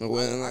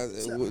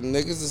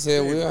 Niggas is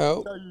here, we'll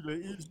help. I'll tell you the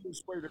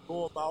easiest way to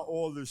go about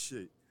all this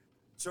shit.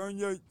 Turn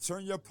your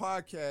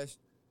podcast,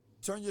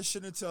 turn your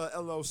shit into a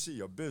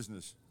LLC, a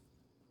business,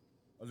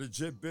 a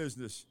legit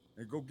business,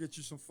 and go get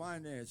you some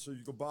finance so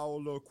you can buy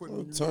all the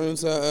equipment. you Turn need.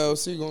 into an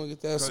LLC, gonna get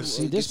that.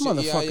 See, get this your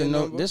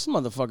motherfucker EIN This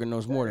motherfucker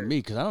knows more than me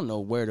because I don't know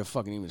where to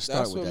fucking even start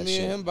That's with what that me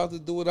shit. and him about to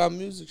do with our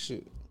music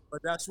shit.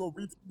 But that's what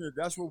we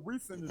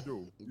finna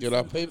do. We Get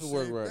our finna do the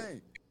paperwork same right.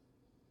 thing.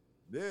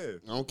 Yeah,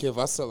 I don't care if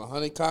I sell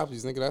 100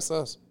 copies, nigga. That's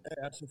us.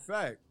 that's a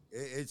fact.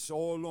 It's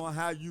all on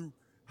how you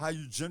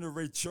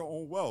generate your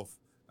own wealth.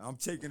 I'm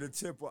taking a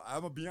tip.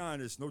 I'm gonna be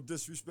honest. No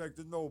disrespect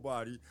to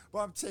nobody, but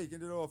I'm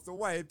taking it off the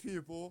white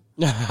people.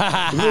 We're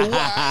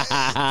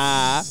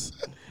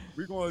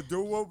gonna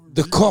do what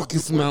The we gonna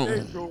Caucasus do what they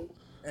Mountain. do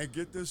and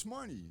get this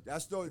money.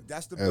 That's the As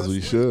best we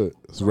way. should.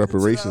 It's Go into the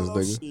reparations,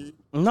 LLC,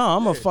 nigga. No,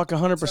 I'm a yeah, fuck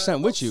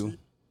 100% with you. LLC,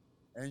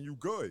 and you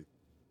good.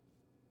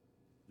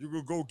 You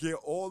could go get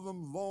all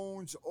them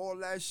loans, all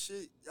that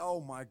shit. Oh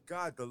my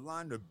God, the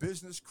line of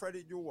business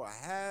credit you will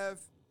have.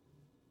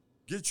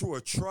 Get you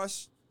a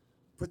trust.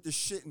 Put the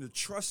shit in the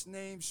trust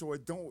name so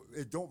it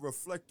don't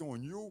reflect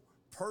on you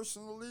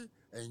personally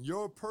and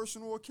your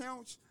personal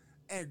accounts,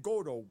 and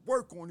go to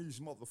work on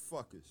these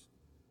motherfuckers.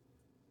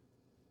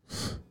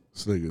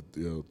 This nigga,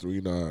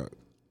 3-9.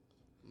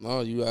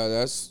 No,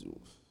 that's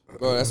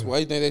bro. That's why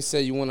you think they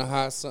say you want to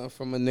hide something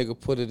from a nigga,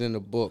 put it in a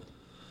book.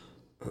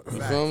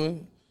 You feel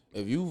me?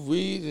 If you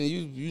read and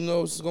you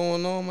know what's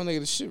going on, my nigga,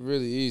 the shit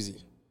really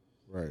easy.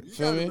 Right. You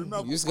feel me?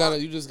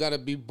 You just gotta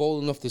be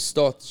bold enough to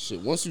start the shit.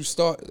 Once you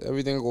start,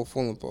 everything will go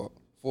fall in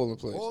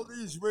place. All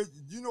these rich,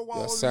 you know why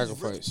all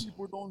these rich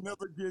people don't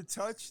never get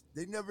touched?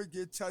 They never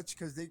get touched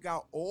because they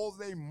got all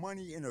their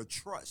money in a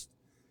trust.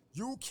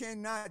 You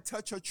cannot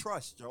touch a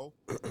trust, yo.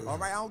 All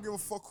right, I don't give a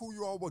fuck who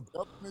you are, what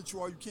government you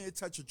are. You can't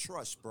touch a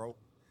trust, bro.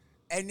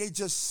 And they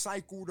just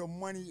cycle the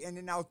money in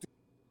and out.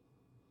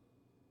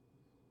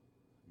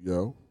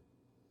 Yo.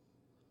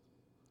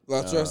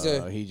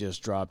 He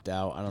just dropped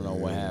out. I don't know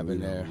what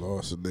happened there.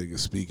 Lost a nigga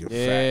speaking facts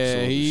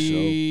Yeah, on the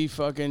he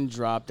fucking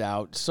dropped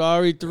out.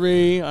 Sorry,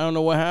 3. I don't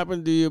know what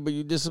happened to you, but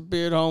you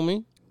disappeared,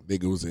 homie. show.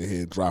 Nigga was in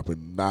here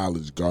dropping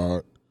knowledge,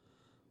 God.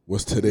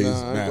 What's today's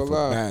Nah, I ain't gonna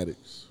lie.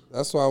 mathematics?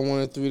 That's why I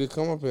wanted 3 to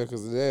come up here,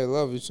 because they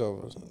love each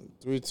other.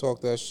 3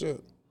 talk that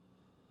shit.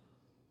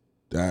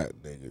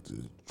 That nigga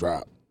just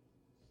dropped.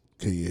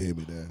 Can you hear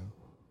me now?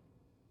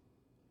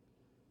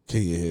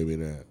 Can you hear me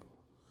now?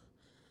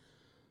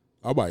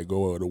 I might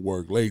go to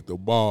work late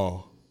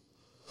tomorrow.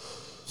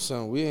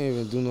 Son, we ain't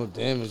even do no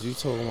damage. You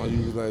talking about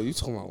you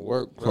talking about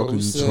work, bro. Fuck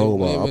is you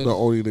talking about? I'm the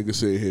only nigga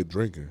sitting here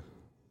drinking.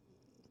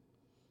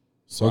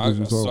 So I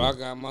about?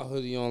 got my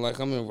hoodie on like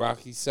I'm in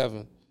Rocky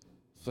 7.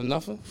 For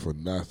nothing? For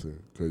nothing.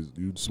 Because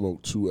you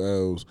smoke 2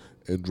 L's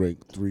and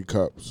drink 3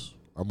 cups.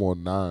 I'm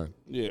on 9.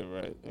 Yeah,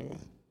 right. Yeah.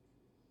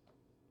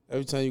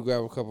 Every time you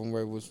grab a cup, I'm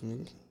right with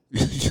me.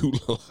 You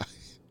lie.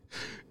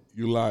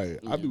 You lying.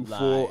 I do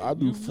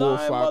 4 or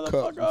 5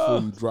 cups before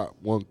you drop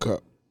 1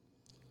 cup.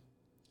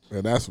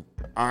 And that's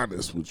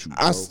honest with you,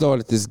 bro. I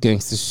started this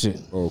gangster shit.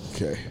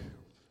 Okay.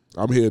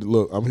 I'm here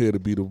to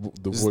be the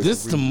voice. Is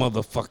this the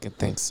motherfucking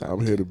thing, son?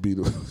 I'm here to be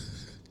the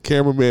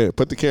cameraman.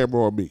 Put the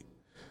camera on me.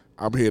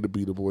 I'm here to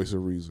be the voice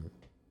of reason.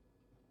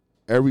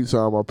 Every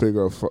time I pick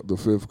up the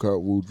 5th cup,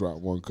 we'll drop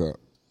 1 cup.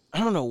 I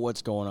don't know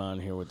what's going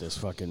on here with this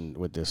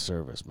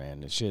service,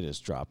 man. The shit is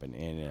dropping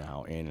in and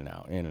out.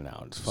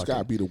 It's got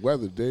to be the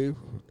weather, Dave.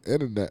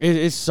 Internet.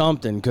 It's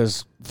something,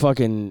 because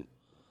fucking,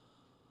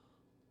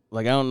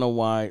 like, I don't know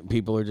why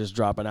people are just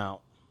dropping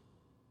out.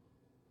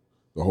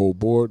 The whole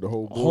board.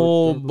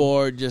 Whole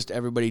board, just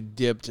everybody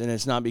dipped, and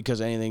it's not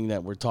because of anything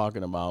that we're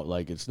talking about.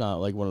 Like, it's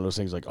not like one of those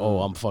things like, oh,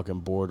 I'm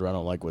fucking bored or I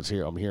don't like what's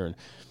here. I'm hearing.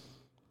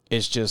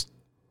 It's just,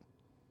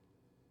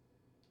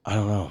 I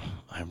don't know.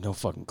 I have no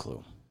fucking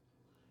clue.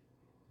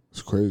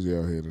 It's crazy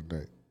out here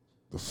tonight.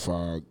 The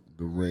fog,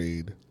 the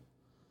rain.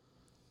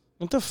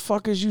 What the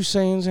fuck is you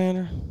saying,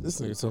 Xander? This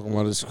nigga talking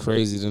about it's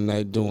crazy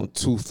tonight doing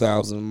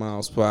 2,000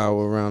 miles per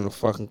hour around the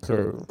fucking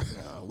curve.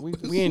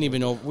 We ain't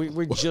even know.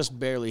 We just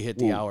barely hit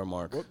the hour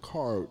mark.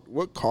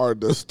 What car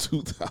does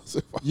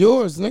 2,000?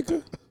 Yours,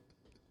 nigga.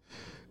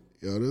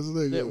 Yo, this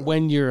nigga.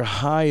 When you're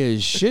high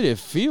as shit, it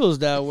feels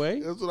that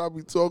way. That's what I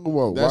be talking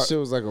about. That shit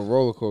was like a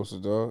roller coaster,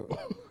 dog.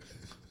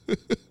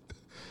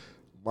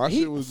 My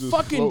He shit was just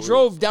fucking floating.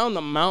 drove down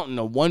the mountain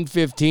at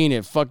 115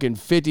 at fucking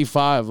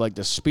 55, like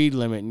the speed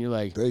limit, and you're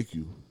like, Thank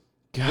you.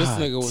 God This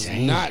nigga was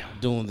damn. not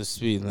doing the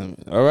speed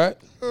limit. All right?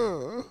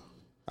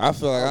 I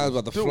feel like I was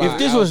about to fly. If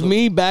this out was the-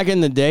 me back in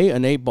the day,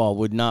 an 8-ball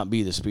would not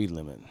be the speed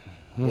limit.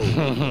 He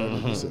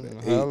said an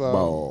 8 Hello.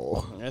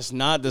 ball. That's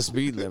not the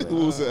speed limit.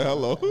 Who said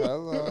hello?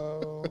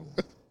 Hello.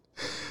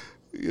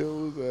 Yo,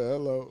 who said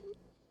hello?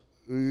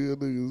 You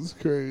niggas is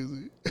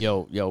crazy.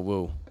 Yo,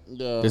 Woo.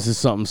 Yeah. This is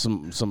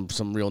something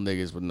some real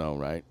niggas would know,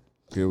 right?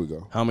 Here we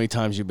go. How many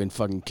times you been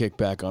fucking kicked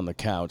back on the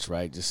couch,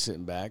 right? Just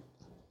sitting back.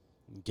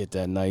 Get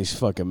that nice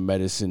fucking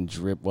medicine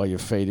drip while you're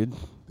faded.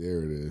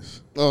 There it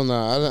is. Oh, no,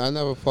 I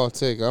never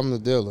partake. I'm the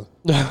dealer.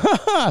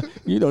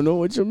 You don't know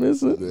what you're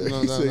missing. No,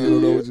 He no, said no. you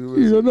don't know what you You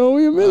missing. don't know what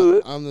you're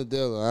missing. I'm the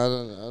dealer. I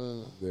don't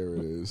know. There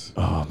it is.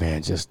 Oh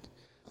man, just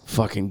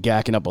fucking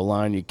gacking up a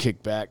line, you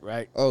kick back,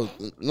 right? Oh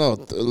no,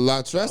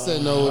 La Tresse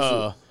ain't know what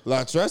you.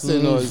 La Tresse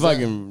ain't know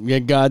fucking your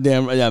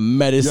goddamn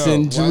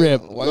medicine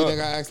drip. Why you think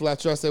I asked La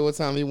Tresse what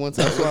time he one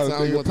time? That's why the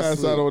nigga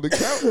passed out on the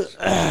couch.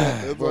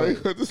 That's why he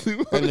went to sleep.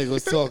 That nigga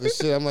was talking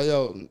shit. I'm like,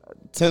 yo,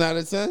 10 out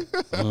of 10?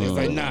 He's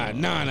like, nah,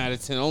 9 out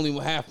of 10. Only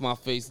half my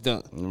face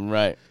done.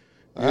 Right.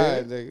 All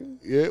right, nigga.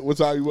 Yeah, what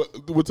time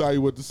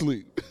you went to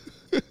sleep?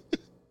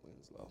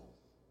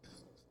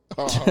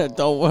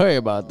 Don't worry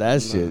about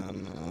that shit.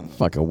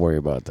 Fucking worry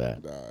about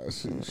that. Nah,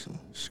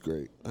 she's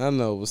great. I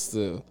know, but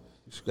still.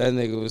 That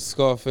nigga with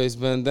Scarface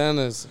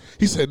bandanas.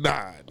 He said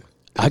 9.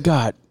 I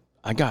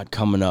got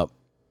coming up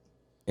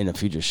in a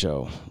future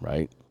show,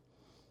 right?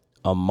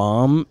 A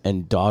mom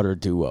and daughter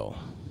duo.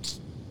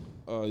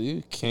 Oh,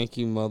 you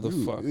kinky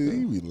motherfucker.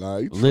 You be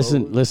lying.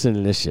 Listen to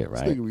this shit,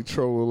 This right? nigga be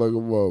trolling like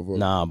a motherfucker.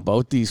 Nah,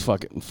 both these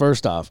fucking.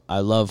 First off, I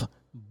love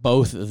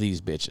both of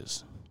these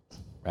bitches,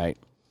 right?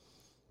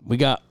 We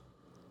got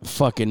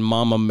fucking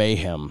Mama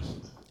Mayhem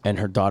and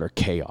her daughter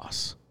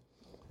Chaos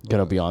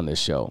gonna be on this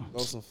show.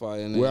 Those some fire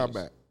names. Where I'm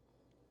at.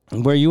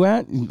 Where you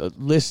at?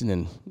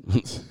 Listening.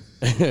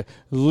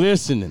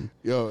 Listening.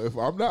 Yo, if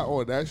I'm not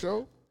on that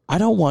show, I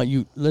don't want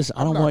you. Listen,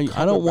 I don't want you.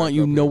 I don't want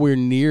you nowhere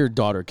near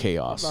daughter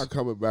Chaos. I'm not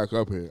coming back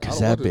up here. Because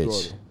that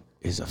bitch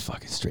is a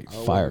fucking straight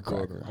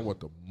firecracker. I want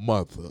the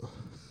mother.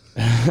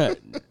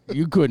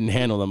 You couldn't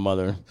handle the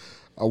mother.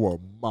 I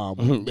want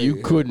Mama. You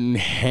couldn't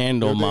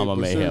handle Mama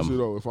But seriously Mayhem.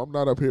 though, if I'm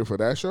not up here for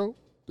that show,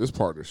 this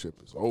partnership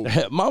is over.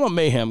 Mama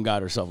Mayhem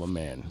got herself a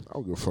man. I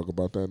don't give a fuck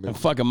about that And nigga.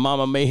 fucking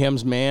Mama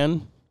Mayhem's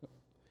man,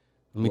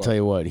 let me tell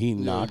you what, he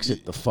knocks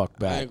it the fuck I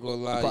back. ain't gonna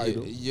lie,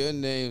 Probably your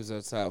names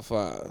are top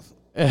 5.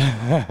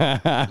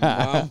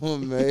 Mama,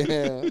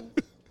 man.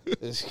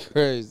 It's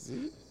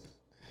crazy.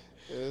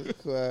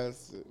 It's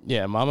classic.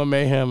 Yeah, Mama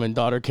Mayhem and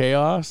daughter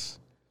Chaos.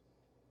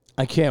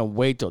 I can't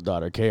wait till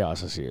daughter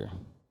Chaos is here.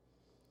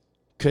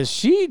 Because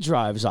she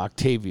drives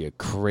Octavia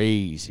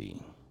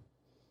crazy.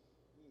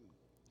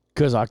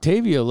 Because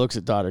Octavia looks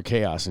at daughter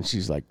Chaos and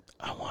she's like,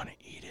 I want to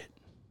eat it.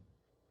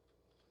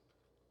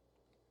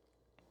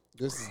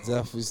 This is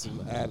definitely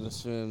some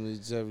Addams Family,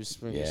 Jerry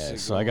Springer Yeah, shit.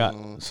 so I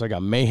going got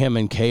on. Mayhem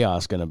and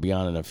Chaos gonna be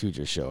on in a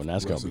future show, and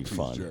that's Rest gonna in be peace,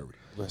 fun. Jerry.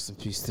 Rest in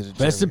peace to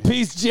the Rest in Jerry.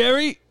 peace,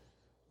 Jerry.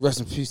 Rest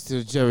in peace to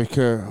the Jerry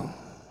Curl.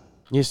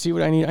 You see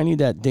what I need? I need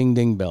that ding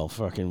ding bell.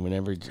 Fucking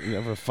whenever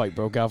a fight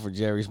broke out for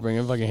Jerry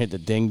Springer, fucking hit the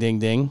ding ding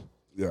ding.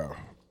 Yeah.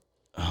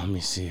 Oh, let me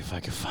see if I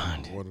can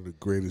find it. One of the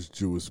greatest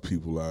Jewish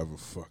people I ever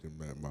fucking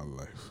met in my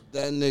life.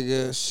 That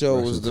nigga show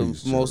Rest was in the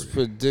peace, most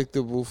Jerry.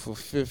 predictable for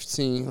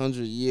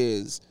 1,500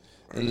 years,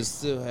 and it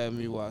still had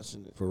me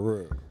watching it. For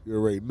real. You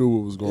already knew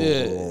what was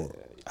going on.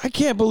 I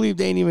can't believe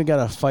they ain't even got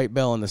a fight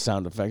bell in the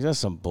sound effects. That's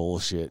some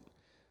bullshit.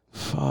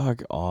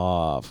 Fuck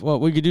off. Well,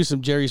 we could do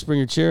some Jerry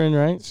Springer cheering,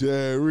 right?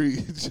 Jerry.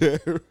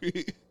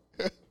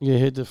 You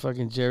hit the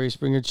fucking Jerry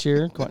Springer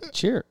cheer. Come on,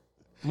 cheer.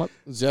 What?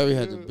 Jerry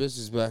had the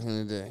bitches back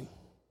in the day.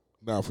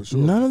 Nah, for sure.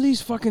 None of these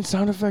fucking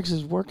sound effects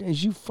is working.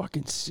 Is you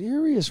fucking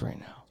serious right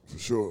now? For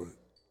sure.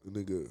 The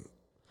nigga.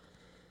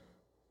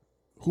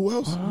 Who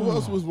else? Who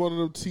else was one of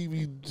them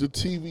TV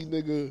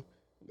nigga?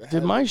 that Did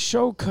had my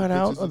show cut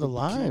out bitches of in the bikinis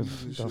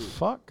live? and The shit?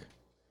 fuck?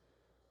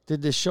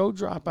 Did the show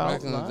drop out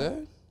Back in the live?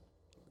 day?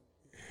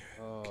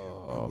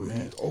 Oh But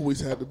man. he always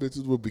had the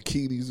bitches with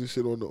bikinis and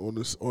shit on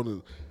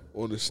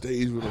the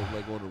stage with him,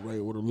 like on the right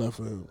or the left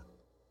of him.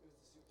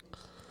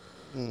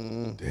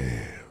 Damn.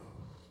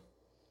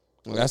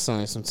 Well, that sounds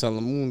like some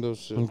Telemundo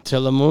shit.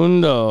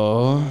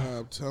 Telemundo.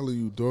 I'm telling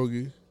you,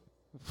 doggy.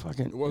 It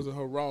Fucking. wasn't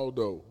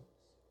Geraldo.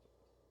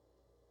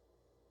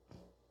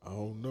 I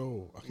don't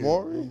know. I can't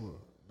Maury? remember.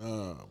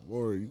 Nah,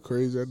 Maury, you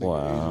crazy? That nigga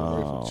Wow.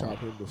 Asian wife would chop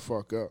him the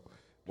fuck up.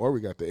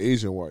 Maury got the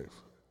Asian wife.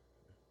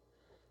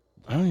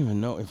 I don't even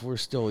know if we're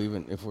still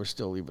even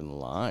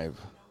live.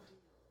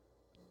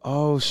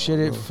 Oh shit!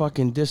 It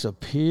fucking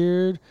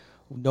disappeared.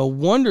 No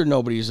wonder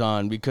nobody's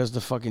on because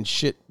the fucking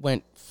shit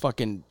went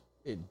fucking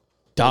it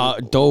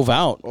dove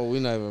out. Oh, we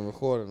not even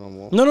recording no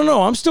more.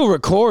 No. I'm still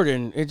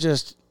recording. It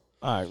just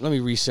all right. Let me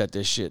reset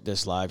this shit.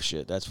 This live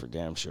shit. That's for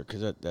damn sure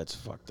because that's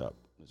fucked up.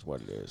 Is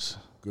what it is.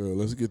 Good.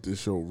 Let's get this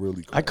show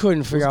really cracking. I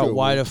couldn't figure Let's out get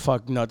why really- the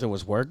fuck nothing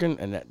was working,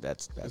 and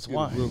that's let's get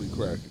why. it really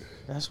cracking.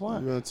 That's You why.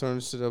 want to turn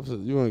this shit up?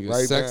 You want to get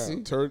Right sexy?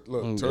 now. Turn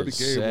the Get game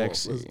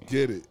sexy. off. Let's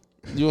get it.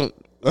 You want?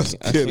 Let's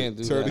I get can't it.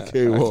 do Turn that. the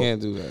game I off.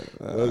 can't do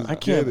that. Let's I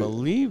can't get it.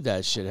 believe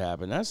that shit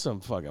happened. That's some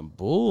fucking We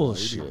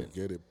bullshit. need to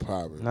get it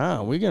popping.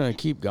 Nah, we're gonna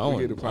keep going.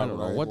 get it I poppin'. don't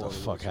I know ain't what the going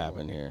fuck too long.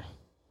 happened here.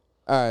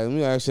 All right, let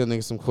me ask you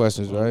nigga some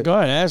questions, right? Go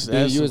ahead, ask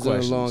You some was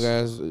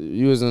questions.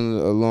 you was in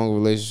a long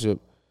relationship.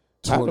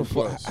 20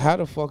 plus. How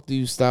the fuck do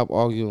you stop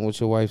arguing with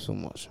your wife so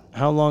much?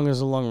 How long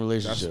is a long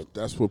relationship?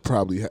 That's what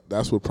probably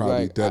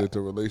Like, deaded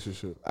the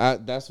relationship.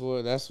 That's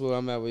where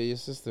I'm at with your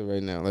sister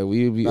right now. Like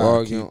we be Nah,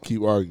 arguing.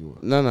 keep arguing.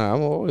 No,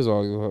 I'm always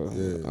arguing with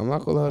her. Yeah. I'm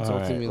not gonna let her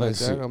talk All to right, me like let's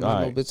that. see. I'm All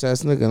not right. no bitch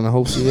ass nigga, and I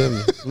hope she hear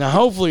me. Now,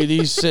 hopefully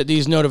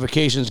these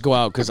notifications go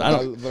out because I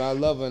don't. But I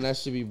love her, and that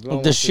should be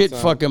blown. The shit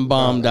fucking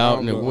bombed I out, don't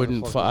and it know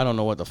wouldn't. what the fuck I don't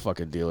know what the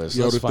fucking deal is.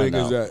 Yo, Let's the find thing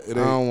out. is that it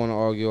I ain't. don't want to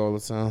argue all the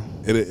time.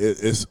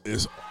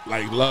 It's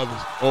like love is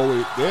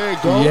always there. You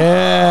go.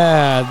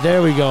 Yeah,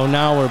 there we go.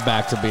 Now we're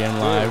back to being There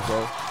live. you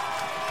go.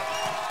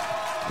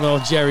 Little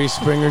Jerry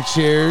Springer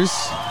cheers.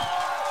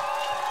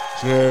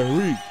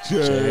 Jerry.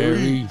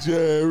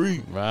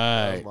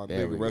 Right. My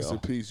There nigga, we rest go. in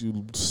peace, you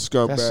That's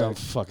what I'm scumbag.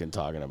 fucking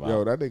talking about.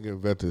 Yo, that nigga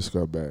invented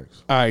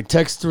scumbags. All right,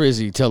 text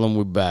Thrizzy, tell him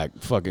we're back.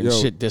 Fucking Yo.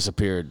 shit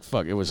disappeared.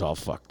 Fuck, it was all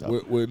fucked up.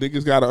 What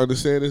niggas gotta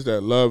understand is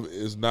that love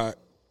is not.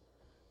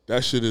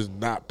 That shit is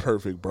not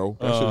perfect, bro.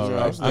 That shit is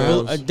ups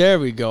and downs. There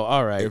we go.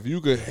 All right. If you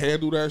can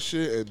handle that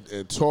shit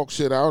and talk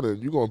shit out, and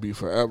you're gonna be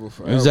forever.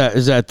 Is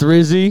that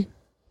Thrizzy?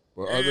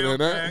 But other than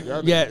that,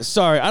 y'all Yeah,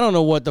 sorry. I don't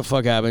know what the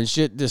fuck happened.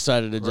 Shit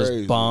decided to just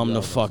Crazy. bomb Y'all the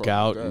not fuck fucking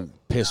out with and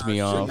that. piss me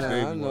niggas off. Nah,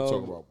 I want to know.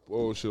 talk about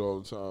bullshit all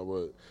the time,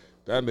 but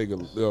that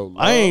nigga, yo,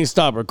 I ain't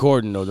stopped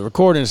recording though. The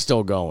recording's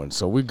still going,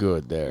 so we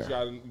good there.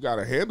 You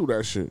gotta handle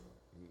that shit.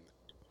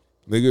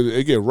 Nigga,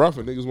 it get rough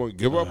and niggas want to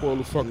give up all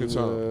the fucking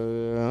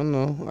time. I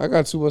know. I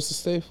got too much to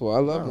stay for.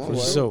 I love my wife.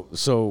 So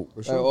For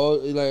Like,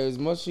 sure. as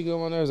much she get on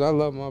my nerves, I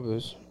love my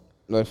bitch.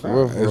 Like for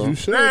real, for As real. you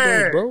should,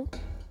 though, bro.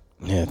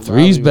 yeah, I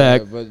three's be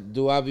back. ready, but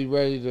do I be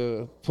ready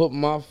to put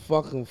my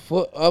fucking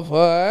foot up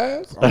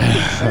her ass?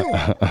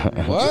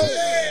 What?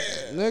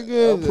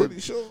 Nigga, I'm pretty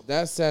sure.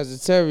 that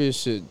Sagittarius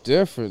shit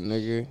different,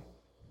 nigga.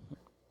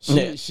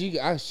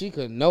 She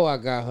could know I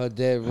got her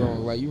dead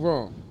wrong. Like, you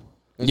wrong.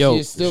 And Yo,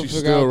 she'd still she's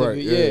figure still out that right.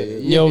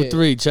 we- Yeah. Yo,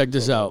 three, check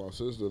this out. My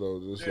sister though,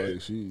 just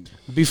like she.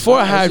 Before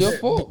I That's had your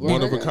fault, bro.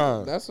 one of a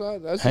kind. That's why.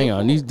 That's hang your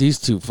on, fault. these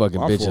two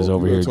fucking My bitches fault.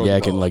 over We here gonna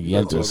talk yakking about- like we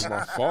gonna yentas. talk to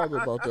my father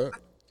about that.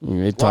 They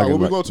Why, talking what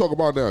we about. gonna talk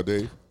about now,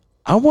 Dave?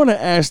 I want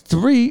to ask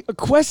three a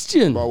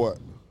question, About what?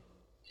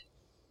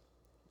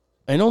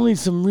 and only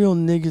some real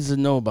niggas that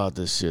know about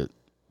this shit.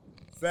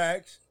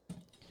 Facts.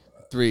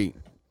 Three,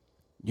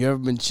 you ever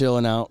been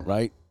chilling out,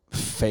 right?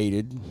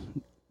 Faded,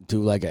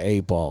 do like an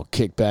 8-ball,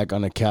 kick back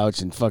on the couch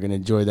and fucking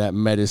enjoy that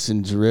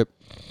medicine drip.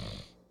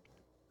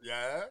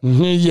 Yeah.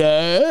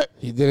 Yeah.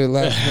 He did it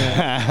last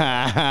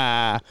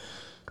night.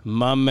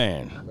 My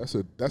man. That's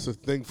a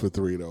thing for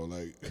three though.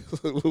 Like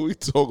what we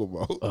talk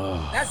about?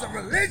 That's a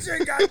religion,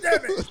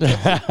 goddammit.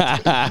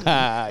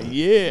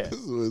 Yeah.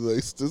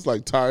 This is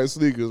like tired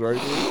sneakers, right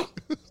there.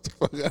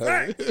 Fuck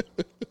outta here.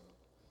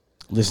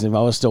 Listen, if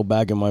I was still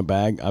back in my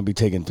bag, I'd be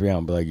taking 3 out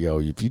and be like, yo,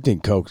 if you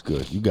think coke's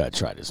good, you gotta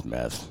try this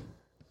meth.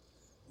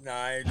 Nah,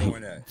 I ain't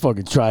doing that.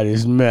 Fucking try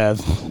this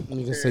meth.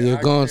 Nigga say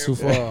you're going too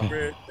far.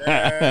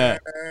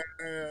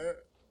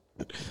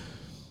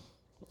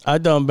 I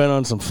done been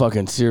on some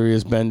fucking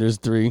serious benders,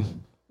 3.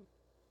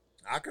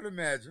 I can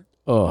imagine.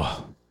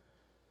 Oh.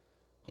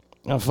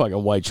 I'm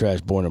fucking white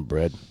trash, born and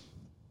bred.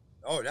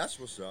 Oh, that's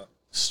what's up.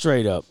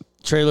 Straight up.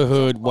 Trailer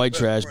hood, white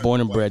trash,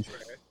 born and bred.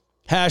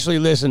 Ashley,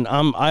 listen,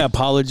 I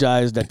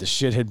apologize that the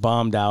shit had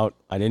bombed out.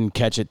 I didn't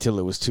catch it till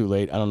it was too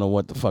late. I don't know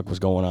what the fuck was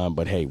going on,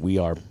 but hey, we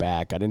are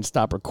back. I didn't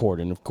stop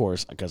recording, of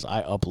course, because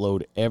I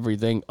upload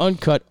everything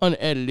uncut,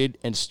 unedited,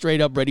 and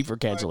straight up ready for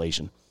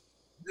cancellation.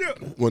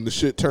 When the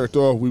shit turned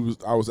off,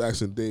 I was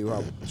asking Dave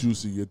how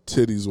juicy your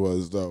titties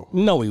was though.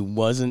 No, he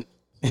wasn't,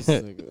 I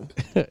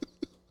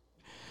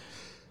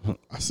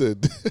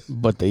said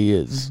but they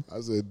is. I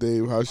said,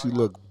 Dave, how she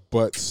look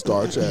butt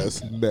starch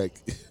ass neck.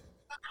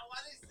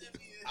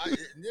 Nigga,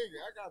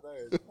 I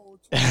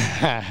got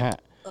that.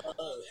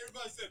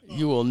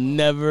 You will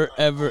never,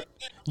 ever.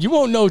 You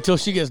won't know till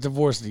she gets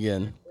divorced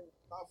again.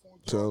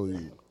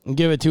 Telling you.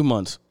 Give it 2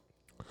 months.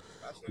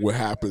 What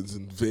happens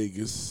in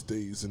Vegas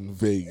stays in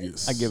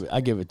Vegas. I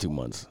give it 2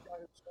 months.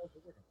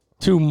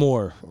 2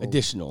 more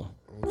additional.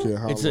 Okay,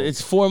 how long?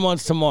 It's 4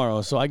 months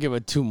tomorrow, so I give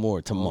it 2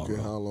 more tomorrow.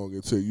 Okay, how long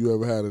it took? You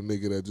ever had a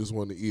nigga that just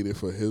wanted to eat it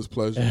for his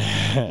pleasure?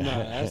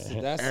 That's the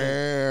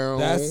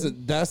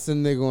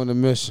nigga on a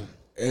mission.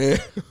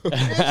 That's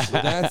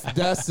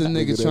the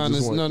nigga that trying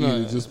just to wanna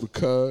eat it just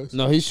because.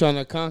 No, he's trying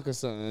to conquer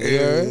something. You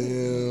heard?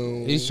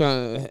 He's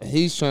trying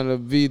to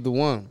be the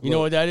one. You know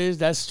what that is?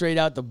 That's straight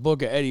out the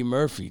book of Eddie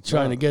Murphy,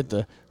 trying to get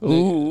the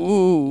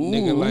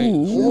nigga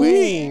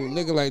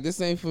like this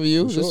ain't for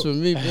you. This for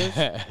me,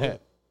 bitch.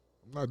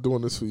 I'm not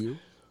doing this for you.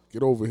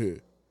 Get over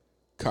here.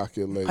 Cock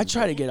your leg. I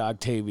try to get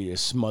Octavia to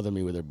smother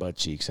me with her butt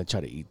cheeks. I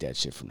try to eat that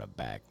shit from the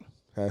back.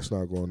 Hash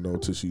not gonna know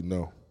till she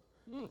know.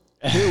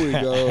 Here we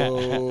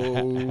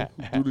go.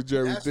 Do the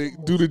Jerry ding.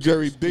 Do the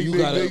Jerry ding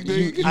ding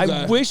ding ding.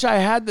 I wish I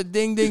had the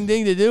ding ding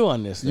ding to do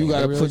on this thing. You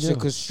gotta I really put your do.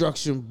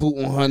 construction boot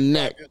on her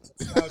neck.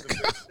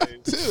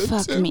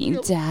 Fuck me,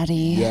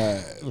 daddy.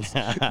 Yes. You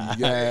gotta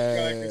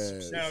get some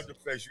Yes. sound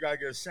effects. You gotta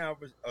get a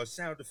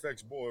sound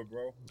effects board,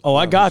 bro. Oh,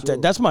 I got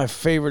that. That's my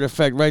favorite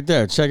effect right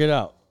there. Check it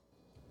out.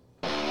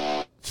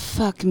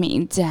 Fuck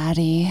me,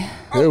 daddy.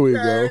 Here we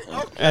go.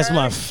 That's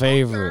my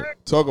favorite.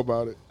 Talk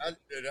about it.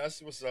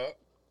 That's what's up.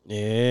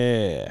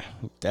 Yeah,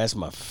 that's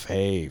my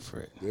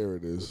favorite. There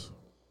it is.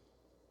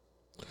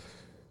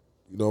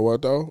 You know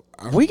what though?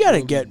 We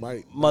gotta get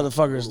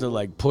motherfuckers to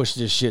like push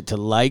this shit to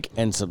like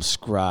and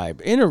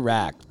subscribe,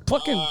 interact,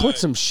 fucking put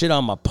some shit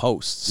on my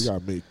posts.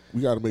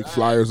 We gotta make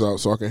flyers out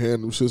so I can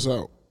hand them shits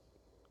out.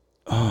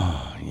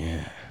 Oh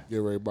yeah. Give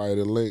everybody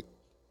the link.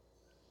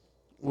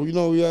 Well, you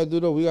know what we gotta do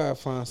though? We gotta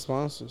find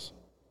sponsors.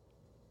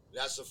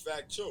 That's a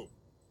fact too.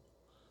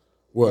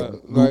 What?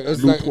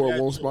 It's Newport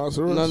won't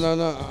sponsor us? No.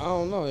 I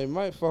don't know. It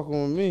might fucking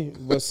with me.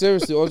 But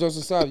seriously, all jokes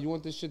aside, you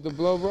want this shit to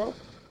blow, bro?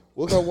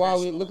 Look at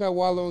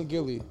Wallow and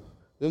Gilly.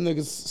 Them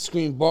niggas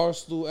scream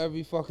Barstool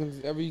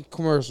every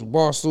commercial.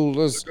 Barstool,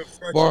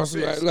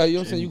 Barstool. Like, you know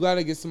what I'm saying? You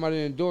gotta get somebody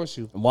to endorse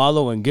you.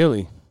 Wallow and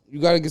Gilly. You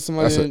gotta get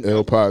somebody. That's an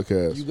L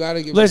podcast. You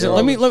gotta get. Listen,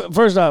 let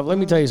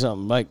me tell you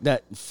something. Like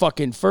that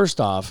fucking. First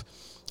off,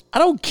 I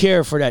don't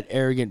care for that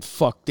arrogant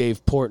fuck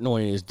Dave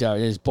Portnoy in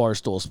his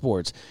Barstool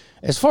Sports.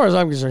 As far as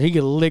I'm concerned, he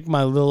can lick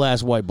my little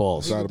ass white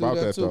balls. It's not about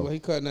that too, though. He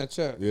cutting that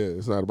check. Yeah,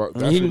 it's not about.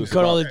 He can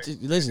cut all the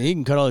listen. He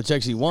can cut all the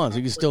checks he wants.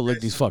 He can still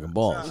lick these fucking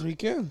balls. He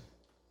can.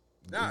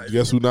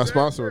 Guess who's not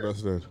sponsoring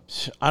us then?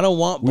 I don't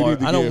want.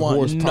 I don't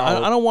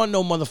want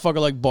no motherfucker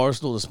like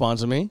Barstool to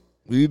sponsor me.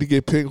 We need to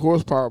get pink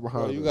horsepower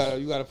behind us.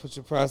 You gotta put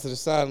your prize to the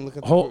side and look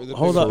at the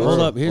hold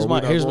up. Here's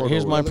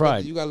my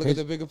pride. You gotta look at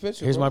the bigger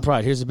picture. Here's my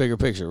pride. Here's the bigger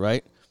picture,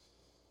 right?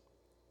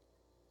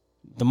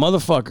 The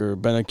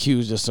motherfucker been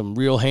accused of some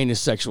real heinous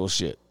sexual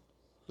shit.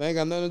 They ain't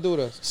got nothing to do with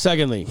us.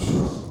 Secondly,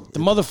 the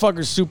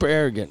motherfucker's super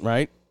arrogant,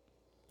 right?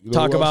 You know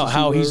Talk about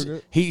how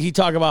arrogant? he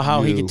talk about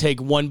how he can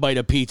take one bite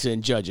of pizza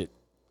and judge it,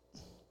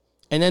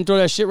 and then throw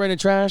that shit right in the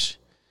trash.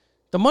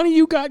 The money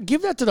you got,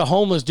 give that to the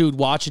homeless dude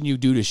watching you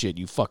do the shit.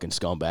 You fucking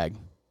scumbag.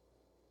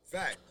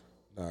 Fact.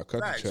 Nah,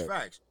 cut the check.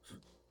 Facts.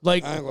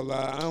 Like, I ain't gonna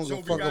lie. I don't So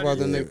give we a fuck gotta about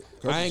the get-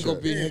 nigga. I ain't gonna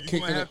be here You kicking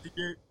gonna it. have to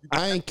get.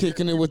 I ain't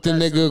kicking it with the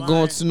nigga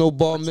going to no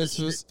bar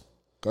mitzvahs.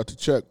 Cut the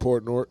check,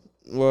 Portnoy.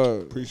 What?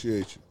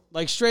 Appreciate you.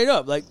 like straight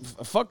up, like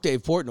fuck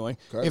Dave Portnoy.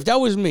 Okay. If that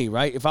was me,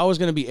 right? If I was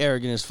gonna be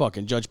arrogant as fuck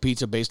and judge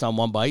pizza based on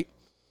one bite,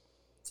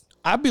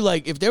 I'd be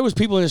like, if there was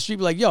people in the street,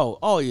 be like, yo,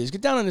 all you get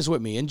down on this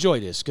with me,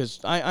 enjoy this, because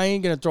I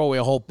ain't gonna throw away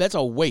a whole. That's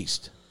a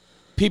waste.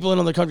 People in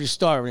other countries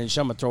starving, and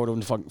I'm gonna throw it in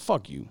the fucking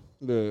fuck you.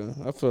 Yeah,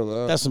 I feel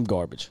that. That's some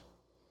garbage.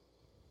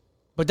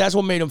 But that's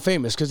what made him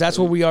famous, because that's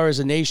what we are as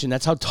a nation.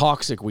 That's how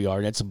toxic we are,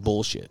 and that's some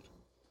bullshit.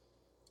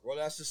 Well,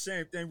 that's the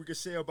same thing we could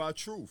say about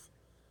Truth.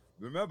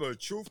 Remember,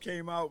 Truth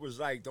came out, was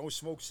like, don't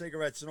smoke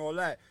cigarettes and all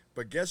that.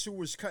 But guess who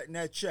was cutting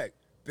that check?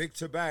 Big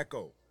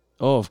Tobacco.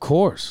 Oh, of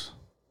course.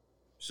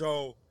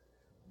 So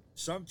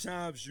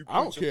sometimes you.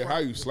 I don't care how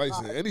you slice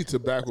it. Any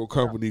tobacco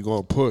company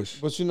gonna push.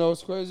 But you know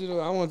what's crazy though?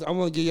 I want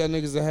to give y'all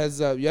niggas a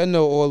heads up. Y'all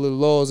know all the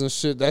laws and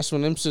shit. That's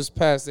when them shits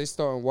pass. They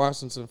start in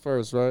Washington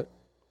first, right?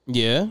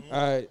 Yeah.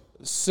 All right.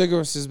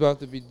 Cigarettes is about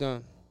to be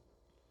done.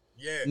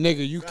 Yeah.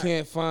 Nigga, you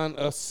can't find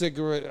a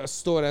store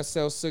that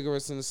sells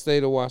cigarettes in the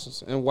state of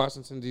Washington, in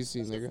Washington,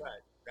 D.C., nigga.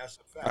 That's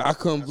a fact. I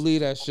couldn't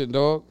believe that shit,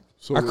 dog.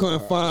 So, I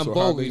couldn't find so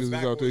bogeys. How niggas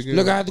is out there getting-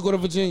 Nigga, I had to go to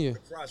Virginia.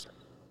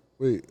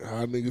 Wait,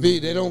 how niggas? B,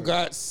 they don't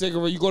got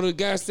cigarettes. You go to the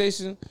gas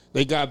station,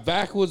 they got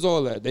backwards,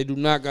 all that. They do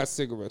not got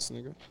cigarettes,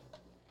 nigga.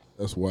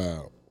 That's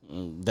wild.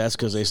 That's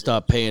because they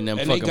stopped paying them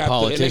And they fucking got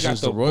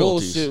politicians the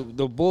royalties.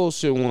 the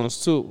bullshit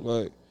ones too.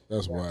 Like,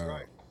 That's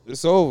wild.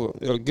 it's over.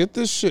 Yo, get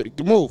this shit.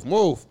 Move.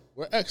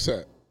 Where X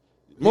at?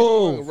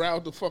 Move.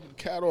 Round the fucking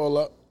cat all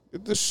up.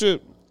 Get this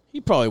shit. He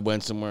probably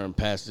went somewhere and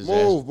passed his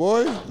Move,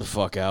 boy. ass the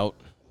fuck out.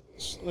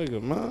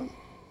 Nigga, man.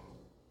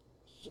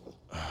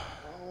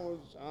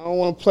 I don't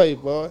want to play,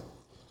 boy.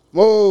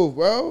 Move,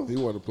 bro. He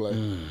want to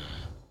play.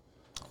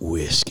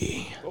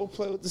 Whiskey. Go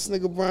play with this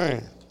nigga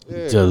Brian.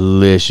 Yeah.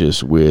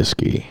 Delicious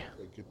whiskey.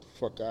 Get the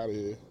fuck out of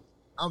here.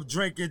 I'm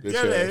drinking Bitch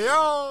dilly, ass.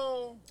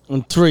 yo.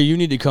 And 3, you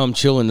need to come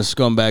chill in the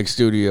scumbag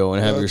studio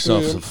and have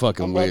yourself Three, some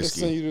fucking I'm about to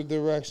send whiskey. you the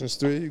directions.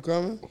 3, you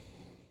coming?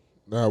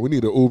 Nah, we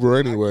need an Uber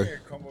anyway. Yeah,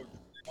 come on.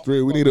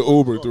 3, we need an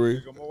Uber.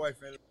 3, Nigga, my wife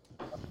ain't-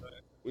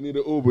 we need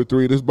an Uber.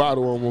 3, this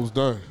bottle almost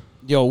done.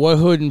 Yo, what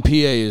hood in PA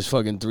is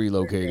fucking 3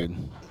 located?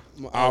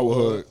 Our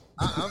hood.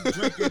 I'm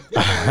drinking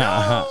dilly,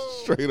 yo.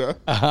 Straight up.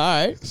 All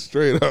right.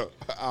 Straight up.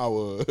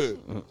 Our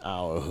hood.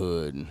 Our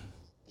hood.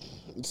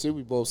 See,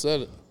 we both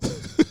said it.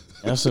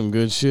 That's some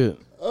good shit.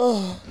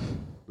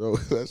 No,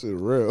 that shit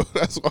real.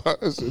 That's why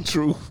that's the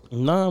truth.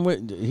 Nah,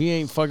 he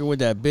ain't fucking with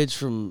that bitch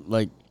from,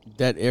 like,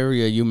 that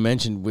area you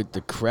mentioned with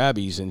the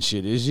Krabbies and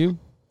shit, is you?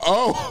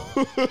 Oh.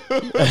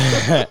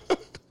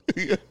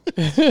 You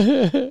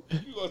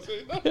gonna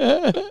say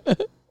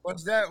that?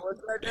 What's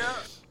that now?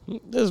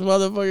 This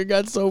motherfucker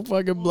got so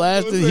fucking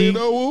blasted, You he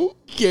know who?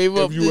 gave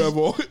up If you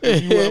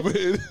ever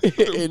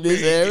in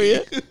this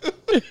area.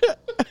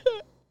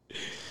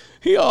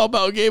 He all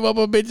about gave up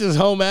a bitch's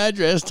home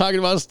address, talking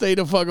about stay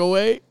the fuck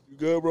away. You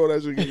good, bro?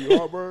 That should give you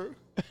heartburn.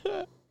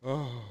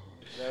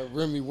 That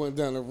Remy went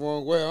down the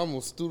wrong way. I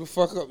almost threw the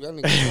fuck up. Y'all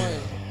niggas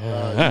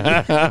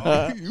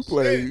playing. You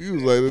play. You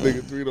was like the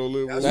nigga 3 don't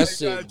live with. That That's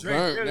shit why you gotta drink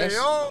burnt. dilly, That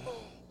yo.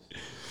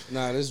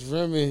 Nah, this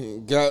Remy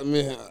got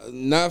me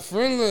not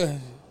friendly.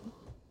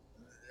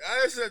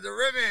 I said the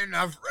Remy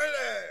not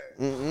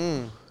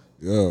friendly.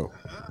 Yo,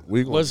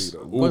 we gonna need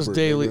an What's Uber,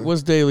 daily? nigga.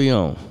 What's daily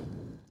on?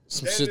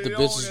 Some shit the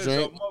bitches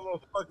drink.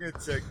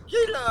 Motherfucking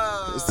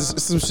tequila.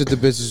 It's some shit the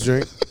bitches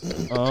drink.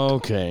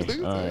 Okay,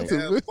 all right.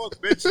 Yeah, fuck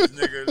bitches,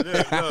 nigga.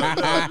 Look.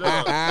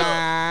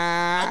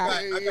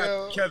 I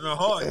got Kevin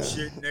Hart and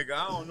shit, nigga.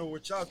 I don't know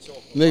what y'all talking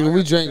about. Nigga,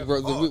 we drank,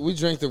 Kevin bro. Hart. We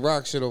drank the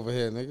rock shit over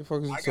here, nigga.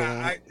 Fuck is you talking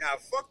about? Nah,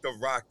 fuck the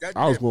Rock. That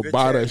I was damn gonna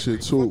buy bitch that ass shit,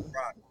 nigga. too. Fuck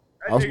Rock.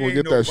 I was nigga gonna ain't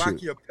get no that shit.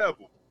 Rocky or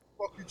Pebble.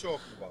 Fuck you talking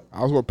about?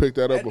 I was gonna pick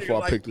that up That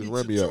before nigga I picked this pizza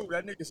Remy too. up.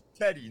 That nigga's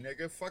petty,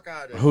 nigga. Fuck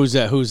out of here. Who's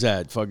that? Who's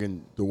that?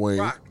 Fucking Dwayne.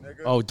 Rock,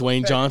 nigga. Oh,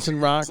 Dwayne Petty. Johnson,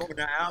 Rock? On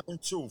the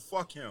island too.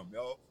 Fuck him,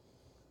 yo.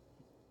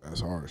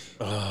 That's harsh.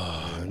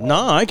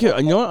 Nah, I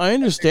can. You know what? I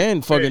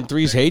understand fucking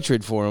Three's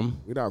hatred for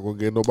him We're not gonna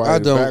get I nobody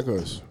to don't. back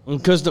us.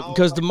 because the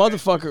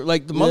motherfucker,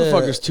 like the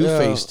motherfucker's two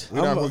faced.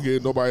 We're not gonna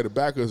get nobody to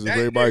back us if That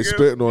everybody nigga-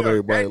 spitting on look,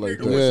 everybody that like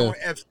nigga that. was Yeah. on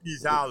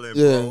Epstein's Island,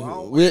 bro. I don't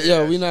Yeah,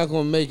 wanna we hear not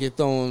gonna make it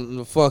throwing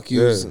the fuck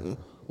yous. Yeah.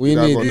 We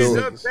Not need gonna these do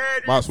that. it. He's a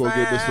petty Might as well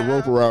get Mr. fab.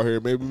 Roper out here.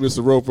 Maybe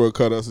Mr. Roper will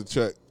cut us a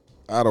check.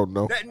 I don't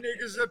know. That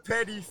nigga's a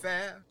petty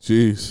fab.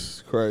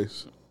 Jesus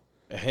Christ.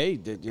 Hey,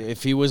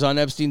 if he was on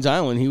Epstein's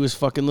Island, he was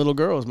fucking little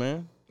girls,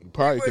 man. You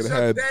probably He could was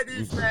have a had.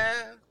 petty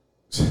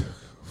fab.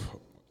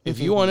 If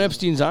you on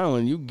Epstein's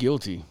Island, you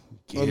guilty. Oh,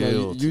 Guilty.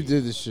 no, you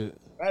did the shit.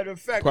 Matter of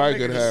fact, Probably I'm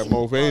could making have a had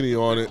Mulvaney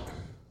on it.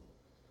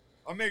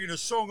 I'm making a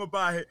song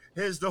about it.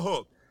 Here's the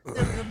hook.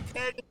 Them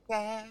petty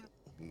fab.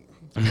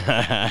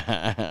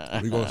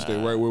 We gonna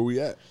stay right where we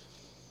at.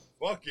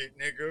 Fuck it,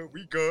 nigga.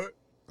 We good.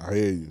 I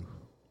hear you.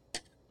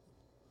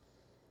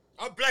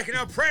 I'm blacking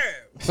out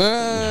prayer.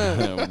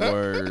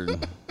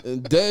 Word.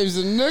 And Dave's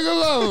a nigga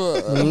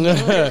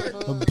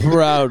lover.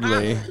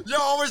 Proudly. Yo,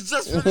 I was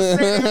just gonna say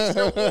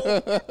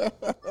that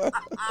shit.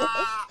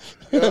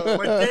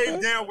 But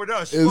Dave down with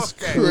us. It's Fuck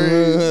that.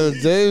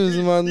 crazy. Dave's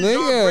my He's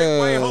our great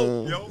white hope,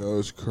 nigga. yo. That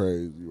was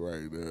crazy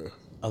right there.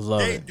 I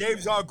love it.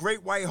 Dave's our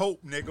great white hope,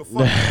 nigga.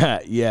 Fuck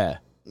that. Yeah.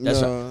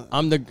 That's No.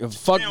 I'm the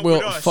fuck Down Will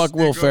with us, fuck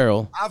Will nigga.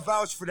 Ferrell. I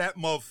vouch for that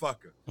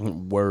motherfucker.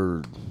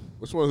 Word.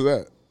 Which one is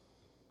that?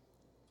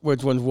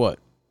 Which one's what?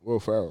 Will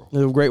Ferrell.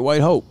 The Great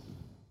White Hope.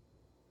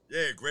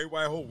 Yeah, great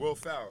white hope, Will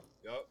Ferrell.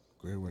 Yup.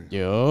 Great way.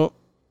 Yup.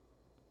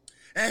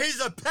 And he's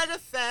a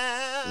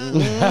pedophile.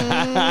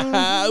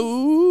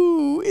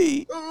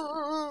 Ooh-wee.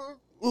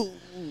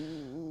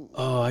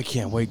 Oh, I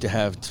can't wait to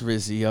have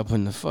Trizzy up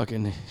in the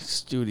fucking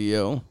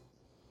studio.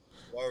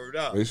 Word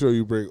up. Make sure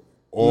you bring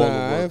all Nah, the I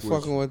work ain't with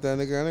fucking with that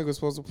nigga. That nigga was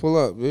supposed to pull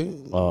up,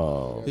 bitch.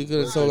 Oh. He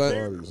could have told that.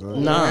 parties,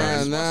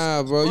 huh?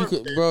 Nah. Bro. You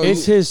could, bro.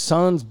 It's his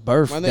son's My nigga,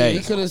 birthday. he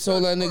could have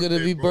told that nigga to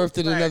be birthed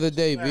another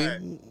day,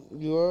 B.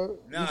 You heard?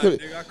 Nah, You coulda-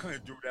 nigga, I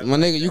couldn't do that. My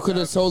nigga, you could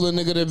have told a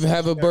nigga to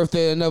have a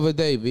birthday another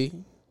day, B.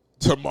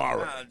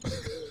 Tomorrow Nah,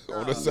 nigga.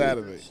 on a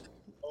Saturday. This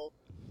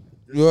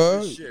You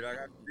heard? is shit. I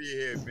got to be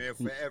here, man,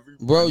 for every.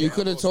 Bro, you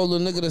could have told a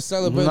nigga to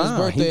celebrate his Nah,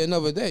 birthday he-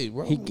 another day,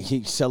 bro.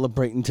 He's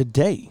celebrating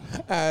today.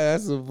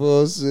 That's some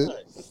bullshit.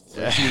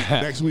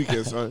 Next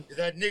weekend, son.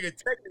 That nigga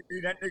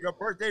technically, that nigga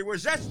birthday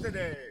was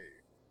yesterday.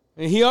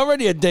 He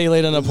already a day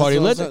late on the party.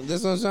 That's Let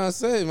what I'm trying to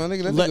say, my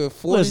nigga. That let- nigga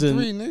 43, listen,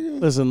 nigga.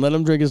 Listen, let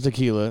him drink his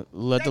tequila.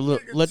 Let That the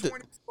nigga let the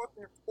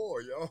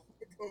 24, yo.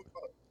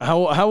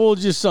 how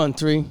old's your son?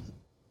 3.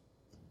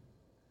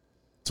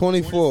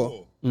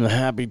 24.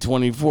 Happy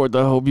 24th.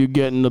 I hope you're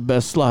getting the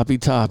best sloppy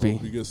toppy.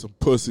 You get some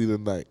pussy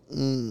tonight.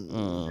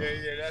 Yeah,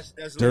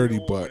 that's Dirty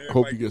later on. butt. Everybody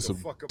Hope you get get the some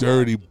fuck about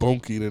dirty it.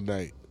 bunky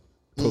tonight.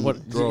 What,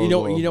 you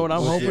know what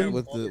I'm hoping?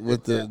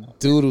 With the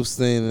doodle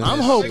stain. in I'm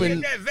it.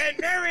 hoping That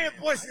veterinarian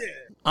pussy.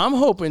 I'm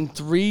hoping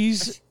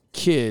Three's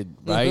kid,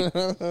 right,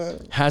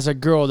 has a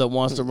girl that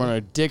wants to run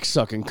a dick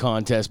sucking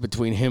contest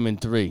between him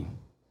and 3.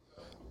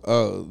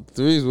 Oh,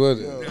 3's with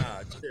it.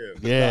 Nah, chill.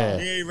 Yeah,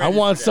 He ain't I ready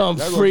want for that. some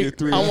That's gonna freak. get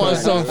 3 I want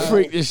some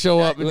freak to show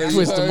up and Like,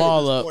 twist you them heard-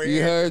 all up.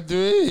 You heard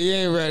 3? He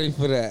ain't ready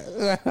for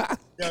that.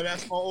 Yo,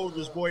 that's my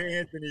oldest boy,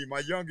 Anthony. My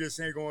youngest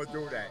ain't gonna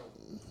do that.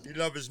 He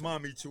love his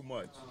mommy too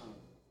much.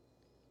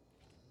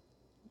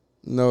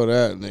 Know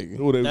that, nigga.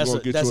 Who they That's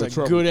gonna a, get that's you a in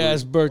trouble good for?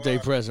 ass birthday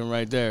present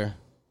right there.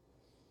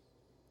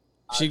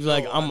 She'd be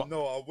like, I I'm.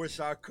 know. I wish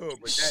I could,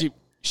 but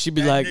She'd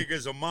be that like,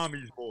 nigga's a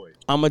mommy's boy.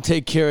 I'm gonna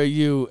take care of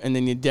you, and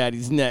then your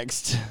daddy's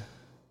next.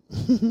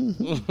 And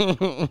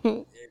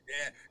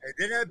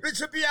then that bitch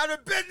will be out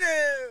of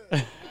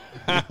business.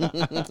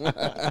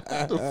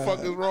 What the fuck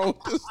is wrong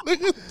with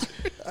this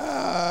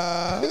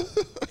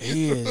nigga?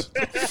 He is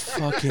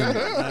fucking.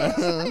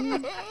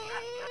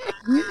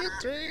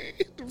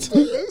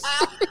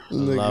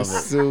 Nigga Love it.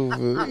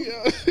 stupid.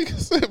 Nigga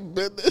said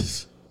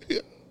business.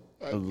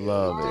 I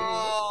love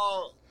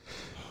Oh,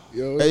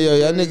 Yo, Hey, yo,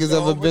 y'all niggas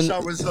I ever wish been? I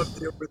was up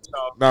there with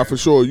y'all. Nah, for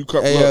sure. You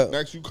come Hey, look, yo.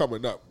 next. You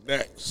coming up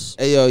next?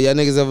 Hey, yo, y'all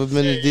niggas ever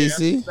been Yeah, to yeah,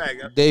 DC? that's a fact,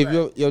 that's a Dave,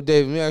 fact. yo,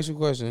 Dave, let me ask you a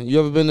question. You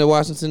ever been to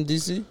Washington,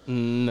 DC?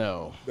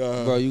 No.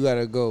 Bro, you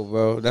gotta go,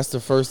 bro. That's the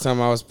first time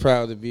I was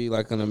proud to be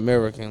like an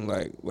American.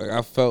 Like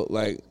I felt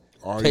like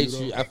Are you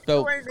though? I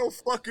felt You ain't no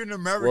fucking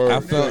American. Word, I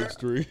felt- facts,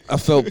 3. I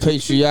felt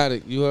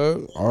patriotic. You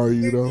heard? Are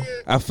you though?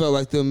 I felt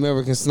like the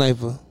American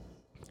sniper.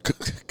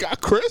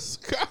 Got Chris?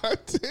 God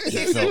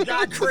damn. You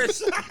got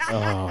Chris.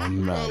 Oh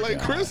my Felt like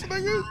God. Chris,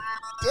 nigga?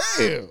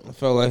 Damn. I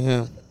felt like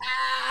him.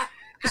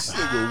 This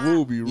nigga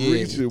will be Yeah,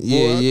 reaching, boy. yeah,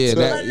 I yeah,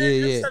 tell that- you.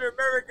 yeah. It's an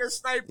American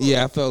sniper.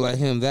 Yeah, I felt like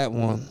him. That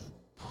one.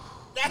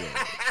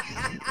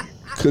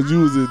 Cause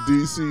you was in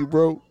DC,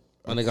 bro.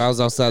 My nigga, I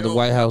was outside the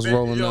White House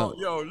rolling up.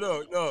 Yo,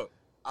 look.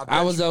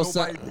 I was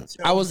outside.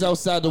 I was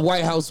outside the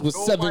White House with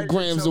 7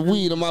 grams of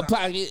weed in my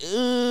pocket.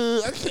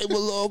 I came a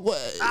long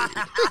way.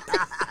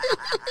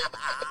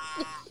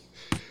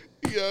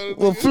 Yo,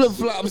 With flip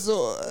flops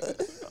on.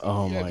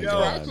 Oh my Yo,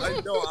 God.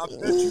 I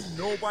bet you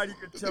nobody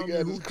can tell me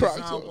got who his Crocs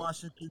designed on.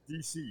 Washington,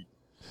 D.C.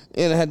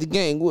 And I had the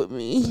gang with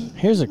me.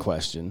 Here's a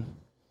question.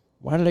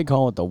 Why do they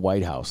call it the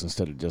White House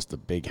instead of just the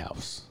big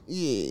house?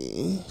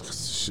 Yeah.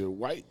 shit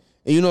white.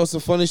 And you know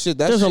some funny shit?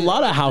 That There's shit, a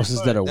lot of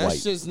houses that are that white.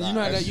 shit's, you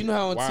know how that, you know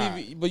how on Wow.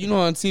 TV, but you know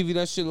how on TV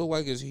that shit look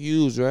like it's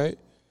huge, right?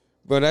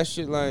 But that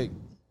shit like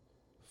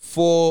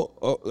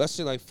 4, that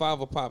shit like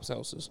 5 of Pop's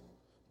houses.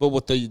 But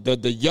with the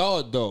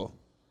yard though,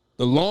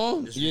 the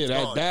lawn,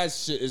 yeah, that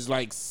shit is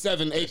like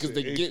 7 acres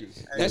to get.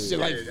 That shit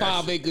like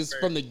 5 acres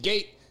from the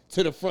gate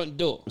to the front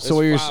door. So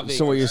what It's 5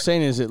 you're acres.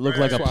 saying is it looked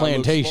like a That's why it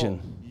looks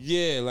plantation.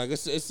 Yeah, like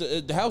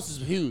the house is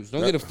huge.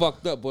 Don't get it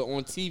fucked up. But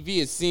on TV,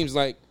 it seems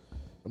like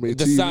I mean,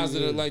 the TV, size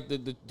of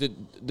yeah.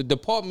 the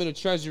Department of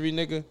Treasury,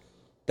 nigga.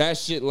 That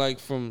shit like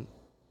from,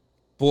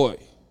 boy,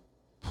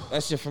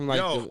 that shit from like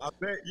Yo, the I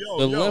bet, the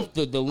yo, length,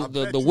 I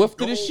the bet width you of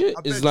this don't- shit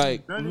I is bet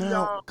like you none of No.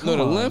 y'all- Come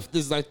the on. length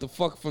is like the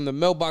fuck from the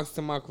mailbox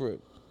to my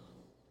crib.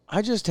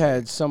 I just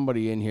had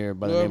somebody in here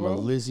by the Yeah, name bro. of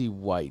Lizzie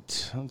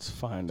White. Let's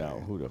find out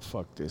who the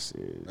fuck this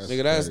is.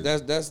 Nigga,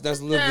 that's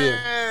Liv.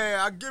 Hey,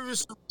 I'll give you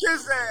some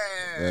kisses.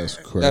 That's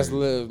crazy. That's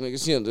Liv,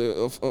 nigga. She under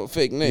a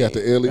fake name. You got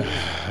the alien.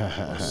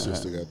 My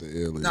sister got the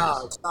alien.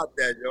 Nah, stop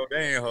that, yo.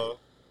 They ain't her.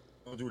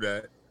 Don't do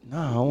that. No,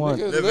 I want.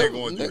 Nigga, Liv ain't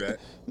gonna do that.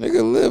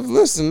 Nigga, Liv,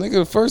 listen, nigga,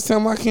 the first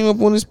time I came up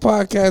on this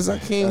podcast, I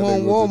came That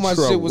home, nigga was all in my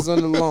trouble. shit was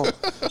on the lawn,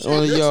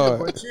 on the yard.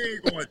 But she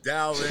ain't gonna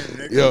dial in,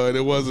 nigga. Yo, and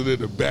it wasn't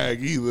in the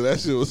bag either. That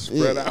shit was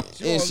spread out.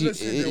 And she,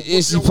 listen, yo, and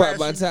whoop she your popped ass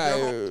my in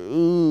tire. the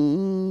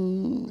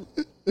Ooh.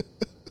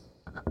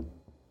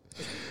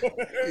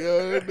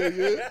 Yo, that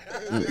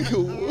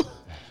nigga.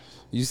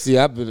 You see,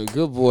 I've been a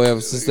good boy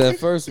ever since that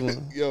first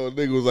one. Yo,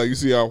 nigga was like, you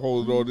see how I'm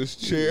holding on this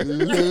chair?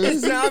 He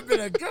said, I've been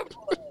a good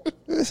boy.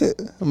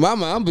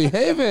 Mama, I'm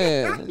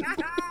behaving.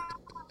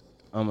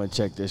 I'm gonna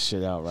check this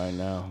shit out right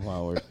now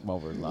while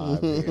we're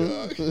live here.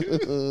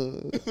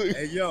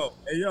 Hey, yo.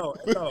 Nigga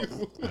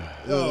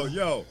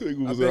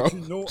I was bet out. you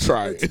know,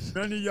 Try I bet you it.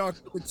 none of y'all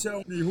could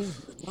tell me who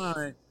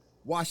designed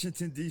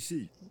Washington,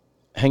 D.C.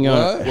 Hang on,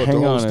 What? What, hang the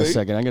whole on a state?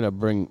 second.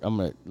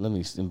 Let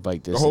me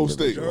invite this. The whole You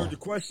individual. heard the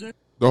question?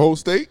 The whole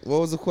state?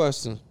 What was the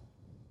question?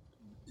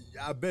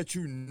 I bet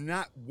you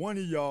not one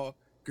of y'all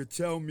could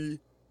tell me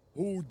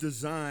who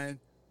designed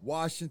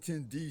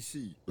Washington,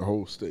 D.C. The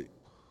whole state.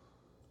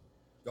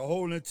 The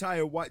whole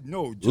entire White...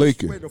 No, just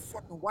Lincoln. where the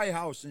fucking White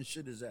House and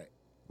shit is at.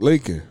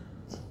 Lincoln.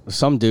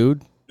 Some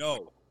dude.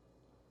 No.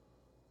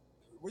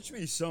 What you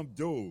mean some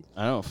dude?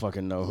 I don't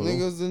fucking know who.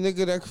 Nigga was the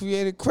nigga that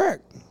created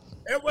crack.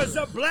 It was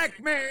a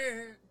black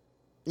man.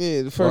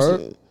 Yeah, the first.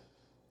 Word?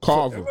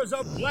 Carver. It was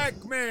a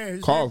black man.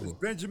 His Carver. name was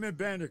Benjamin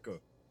Banneker.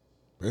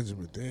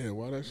 Benjamin. Damn,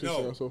 why that shit No,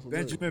 sound so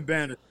familiar? Benjamin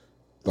Banneker.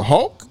 The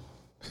Hulk?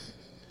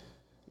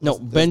 No,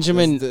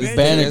 Benjamin that's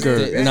Banneker,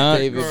 that's not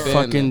David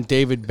fucking Banner.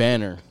 David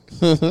Banner.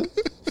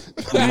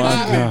 Oh my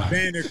God.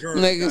 Banneker.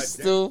 Nigga goddamn.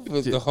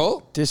 stupid. The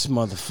Hulk? This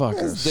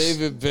motherfucker. That's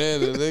David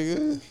Banner,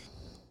 nigga.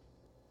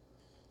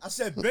 I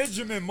said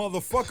Benjamin,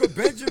 motherfucker.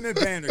 Benjamin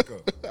Banneker.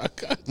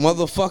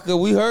 Motherfucker,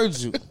 we heard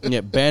you.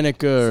 Yeah,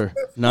 Banneker,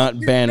 not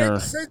Banner.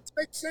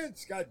 Makes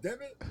sense,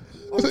 goddammit.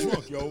 I'm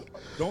drunk, yo.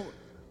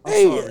 I'm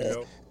Hey, sorry,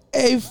 yo.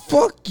 Hey,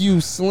 fuck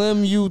you,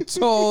 slim, you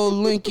tall,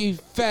 linky,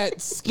 fat,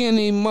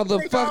 skinny Nigga, I'm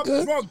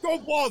motherfucker. drunk.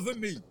 Don't bother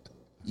me.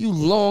 You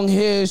long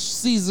hair,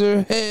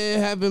 Caesar hair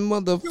having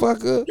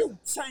motherfucker. You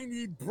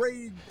tiny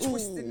braid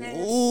twisting ass.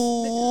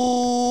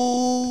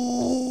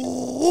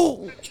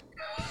 Ooh.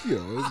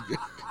 Yo, it's good.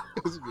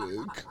 It's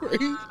good.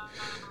 Crazy.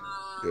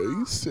 Yo,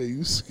 you say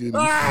you skinny,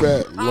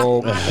 fat,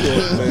 long,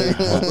 short,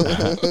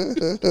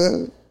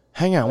 man.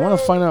 Hang on, I want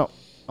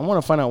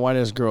to find out why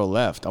this girl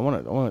left. I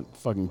want to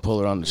fucking pull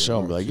her on the show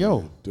and be like,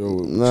 yo,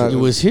 Dude, Nah, you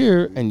was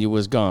here and you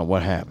was gone.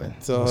 What happened?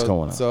 What's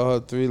going on? Tell her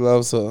 3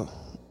 loves her.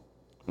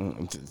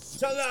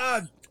 Tell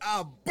her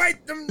I'll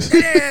bite them down.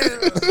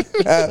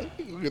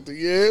 get the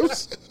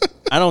yams.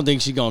 I don't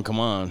think she gonna come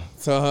on.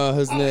 Tell her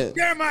his name.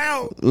 Get him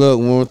out. Look,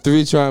 when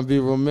 3 trying to be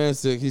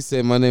romantic, he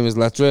said, "My name is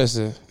La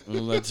Tressa."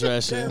 Let's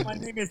trash Yeah, it. my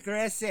name is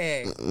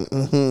Thressy.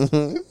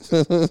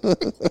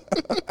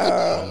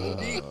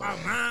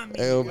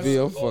 LB,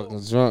 I'm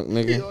fucking drunk,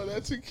 nigga. Yo,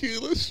 that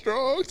tequila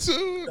strong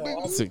too.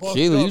 Nigga.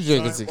 Tequila? You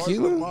drinking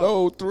tequila?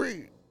 No,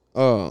 3.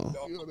 Oh,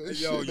 Yo, that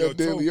Yo, shit, yo, that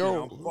daily Tok'in,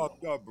 I'm on.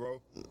 fucked up,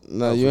 bro.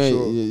 no, for you ain't.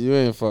 sure. You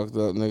ain't fucked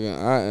up, nigga.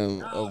 I am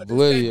That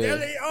oblivious.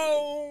 Deli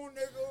on,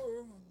 nigga.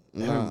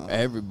 Nah.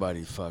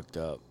 Everybody fucked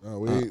up. No,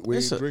 we ain't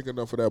drinking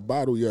enough of that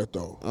bottle yet,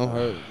 though. I'm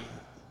hurt.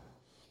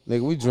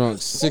 Nigga, we drunk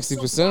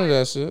 60% of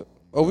that shit.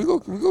 Oh, we go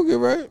get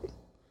right.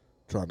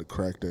 Trying to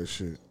crack that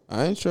shit.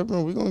 I ain't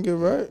tripping. We gonna get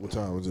right. What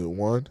time is it?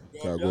 1?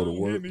 Gotta go to Hit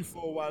work. me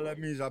for a while. That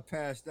means I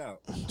passed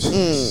out.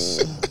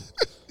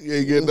 You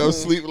ain't getting no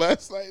sleep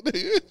last night,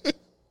 nigga.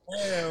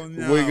 Hell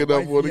no. Waking up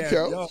on the Wifey had me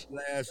couch. up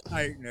last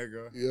night,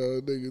 nigga.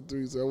 Yo, nigga,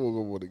 3 said I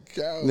woke up on the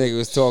couch. Nigga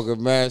was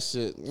talking mad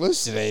shit.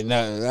 This shit ain't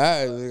nothing.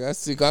 I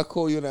see. I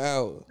call you in an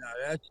hour.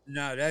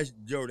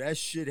 That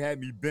shit had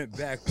me bent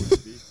backwards,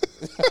 B.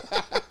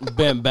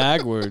 Bent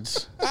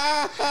backwards.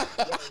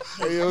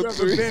 Hey, yo, You ever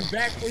 3. been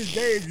backwards,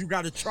 Dave? You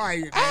gotta try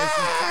it, man. It's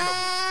incredible.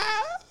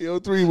 Yo,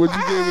 3, what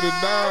you gave it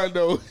a 9,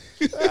 though?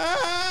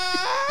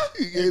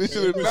 You gave this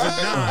shit a It was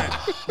a 9.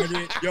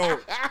 9.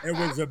 But it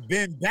was a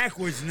bend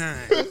backwards 9.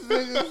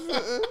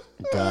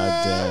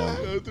 God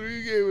damn. Yo, 3,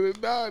 you gave it a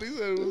 9. He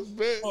said it was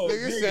bad. Oh,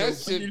 Nigga said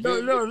shit,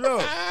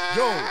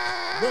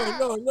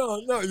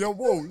 Look. Yo,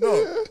 whoa,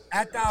 look.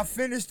 After I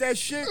finished that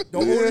shit, the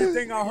only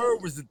thing I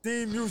heard was the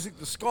theme music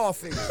to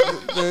Scarface.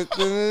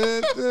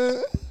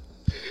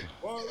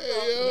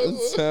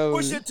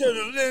 Push it to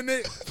the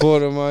limit.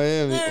 Port of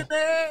Miami. Yeah,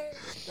 man.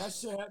 That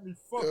shit had me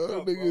fucked Yo,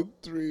 up, nigga, bro.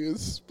 3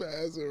 is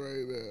spazzing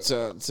right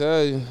now.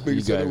 Tell you. Nigga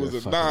You said it guys was are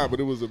a fucking- 9, but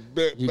it was a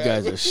bent You back.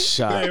 guys are Yeah,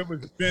 shot. it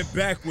was bent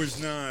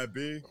backwards 9,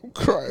 B. I'm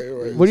crying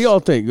right What do y'all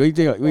think? What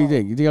do you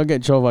think? You think I'll get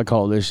in trouble if I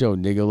call this show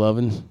nigga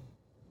loving?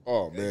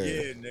 Oh, man.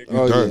 Yeah, nigga.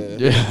 Oh, Done.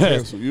 yeah. Yeah.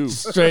 Cancel you.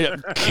 Straight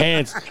up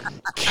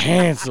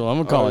cancel. I'm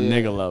gonna call it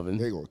nigga loving.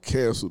 They gonna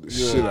cancel the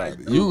shit out of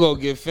you. You gonna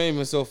get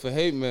famous off of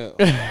hate mail.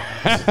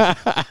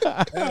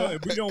 Hell,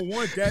 we don't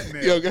want that,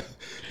 man. Yo,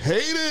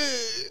 hate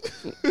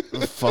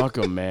it. Fuck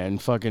them, man.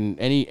 Fucking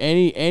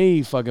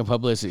any fucking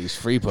publicity is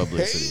free Hate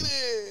publicity.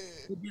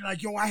 it. He'd be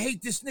like, yo, I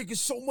hate this nigga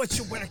so much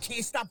when I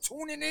can't stop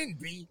tuning in,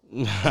 B.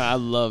 I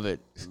love it.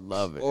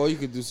 Love it. Or you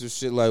could do some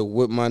shit like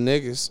with my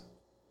niggas.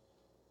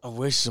 I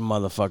wish some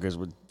motherfuckers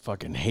would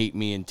fucking hate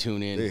me and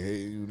tune They in.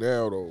 hate you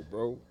now, though,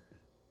 bro.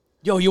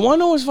 Yo, you want to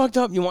know what's fucked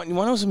up? You want to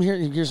know some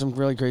hear some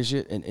really crazy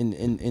shit in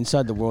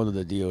inside the world of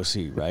the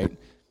DOC, right?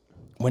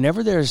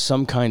 Whenever there's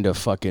some kind of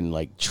fucking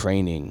like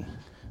training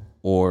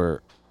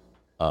or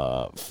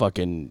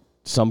fucking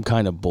some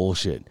kind of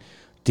bullshit,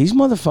 these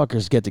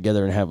motherfuckers get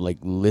together and have like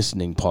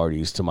listening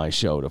parties to my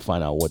show to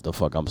find out what the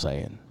fuck I'm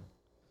saying.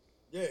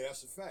 Yeah,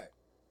 that's a fact.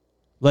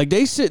 Like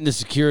they sit in the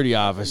security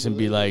office and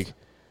be like,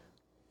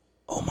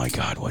 "Oh my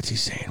God, what's he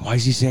saying? Why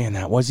is he saying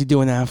that? What's he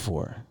doing that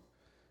for?"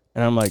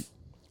 And I'm like,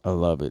 "I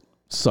love it.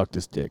 Suck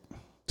this dick."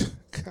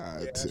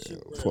 God damn,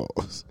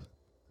 pause.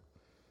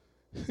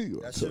 You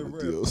gonna That tell shit the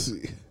real.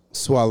 DLC.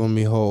 Swallow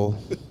me whole.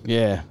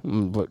 Yeah,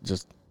 but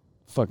just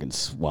fucking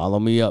swallow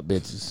me up,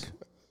 bitches.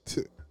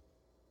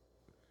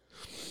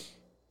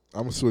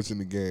 I'm switching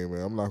the game,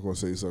 man. I'm not gonna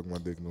say suck my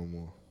dick no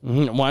more.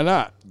 Why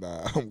not?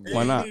 Nah, I'm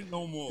Why not? Ain't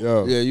no more.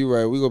 Yo, Yeah, you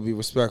right. We gonna be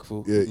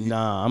respectful. yeah,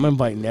 Nah, I'm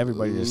inviting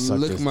everybody to suck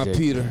Lick this my dick.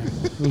 Peter.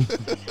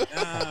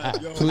 Nah,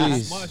 yo,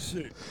 Please. that's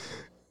my shit.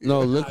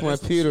 No, lick Nah, my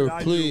that's the Peter, shit I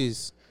do.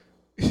 please.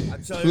 I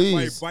tell Please.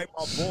 everybody, bite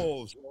my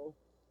balls, yo.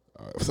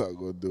 I'm not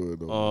gonna do it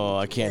though. Oh,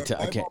 I can't. I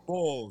Bite can't. my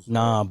balls.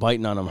 Nah,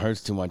 biting on them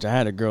hurts too much. I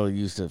had a girl who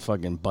used to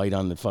fucking bite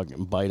on them.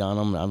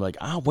 And I'm like,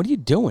 what are you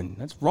doing?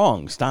 That's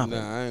wrong. Stop Nah, it.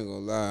 I ain't gonna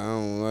lie. I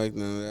don't like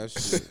none of that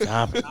shit.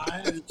 Stop it. I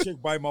had a chick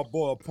bite my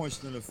ball, I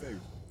punched her in the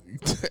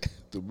face.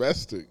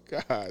 Domestic.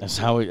 God. That's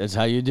how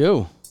you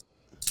do.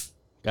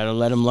 Got to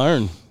let them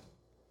learn.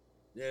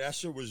 Yeah, that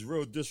shit was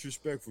real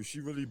disrespectful.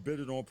 She really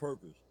bit it on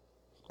purpose.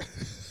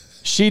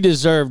 She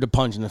deserved a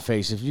punch in the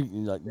face. If you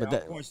like, Yeah, but I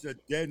that, punched her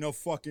dead in the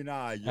fucking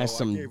eye, yo. That's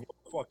some- I gave her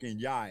a fucking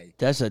yai.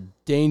 that's a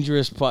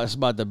dangerous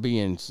spot to be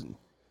in.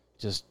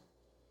 Just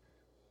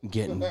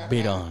getting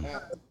bit on.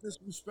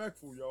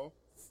 Disrespectful, yo.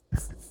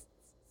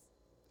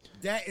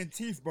 That and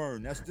teeth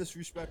burn. That's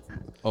disrespectful.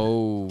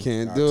 Oh,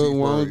 Can't Nah, do it, T-Bird,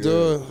 won't yeah.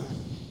 do it.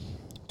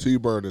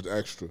 T-burn is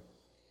extra.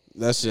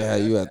 That shit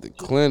had you at the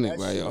clinic. That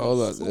Like, shit hold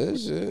up, was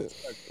this shit.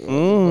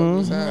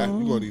 Mm-hmm.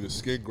 You're gonna need a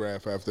skin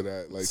graft after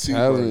that. Like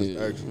Telling T-burn is you.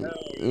 extra.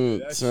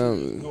 That shit tell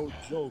is me. no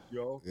joke,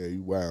 yo. Yeah,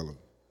 you wildin'.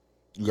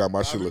 You got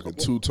my shit looking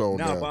two-tone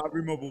Nah, now. but I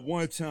remember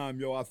one time,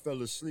 yo, I fell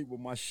asleep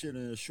with my shit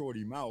in a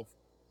shorty mouth.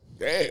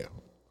 Damn.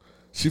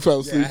 She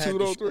fell Yeah, I asleep had too,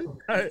 to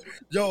though, 3?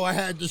 Yo, I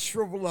had to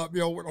shrivel up,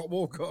 yo, when I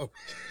woke up.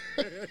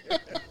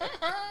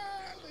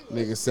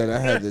 Nigga said I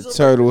had the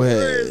turtle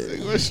head.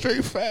 They went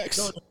straight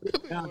facts.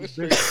 Nah, the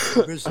bitch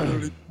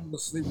literally fell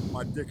asleep with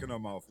my dick in her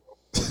mouth.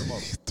 Yo. Fuck 'em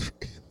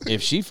up.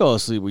 if she fell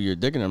asleep with your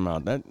dick in her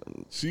mouth, that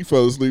She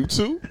fell asleep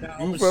too? Nah,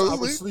 I You was, fell I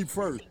was asleep? asleep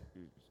first.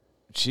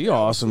 she an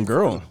awesome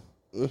girl.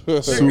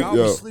 Nigga, I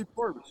yo. was asleep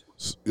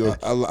first. Yo,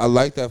 I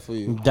like that for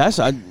you. That's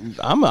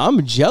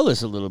I'm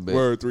jealous a little bit.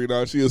 word 3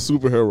 now. She a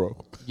superhero.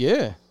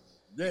 Yeah.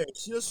 Yeah,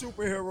 she a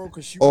superhero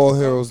because she All woke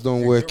up heroes don't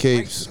and wear went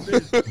capes.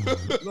 right to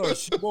bed. Look,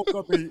 she woke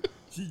up and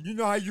you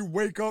know how you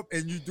wake up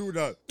and you do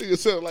the Nigga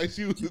sounded like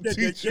she was she a did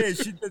the, teacher. yeah,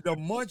 she did the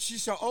munch. She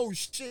said, "Oh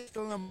shit,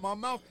 still in my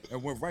mouth,"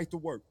 and went right to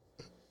work.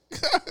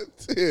 God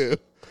damn.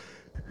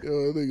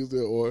 Yo, niggas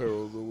said all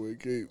heroes don't wear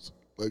capes.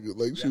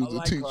 Like she I was a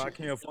like her. teacher. I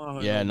can't find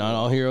her. Yeah, no not more.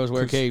 all heroes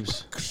wear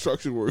capes.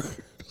 Construction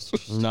worker.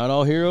 Not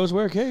all heroes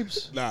wear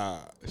capes. Nah,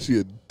 she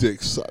a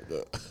dick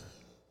sucker.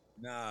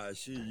 Nah,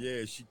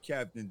 she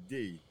Captain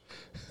D.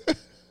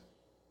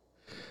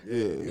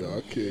 Yeah,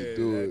 I can't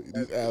do it.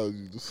 These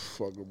allergies just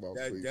fucking my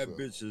face That up.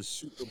 bitch is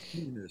super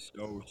penis,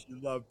 yo. She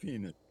love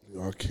penis.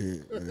 I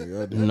can't,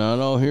 man. Not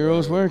all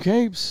heroes wear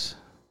capes.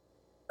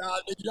 Nah,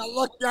 nigga, y'all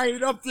lucky I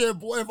ain't up there,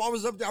 boy. If I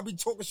was up there, I'd be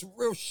talking some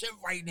real shit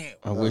right now.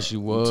 I wish you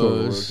I'm talking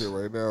real was. shit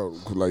right now.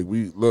 Like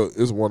look,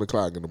 it's 1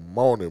 o'clock in the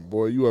morning,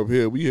 boy. You up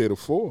here? We here to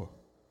 4.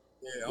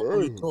 Yeah, I'm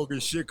only talking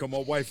shit because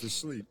my wife is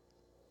asleep.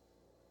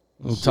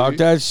 Talk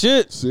that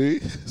shit. See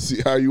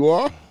how you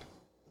are?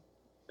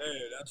 Yeah,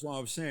 that's what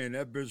I'm saying.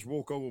 That bitch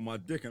woke up with my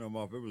dick in her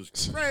mouth. It was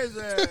crazy.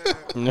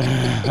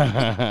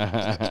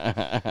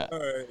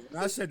 Alright, and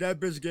I said that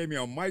bitch gave me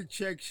a mic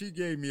check. She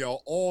gave me an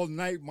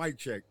all-night mic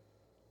check.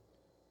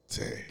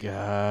 Dang.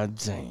 God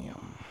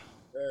damn.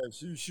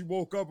 Yeah, she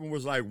woke up and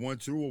was like 1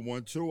 2 or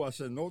 1 2. I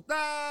said no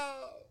doubt.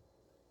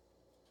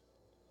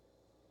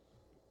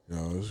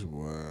 Yo, this is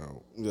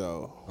wild.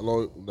 Yo, How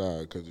long?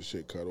 Nah, because the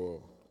shit cut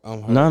off.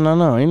 I'm hurt.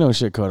 No. Ain't no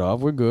shit cut off.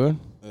 We're good.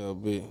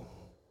 LB.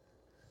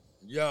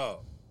 Yo.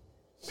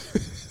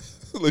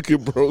 Look at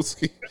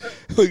Broski.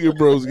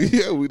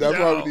 Yeah, that's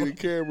why we need a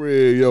camera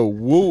here. Yo,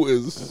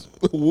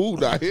 Woo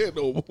not here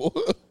no more.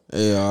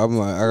 Yeah, I'm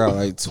like, I got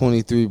like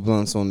 23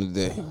 blunts on the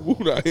day. Woo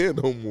not here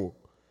no more.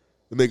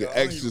 The nigga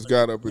X just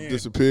got up and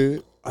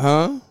disappeared.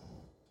 Huh?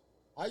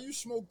 How you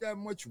smoke that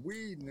much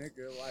weed,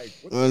 nigga? Like,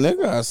 what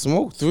Nigga, I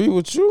smoked 3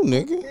 with you,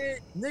 nigga.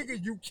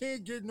 nigga, you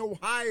can't get no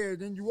higher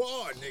than you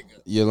are, nigga.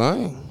 You're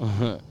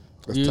lying.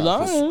 You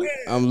lying?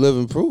 I'm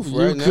living proof You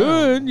right now.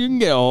 could. You can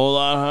get a whole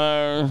lot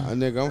higher.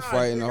 Nigga, I'm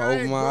fighting to nigga, I hold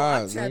ain't my go-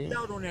 eyes, I tapped nigga.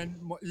 out on that.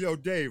 Yo,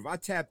 Dave, I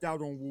tapped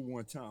out on Woo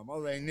one time. I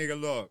was like, nigga,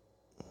 look,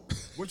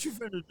 what you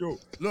finna do?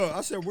 Look,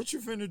 I said, what you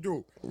finna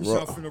do? He said,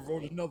 I'm finna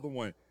roll another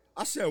one.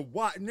 I said,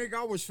 what? Nigga,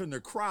 I was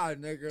finna cry,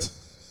 nigga.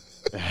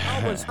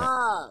 I was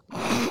high.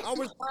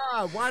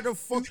 Why the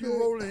fuck you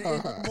rolling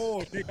any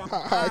more, nigga? I'm How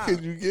high.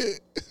 can you get?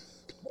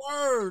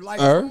 Word, like,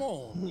 come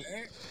on,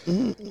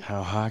 man.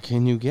 How high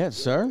can you get,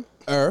 sir?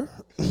 Look.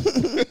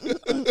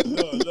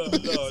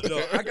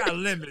 I got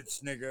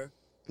limits, nigga.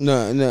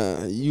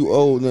 Nah, you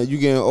old. Nah, you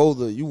getting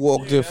older. You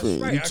walk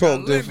different. That's right. You I talk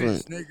got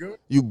different. limits, nigga.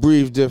 You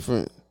breathe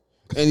different.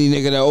 Any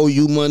nigga that owe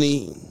you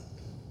money,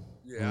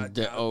 Yeah,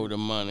 That owe the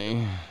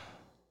money.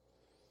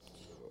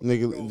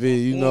 nigga,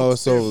 B, you know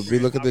it's over. B,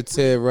 look at the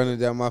tear running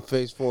down my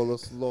face for all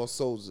those lost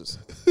soldiers.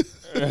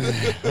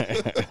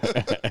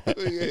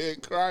 Nigga here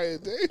crying,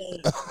 Dave.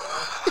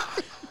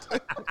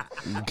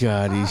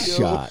 God, he's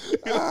shot.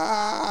 Yo,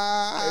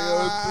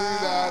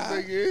 3-9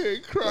 nigga here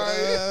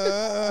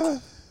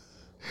crying.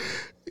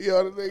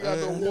 Yo, the nigga got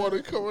the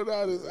water coming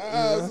out his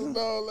eyes and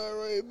all that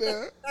right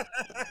there.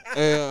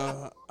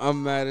 Yeah,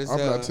 I'm mad as I'm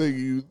hell. not taking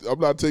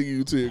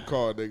you to your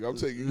car, nigga. I'm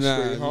taking you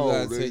straight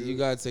home, nigga. you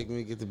gotta take me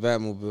to get the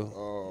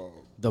Batmobile.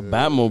 The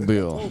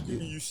Batmobile.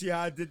 You see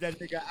how I did that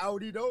nigga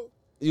Audi though?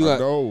 You I got,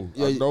 know.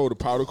 yeah, I know. The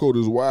powder coat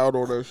is wild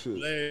on that shit.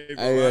 Slave,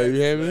 Hey, you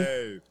hear me?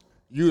 slave.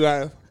 you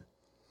got.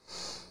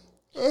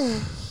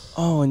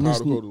 Oh, and this,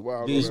 Powder coat is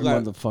wild this on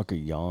that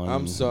motherfucker yawning.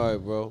 I'm sorry,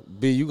 bro.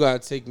 B, you gotta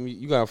take me.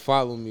 You gotta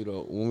follow me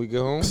though when we get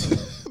home. shit.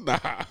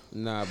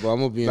 Nah, bro, I'm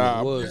gonna be in Nah,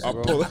 the woods, I'm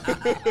bro. pulling.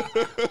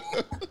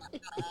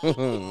 I'm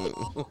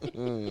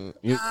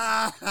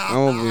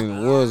gonna be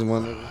in the woods, my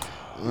nigga.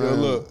 Yo,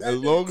 look. That As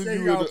long nigga as say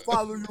you in I'll the,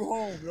 follow you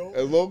home, yo.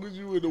 as long as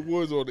you in the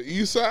woods on the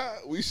east side,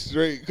 we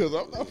straight. Cause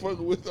I'm not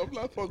fucking with Nah.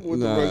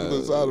 the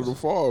regular side of the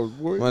farms,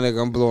 boy. My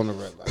nigga, I'm blowing the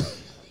red light.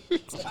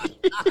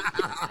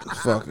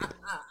 Fuck it.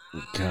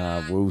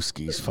 God,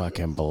 Wooskie's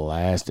fucking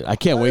blasted. I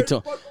can't wait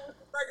till. Fuck on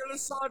the regular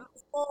side of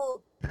the phone.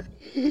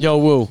 Yo,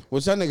 Woo.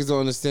 What y'all niggas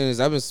don't understand is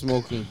I've been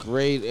smoking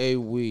grade A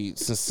weed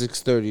since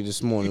 6:30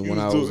 this morning when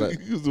I was like,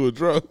 you was doing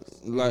drugs.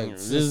 like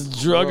This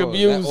is drug bro,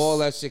 abuse. all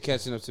that shit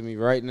catching up to me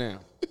right now.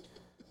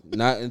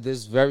 Not in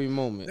this very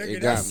moment. Nigga, It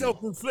got that's me.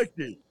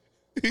 self-inflicted.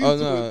 Oh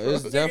no,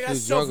 it's Nigga, definitely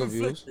that's drug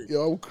abuse. self-inflicted.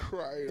 Yo, I'm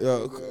crying.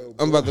 Yo, right now,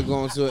 I'm about to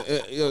go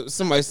into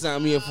somebody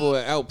signed me up for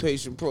an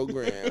outpatient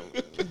program.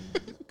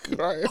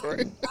 crying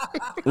right now.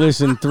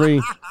 Listen, 3.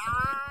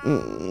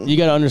 You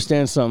gotta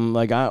understand something.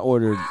 Like I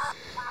ordered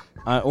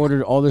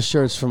all the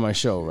shirts for my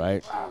show,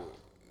 right?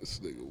 This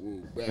nigga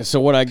woo back. And so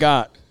what I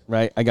got,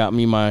 right? I got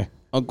me my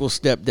Uncle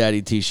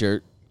Stepdaddy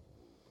T-shirt.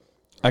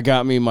 I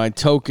got me my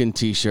Tok'in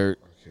T-shirt.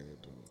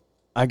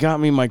 I got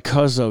me my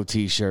Cuzzo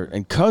T-shirt.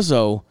 And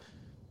Cuzzo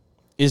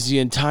is the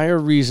entire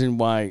reason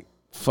why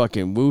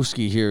fucking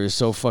Wooskie here is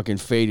so fucking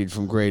faded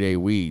from grade A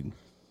weed.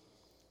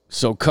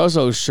 So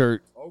Cuzzo's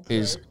shirt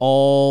is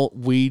all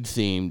weed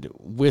themed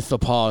with the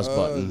pause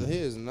button.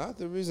 Here's not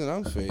the reason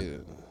I'm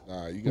faded.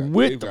 Nah, you got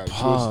With Dave the got it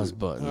pause twisted.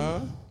 button. Huh?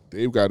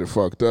 Dave got it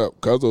fucked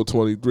up. Cuzzo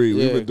 23.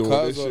 We've Yeah, been doing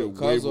this Cuzzo- shit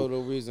way Cuzzo more. the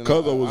reason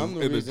Cuzzo I'm was the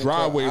in the reason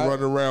driveway I-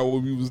 running around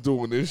when we was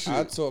doing this shit.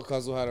 I taught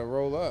Cuzzo how to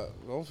roll up.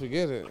 Don't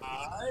forget it.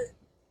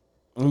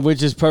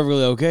 Which is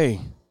perfectly okay.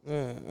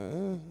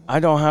 I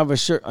don't have a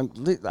shirt. I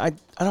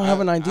don't have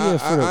an idea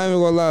for I the. ain't even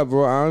gonna lie,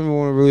 bro. I don't even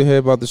want to really hear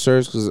about the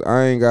shirts because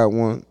I ain't got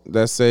one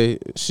that say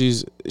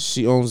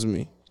she owns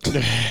me.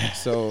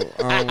 So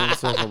I don't want to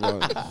talk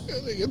about it.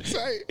 Nigga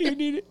tight. You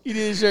need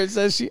a shirt that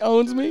says she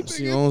owns me.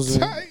 She owns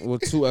me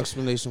with 2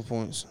 exclamation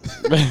points.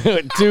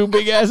 2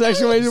 big ass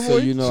exclamation So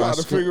points. you know Trying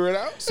to figure it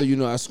out. So you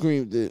know I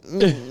screamed it.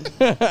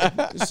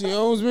 She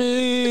owns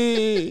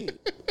me.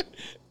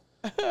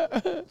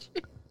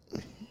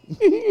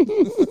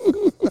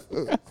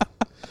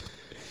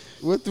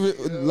 What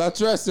La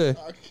Tresse?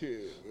 I can't,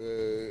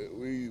 man.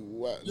 We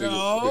what? Yo.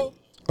 All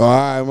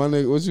right, my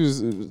nigga. What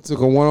you took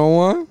a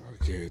 1-on-1?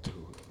 I can't do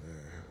it, man.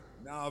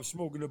 Nah, I'm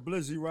smoking a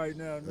blizzy right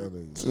now. That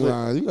Nigga. nigga-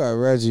 Nah, you got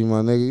Reggie,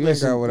 my nigga. You ain't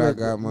got what I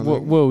got, my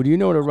nigga. Whoa, do you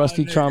know what a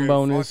rusty My nigga,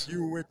 trombone is? Fuck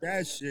you with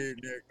that shit,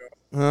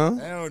 nigga. Huh?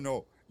 Hell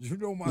no. You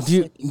know my. Do suckers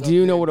you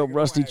up know there, what a nigga.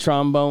 rusty Don't act-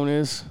 trombone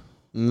is?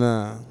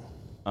 Nah.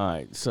 All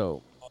right,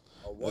 so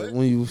What?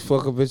 When you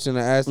fuck a bitch in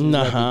the ass, and you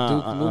got the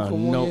Duke Nukem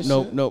on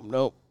your shit?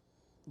 nope.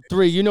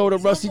 3, you know what a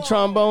rusty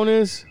trombone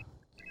is?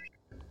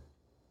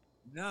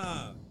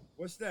 Nah.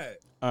 What's that?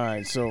 All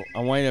right, so I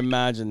want you to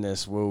imagine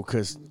this, Woo,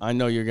 because I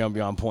know you're gonna be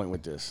on point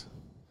with this.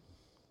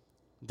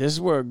 This is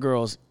where a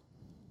girl's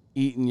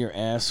eating your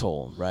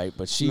asshole, right?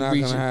 But she It's not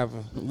reaches. gonna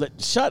happen.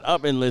 Shut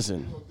up and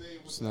listen.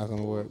 It's not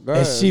gonna work. Go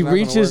And ahead, she it's not gonna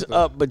reaches work, though.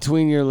 up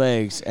between your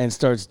legs and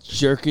starts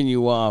jerking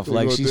you off There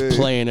like go she's Dave.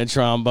 playing a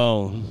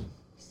trombone.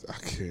 I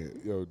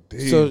can't. Yo, damn.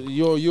 So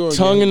you're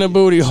Tongue in the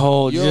booty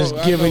hole, Yo, just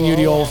I giving know, you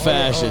the hold on, old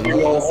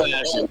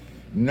fashioned.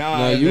 Nah,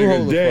 Nah, you nigga,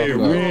 hold the Dave, fuck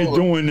we up. ain't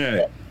doing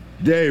that.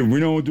 Dave, we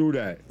don't do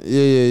that.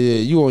 Yeah.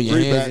 You on your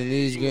Free hands back. and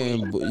knees getting.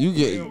 You We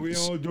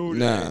get. don't do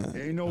Nah. that.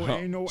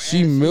 Ain't no.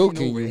 She ass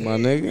milking eating you, over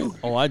my here. nigga.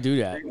 Oh, I do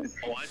that.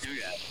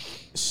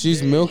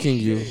 She's milking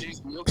you.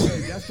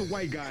 Hey, that's the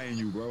white guy in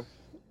you, bro.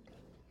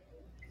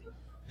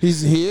 He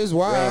is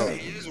wild.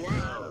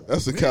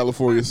 That's a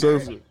California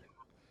surfer.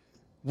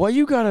 Why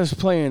you got us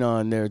playing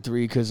on there,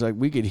 3? Because like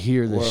we could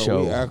hear the Well,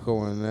 show. we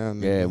echoing now.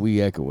 Nigga. Yeah,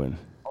 we echoing.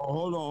 Oh,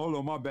 hold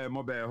on. My bad.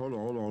 Hold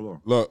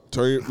on.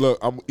 Look,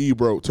 I'm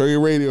bro. Turn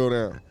your radio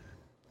down.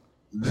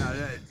 Nah,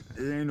 it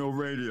ain't no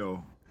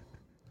radio.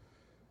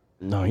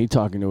 No, he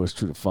talking to us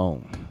through the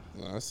phone.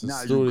 Nah, that's the Nah,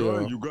 you studio.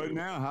 good? You good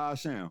now? How I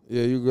sound?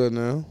 Yeah, you good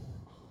now?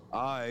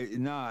 All right,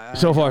 nah.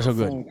 So far, got so a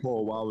good. Phone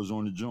call while I was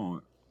on the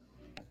joint.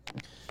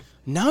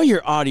 Now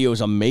your audio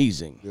is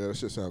amazing. Yeah, that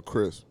shit sound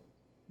crisp.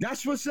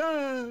 That's what's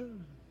up.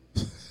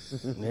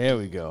 There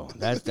we go.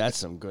 That's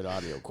some good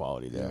audio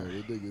quality Yeah, there.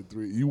 that nigga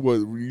 3. You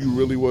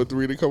really want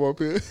 3 to come up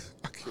here?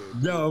 I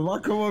can't. Yo, if I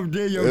come up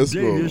there, yo, Let's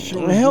Dave, go. this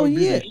show is Hell gonna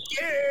be yeah. the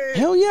shit.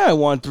 Hell yeah, I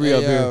want 3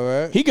 up Yeah,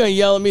 here. right. He gonna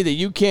yell at me that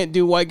you can't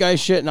do white guy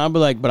shit, and I'll be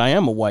like, but I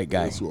am a white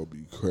guy. This will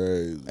be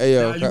crazy. Hey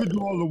yo, Nah, you can do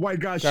all the white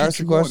guy can I shit ask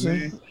you a want, question?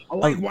 man. I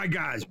like white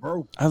guys,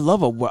 bro. I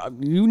love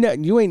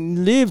you ain't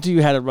lived till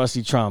you had a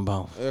rusty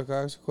trombone. Hey, can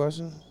I ask a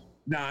question?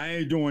 Nah, I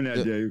ain't doing that,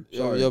 Dave.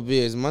 Yo, Sorry.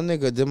 Biz, did my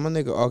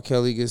nigga R.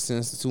 Kelly get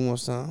sentenced to too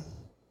much time?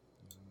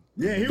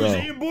 Yeah, he was No.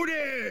 eating booty.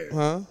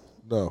 Huh?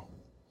 No.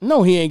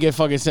 No, he ain't get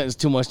fucking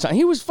sentenced too much time.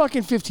 He was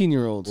fucking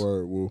 15-year-olds.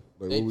 Word, Woo.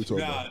 Like, what we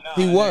talking about?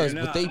 He was,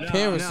 but they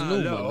parents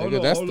knew, my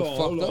nigga. That's the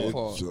fucked up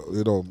part.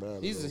 It don't matter.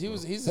 He's a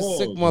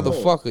sick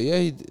motherfucker.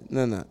 Yeah,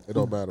 no. It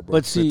don't matter, bro.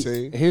 But see,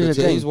 15? here's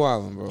the Yeah, thing. he's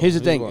wilding, bro. Here's the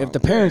He's thing. wilding. If the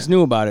parents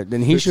knew about it,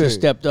 then he should have 15.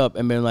 stepped up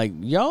and been like,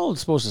 y'all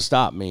supposed to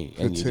stop me.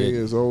 And you 15 did.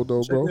 years old,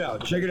 though, bro.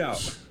 Check it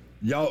out.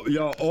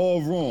 Y'all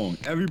all wrong.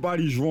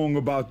 Everybody's wrong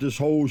about this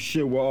whole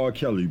shit with R.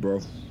 Kelly, bro.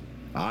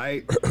 All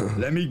right?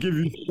 Let me give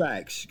you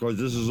facts, because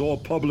this is all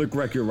public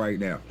record right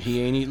now.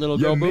 He ain't eat little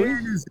girl booty?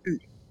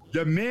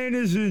 Your man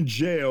is in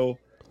jail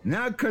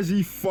not because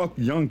he fucked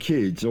young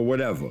kids or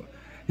whatever.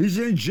 He's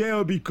in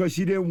jail because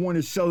he didn't want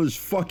to sell his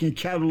fucking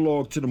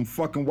catalog to them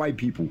fucking white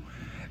people.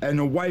 And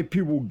the white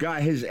people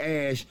got his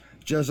ass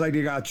just like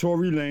they got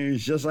Tory Lanez,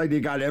 just like they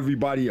got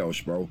everybody else,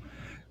 bro.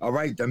 All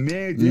right, the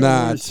man didn't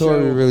Nah, wanna Tory sell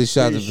really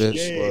shot the his bitch.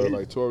 shit. Bro,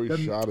 like, Tory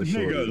shot a shorty,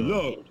 Nigga, though.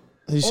 look.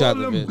 He shot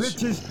all the them bitch.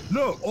 bitches,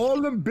 look,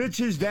 all them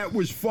bitches that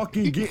was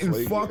fucking getting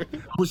fucked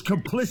was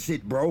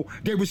complicit, bro.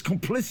 They was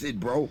complicit,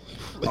 bro.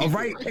 All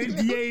right,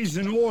 NDAs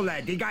and all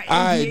that. They got NDAs.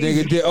 All right, nigga.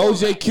 and Did all OJ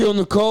that. kill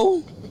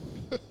Nicole?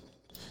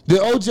 Did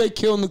OJ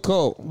kill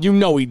Nicole? You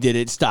know he did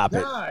it. Stop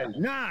it.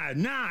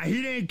 Nah,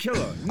 he didn't kill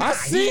her. Nah, I he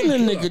seen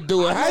didn't the kill her. nigga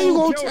do it. I How know you who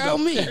gonna killed tell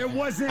her. me? It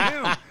wasn't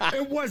him.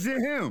 It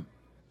wasn't him.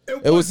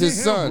 It was his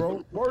wasn't him, son.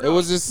 bro. Word It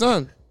was up. his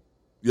son.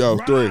 Yo,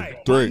 Right,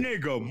 3. my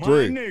nigga, my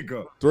 3.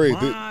 nigga, 3. my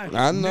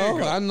I know.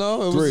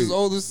 nigga. It was his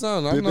oldest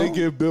son. I Did know. they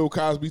give Bill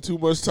Cosby too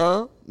much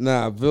time?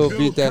 Nah, Bill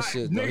beat that Co-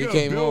 shit though. He Nigga,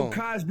 came Bill home.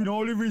 Cosby, the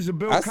only reason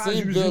Bill I Cosby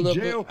seen was Bill in up-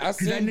 jail I because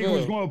that seen nigga Bill.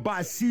 was going to buy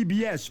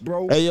CBS,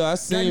 bro. Hey yo, I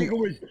seen.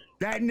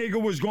 That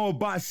nigga was going to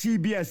buy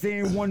CBS. They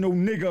ain't want no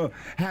nigga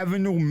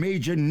having no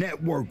major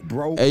network,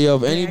 bro. Hey, yo,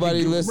 if They had to anybody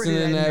get rid of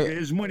listening that- nigga.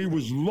 His money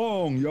was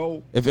long,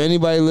 yo. If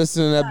anybody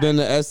listening that been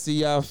to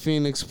SCI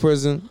Phoenix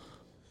prison,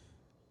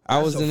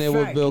 I was That's in a there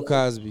with fact, Bill yo.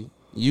 Cosby.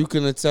 You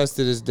can attest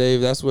to this,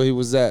 Dave. That's where he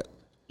was at.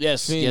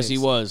 Yes, Phoenix. yes, he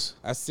was.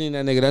 I seen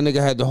that nigga. That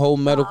nigga had the whole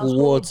medical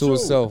ward to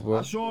himself, bro.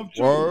 I saw him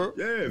too. Word?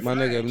 Yeah, My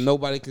nigga,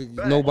 nobody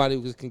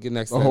can get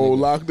next to The that whole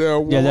nigga.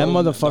 lockdown. Yeah, that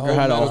wall. motherfucker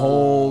had a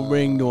whole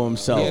ring to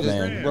himself, Yeah,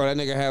 man. bro, that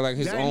nigga had like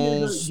his That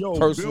own nigga, yo,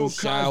 personal Bill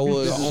Cosby shower, is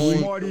his the own.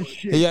 smartest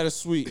shit. He had a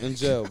suite in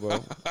jail, bro.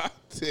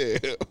 Damn.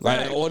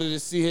 Like in order to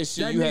see his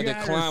shit, That you had nigga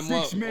to climb a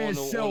up six-man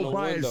on cell the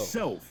by window.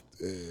 himself.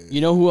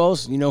 You know who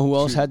else? You know who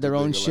else Shoot had their the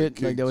own nigga shit? like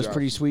King Like that was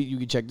pretty Johnson. sweet. You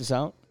can check this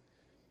out.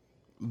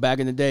 Back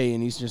in the day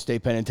in Eastern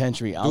State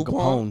Penitentiary, Al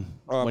DuPont?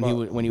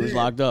 Capone, when he was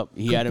locked up,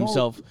 he had Capone.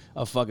 himself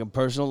a fucking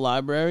personal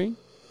library,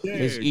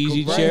 his Yeah,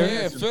 easy Capone. chair.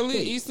 Yeah, Philly,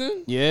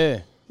 Easton.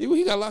 Yeah,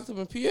 He got locked up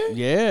in PA.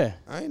 yeah.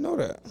 I didn't know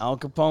that. Al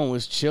Capone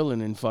was chilling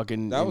in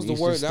fucking. That was in the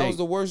Eastern worst. That State. was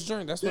the worst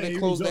joint. That's why Yeah, they he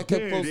closed. was They up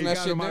kept here. closing They that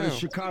got shit him out down. of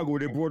Chicago.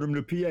 They brought him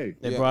to PA.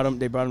 They Yeah. brought him.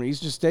 They brought him to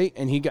Eastern State,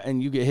 and you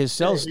get his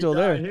cell Yeah, still he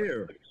there. died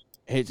here.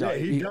 His- Yeah,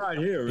 he died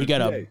here. He in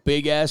got PA. a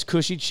big ass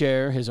cushy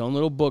chair, his own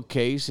little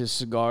bookcase, his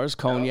cigars,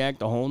 cognac,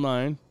 the whole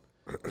nine.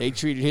 They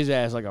treated his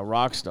ass like a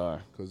rock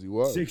star. Because he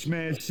was.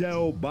 6-man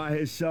cell by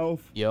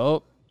himself.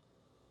 Yup.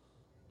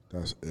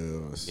 That's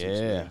ill. That's Yeah.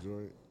 6-man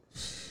joint.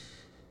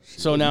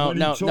 So now When he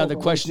now talk the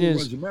about question he is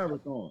was a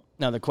marathon.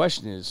 now the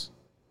question is,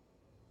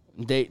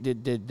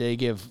 did they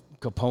give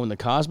Capone the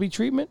Cosby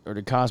treatment or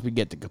did Cosby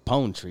get the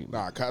Capone treatment?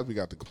 Nah, Cosby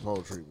got the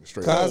Capone treatment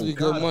straight Cosby up.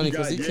 good money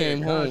because he got-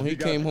 came home. Cosby He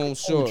got came the home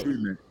Capone short.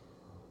 treatment.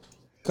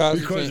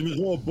 Cosby Because it came. was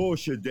all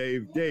bullshit,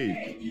 Dave.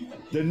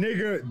 The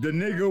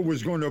nigga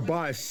was going to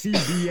buy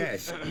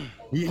CBS.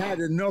 He had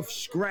enough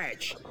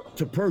scratch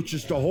to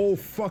purchase the whole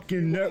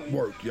fucking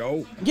network,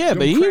 yo. Yeah, Them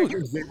but he-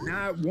 crackers did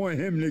not want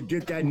him to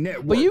get that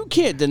network. But you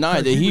can't deny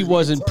that Because he he was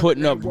wasn't gonna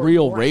putting turn up the network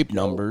real black, rape yo.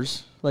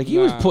 numbers. Like he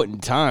was Nah. putting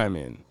time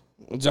in.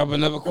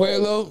 Jumping up a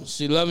Quelo.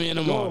 She love me in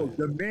the Yo, morning.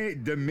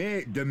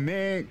 the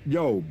man,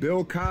 yo,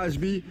 Bill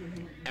Cosby,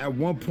 at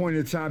one point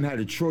in time had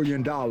 $1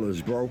 trillion,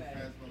 bro.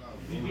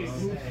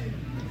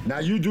 Now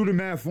you do the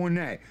math on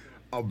that.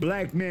 A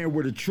black man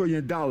with $1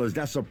 trillion,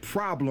 that's a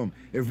problem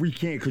if we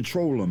can't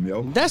control him,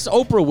 yo. That's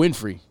Oprah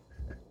Winfrey.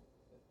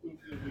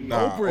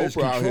 Nah, Oprah is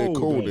Oprah out here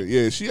controlled, cooning. though.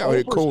 Yeah, she out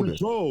here Oprah's cooning.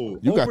 controlled.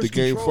 You got the Oprah's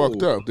game controlled.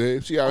 fucked up,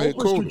 Dave. She out here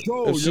Oprah's cooning.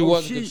 controlled, If she yo.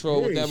 wasn't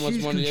controlled with that much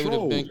she's money, they would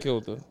have been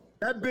controlled. killed her.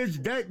 That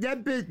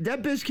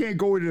bitch can't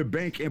go to the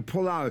bank and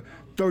pull out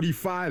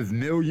 $35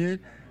 million.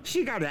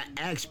 She gotta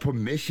ask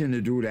permission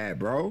to do that,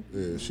 bro.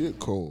 Yeah, she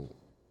cool.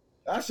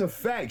 That's a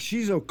fact.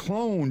 She's a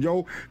clone,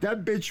 yo.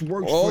 That bitch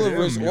works All for the them,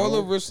 rich, yo. all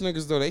the rich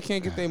niggas though, they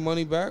can't get their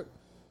money back.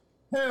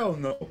 Hell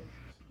no.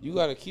 You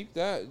gotta keep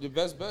that. The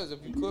best bet is if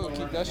you could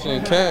keep that shit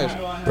in cash.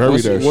 Bury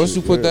once that once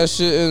shit, you put yeah. that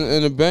shit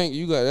in the bank,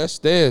 you got that's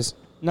theirs.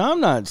 No, I'm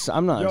not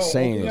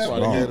saying it's That's why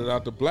they wrong. handed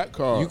out the black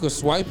card. You can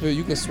swipe it.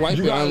 You can swipe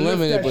You it gotta lift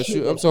unlimited, that but shit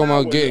I'm with talking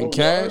about power, getting yo,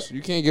 cash. bro.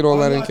 You can't get all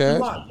that in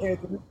cash.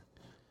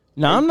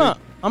 Now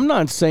I'm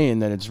not saying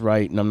that it's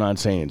right and I'm not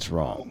saying it's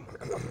wrong.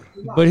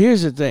 But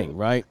here's the thing,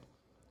 right?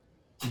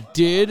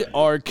 Did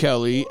R.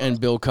 Kelly and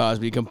Bill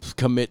Cosby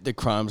commit the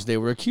crimes they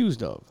were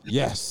accused of?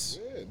 Yes.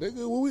 Yeah,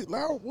 nigga,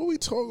 what we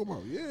talking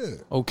about? Yeah.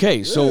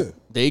 Okay, so Yeah.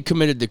 they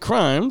committed the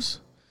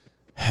crimes.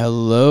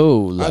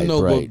 Hello, I know,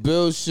 Light but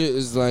Bill shit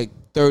is like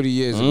 30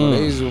 years ago.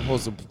 They was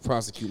supposed to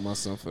prosecute my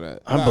son for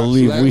that. I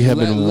believe we have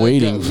been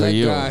waiting for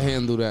you. Let God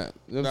handle that.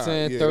 You know what I'm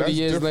saying? yeah, 30 that's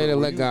years different. later,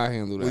 When let you- God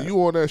handle that. When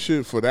you on that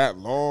shit for that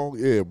long,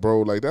 yeah,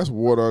 bro, like that's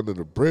water under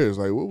the bridge.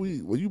 Like,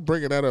 when you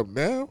bringing that up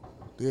now?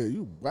 Yeah,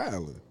 you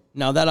wildin'.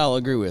 Now that I'll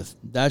agree with.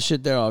 That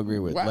shit there I'll agree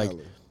with. Wildin'. Like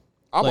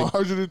I'm like-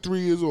 103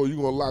 years old. You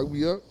gonna lock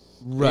me up?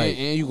 right.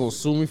 And you gonna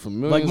sue me for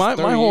millions? Like my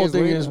 30 whole years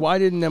thing later? is why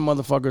didn't them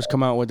motherfuckers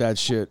come out with that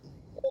shit?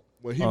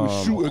 When he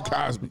was shooting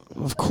Cosby.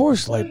 Of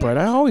course, like Brett,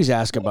 I always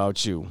ask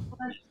about you.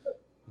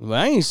 But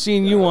I ain't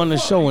seen you on the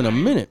show in a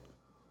minute.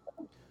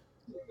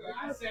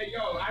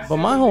 But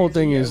my whole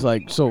thing is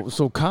like, so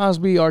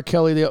Cosby, R.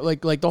 Kelly, they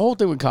like the whole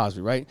thing with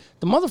Cosby, right?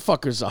 The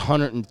motherfucker's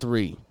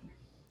 103.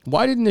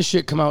 Why didn't this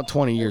shit come out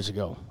 20 years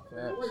ago?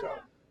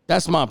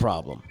 That's my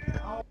problem.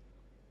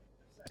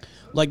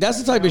 Like that's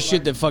the type of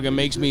shit that fucking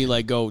makes me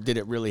like go, did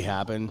it really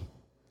happen?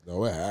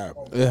 No, it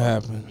happened. It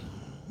happened.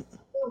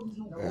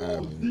 It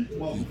happened.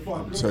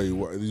 I'll tell you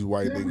what, these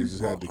white niggas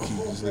just had to keep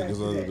these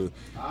niggas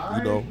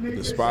under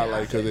the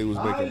spotlight because they was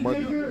making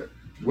money.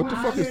 What the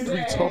fuck is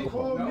 3 talking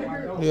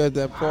about? He had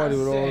that party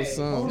with all his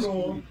sons.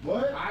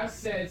 I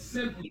said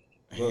simply.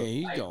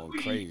 Hey, he's going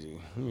crazy.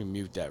 Let me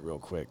mute that real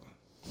quick.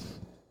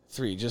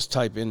 3, just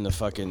type in the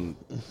fucking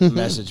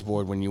message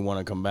board when you want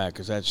to come back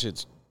because that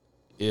shit's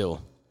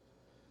ill.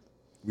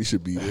 We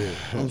should be there.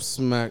 I'm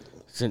smacked.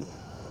 Smack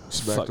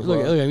Fuck, the look,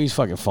 vibe. look at him, he's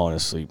fucking falling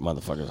asleep,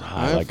 motherfuckers.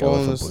 High I ain't like falling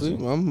elephant asleep.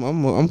 pussy.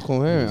 I'm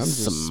coherent. I'm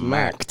just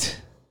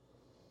smacked.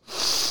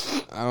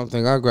 I don't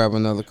think I'll grab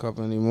another cup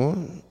anymore.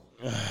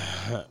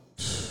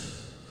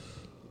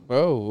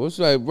 Bro, what's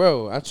like,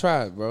 bro? I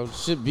tried, bro.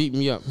 Shit beat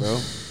me up, bro.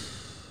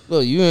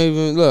 Look, you ain't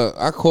even look.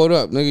 I caught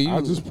up, nigga. You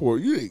I just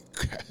poured. You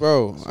ain't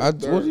bro. What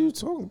third. are you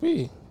talking,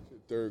 B?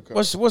 third cup.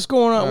 What's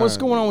going on? What's Alright.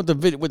 going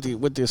on with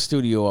with the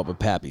studio up at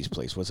Pappy's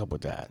place? What's up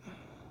with that?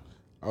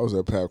 I was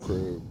at Pap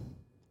crib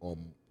on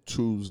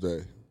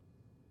Tuesday,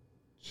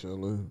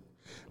 chilling.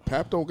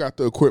 Pap don't got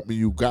the equipment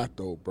you got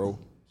though, bro.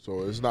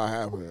 So it's not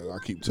happening. I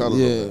keep telling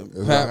him that.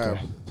 It's not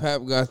happening.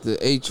 Pap got the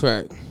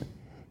A-track.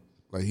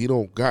 Like, he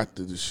don't got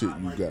the shit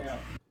you got.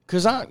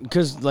 Cause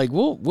like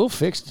we'll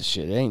fix the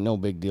shit. It ain't no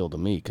big deal to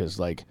me. Cause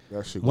like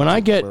That shit when gonna I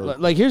take get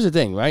America. like here's the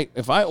thing, right?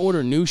 If I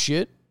order new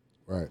shit,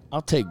 Right.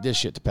 I'll take this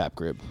shit to Pap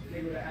Crib.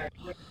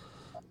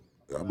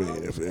 I mean,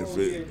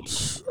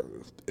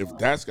 if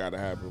that's got to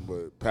happen,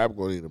 but Pap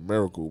gonna need a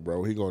miracle,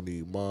 bro. He gonna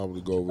need mom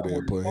to go over there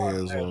and put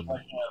hands on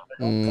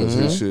him because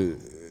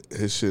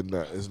his shit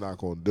is not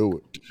gonna do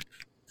it.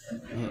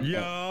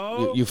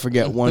 Yo. You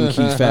forget one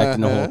key fact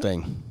in the whole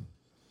thing.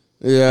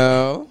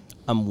 Yeah.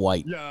 I'm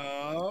white.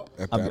 Yo.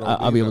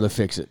 I'll be able to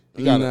fix it.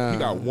 He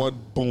got one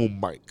boom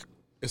mic.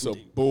 It's a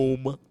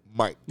boom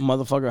mic.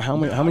 Motherfucker, how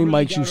many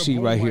mics you see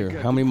right here?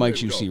 How many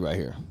mics you see right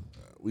here?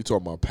 We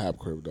talking about Pap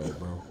Crib though,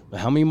 bro.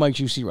 How many mics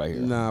you see right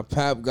here? Nah,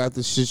 Pap got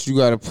the shit you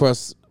gotta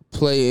press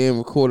play and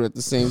record at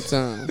the same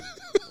time.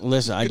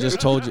 Listen, I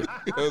just told you.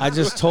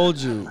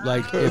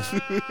 Like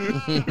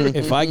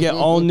if I get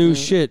all new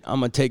shit, I'm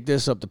gonna take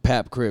this up to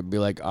Pap Crib. Be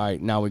like, all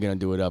right, now we're gonna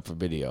do it up for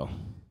video.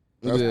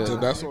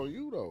 That's on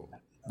you though.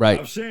 Right.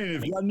 I'm saying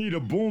if y'all need a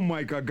boom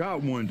mic, I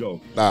got one though.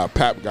 Nah,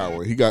 Pap got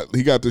one. He got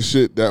the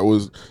shit that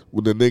was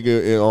with the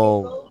nigga in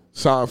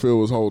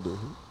Seinfeld was holding.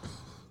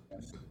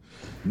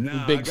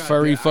 Nah, Big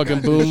furry fucking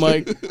boom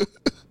mic.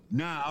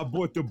 Nah, I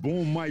bought the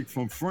boom mic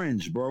from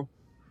Friends, bro.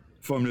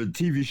 From the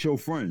TV show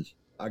Friends.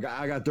 I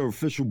got the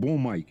official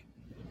boom mic.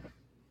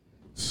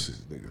 Shit,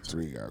 nigga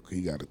 3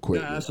 he got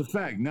equipment. Nah, that's a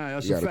fact.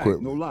 That's He a got fact.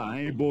 equipment. No lie.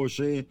 I ain't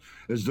bullshitting.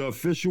 It's the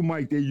official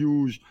mic they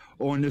use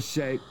on the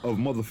set of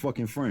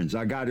motherfucking Friends.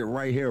 I got it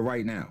right here,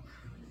 right now.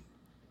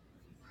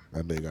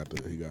 That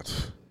nigga he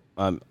got.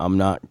 I'm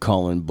not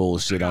calling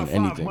bullshit on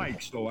anything.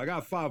 I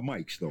got 5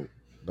 mics though.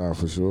 Nah,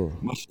 for sure.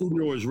 My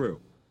studio is real.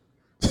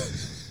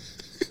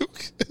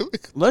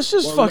 Let's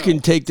just fucking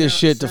take this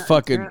shit to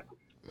fucking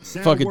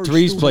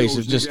Three's place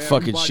and just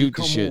fucking shoot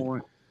the shit.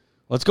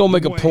 Let's go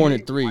make a porn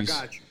at Three's.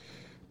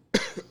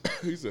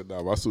 He said,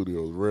 "Nah, my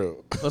studio is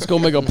real." Let's go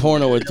make a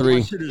porno at 3.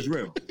 My shit is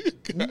real.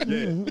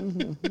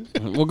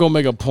 We'll go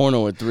make a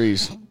porno at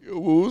 3's. Yo,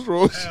 what's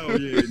wrong? Hell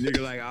yeah,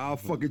 nigga. Like I'll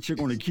fucking chick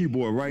on the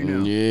keyboard right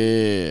now.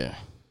 Yeah.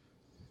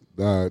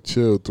 Nah,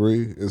 chill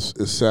 3.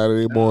 It's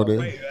Saturday morning.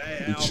 Wait, We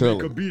I'll make a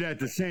chilling. beat at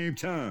the same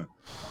time.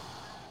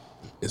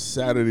 It's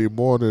Saturday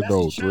morning That's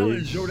though, a 3.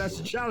 challenge, yo. That's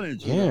a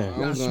challenge. Yeah. Gotta I'm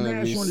gonna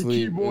smash be on the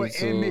sleeping, keyboard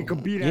so- and make a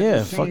beat at Yeah,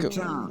 the same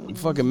time.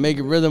 fucking make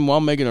a rhythm while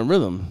making a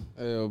rhythm.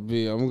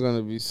 LB, I'm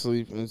gonna be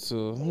sleeping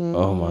till.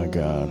 Oh my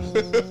god.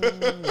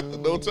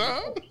 No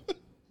time.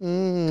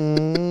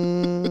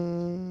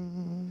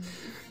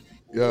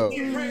 Yo,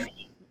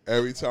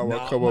 every time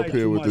I come up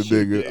here with the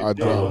nigga, I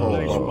drive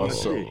home by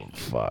myself.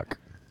 Fuck.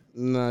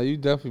 Nah, you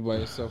definitely by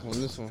yourself on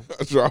this one.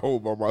 I drive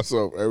home by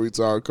myself every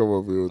time I come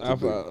up here with the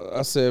nigga.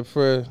 I said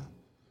prayer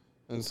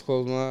and just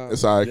close my eyes.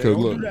 It's all right, cause don't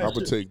do look, that I'm gonna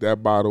shit. take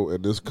that bottle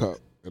and this cup,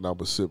 and I'm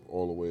gonna sip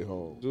all the way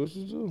home. Do what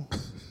you do.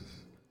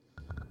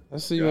 I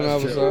see you on the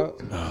other side.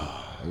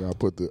 I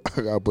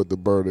gotta put the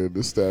burner in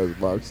the stash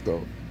box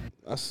though.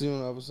 I see you on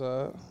the other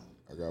side.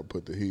 I gotta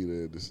put the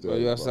heater in the stash But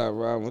you box. outside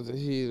riding with the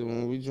heat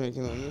when we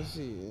drinking on this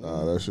heat.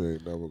 Nah, that shit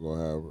ain't never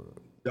gonna happen.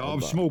 Yo,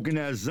 I'm smoking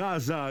that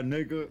Zaza,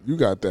 nigga. You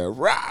got that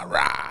rah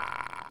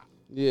rah.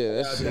 Yeah,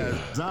 that Got shit.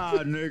 that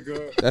Za,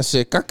 nigga. That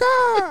shit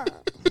caca.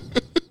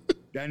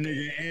 That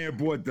nigga Ant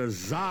brought the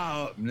Za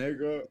up,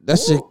 nigga. That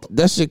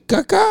shit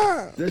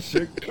caca. That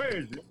shit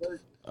crazy.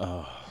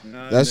 Nah,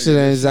 That nigga, shit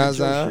ain't this your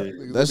Zaza.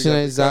 shit. That shit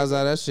ain't Zaza.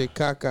 That shit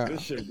caca.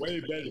 This shit way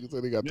better. He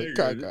said he got the Nigga,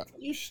 caca.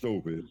 you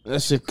stupid.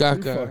 That shit You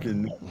caca.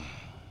 fucking.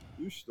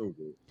 You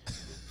stupid.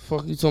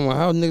 Fuck you talking about?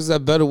 How niggas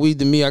got better weed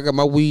than me? I got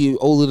my weed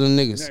older than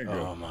niggas. Nigga.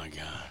 Oh my god.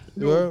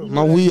 You heard?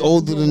 My weed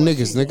older than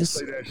niggas, Say niggas.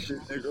 that shit,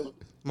 nigga.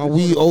 My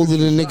weed older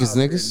than niggas,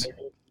 niggas.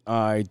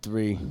 All right,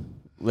 3.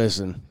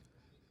 Listen,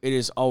 it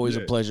is always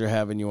a pleasure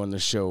having you on the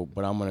show,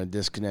 but I'm gonna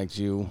disconnect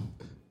you,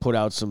 put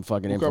out some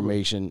fucking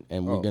information,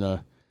 and we're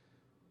gonna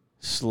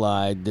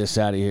slide this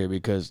out of here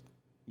because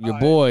your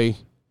boy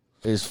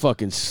is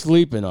fucking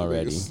sleeping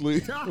already.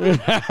 Sleep.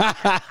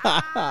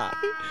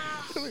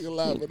 Nigga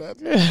laughing at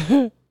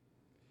you.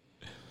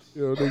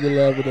 Yo, nigga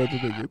laughing at the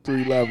nigga.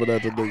 3 laughing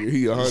at the nigga.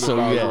 He 100 So,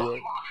 miles yeah.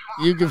 away.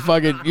 You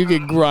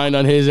can grind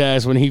on his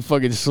ass when he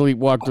fucking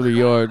sleepwalk through the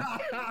yard.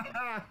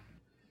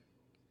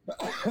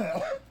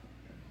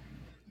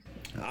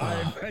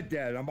 I bet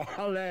that. I'm gonna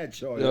holler at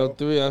y'all. Yo, Yo.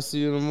 3, I'll see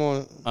you in the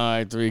morning. All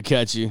right, 3,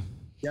 catch you.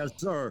 Yes,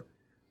 sir.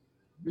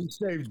 Be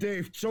safe,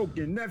 Dave.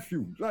 Choking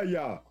nephew. Love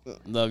y'all.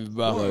 Love you,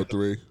 bro. Hello,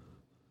 3.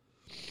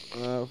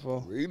 All right,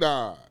 fool. 3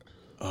 9.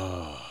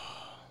 I'm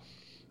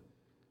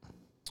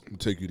gonna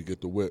take you to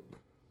get the whip.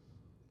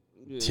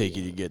 Take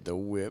you to get the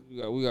whip. We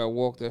gotta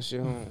walk that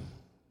shit home.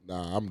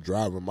 Nah, I'm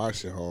driving my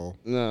shit home.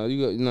 Nah,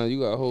 you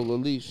got to hold a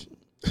leash.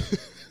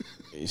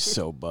 He's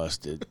so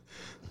busted.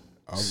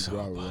 I'm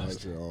driving my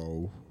shit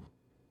home.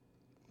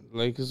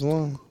 Lakers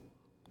won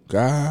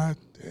God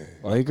damn.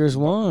 Lakers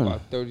won. by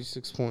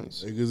 36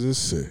 points. Niggas is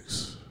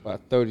 6. By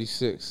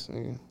 36.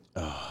 Nigga.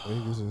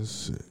 Niggas is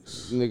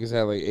 6. Niggas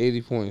had like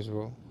 80 points,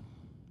 bro.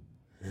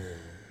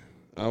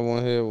 I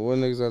want to hear what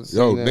niggas got to say.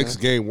 Yo, now. Knicks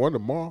game 1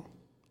 tomorrow.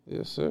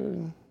 Yes, sir.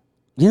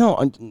 You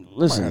know,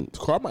 listen.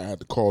 I might have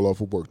to call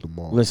off of work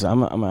tomorrow. Listen,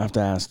 I'm gonna have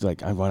to ask.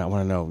 Like, I want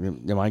to know.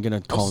 Am I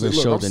gonna call this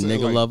Look, show I'm the sitting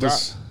Nigga like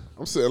Lovas? that.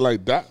 I'm sitting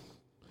like that.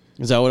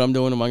 Is that what I'm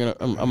doing? I'm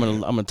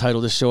gonna title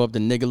this show up the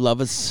Nigga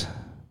Lovas.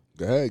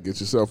 Go ahead, get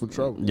yourself in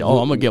trouble. Yo,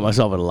 I'm gonna get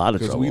myself in a lot of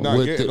Because trouble. we not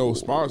With getting the- no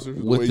sponsors.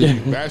 The with way the- you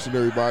be bashing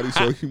everybody,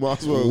 so you might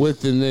as well.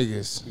 With the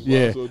niggas.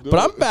 Yeah, well do but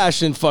it. I'm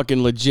bashing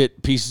fucking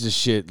legit pieces of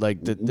shit.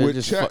 Like they're with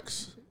just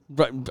checks.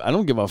 Right, I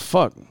don't give a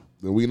fuck.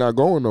 Then we not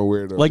going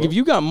nowhere though. Like bro. if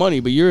you got money,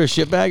 but you're a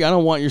shitbag, I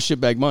don't want your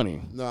shitbag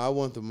money. No, I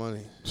want the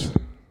money.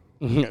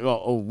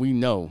 We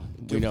know.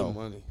 Give the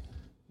money.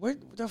 What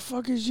the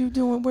fuck is you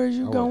doing? Where's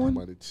you I want going? the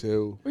money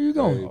chill. Where you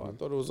going? baby. Oh, I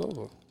thought it was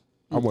over.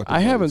 I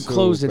haven't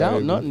closed it out.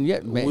 baby. Nothing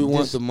yet, man. We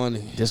want this, the money.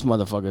 this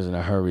motherfucker's in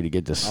a hurry to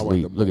get to I want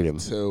sleep. the Look at money him.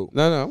 chill.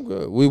 No, I'm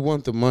good. We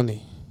want the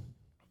money.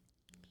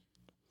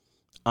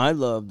 I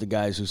love the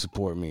guys who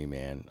support me,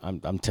 man.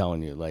 I'm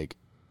telling you, like,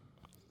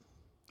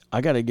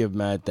 I got to give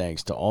mad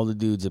thanks to all the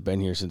dudes that have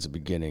been here since the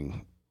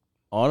beginning.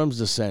 Autumn's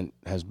Descent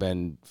has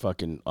been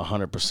fucking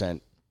 100%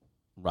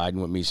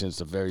 riding with me since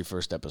the very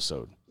first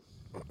episode.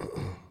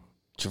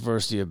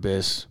 Traverse the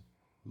Abyss,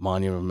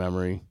 Monument of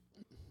Memory,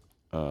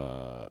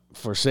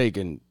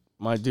 Forsaken.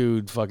 My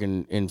dude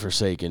fucking in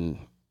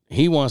Forsaken.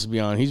 He wants to be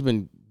on. He's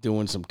been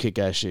doing some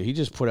kick-ass shit. He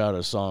just put out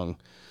a song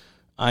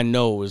I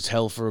know was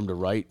hell for him to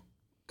write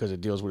because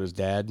it deals with his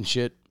dad and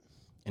shit.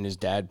 And his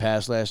dad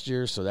passed last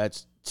year, so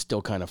that's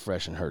still kind of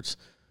fresh and hurts.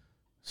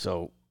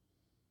 So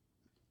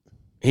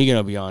he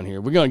gonna be on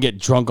here. We're gonna get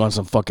drunk on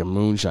some fucking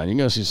moonshine. You're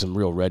gonna see some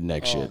real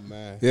redneck shit.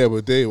 Man. Yeah,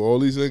 but Dave, all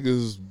these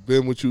niggas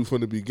been with you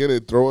from the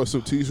beginning. Throw us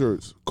some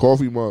t-shirts,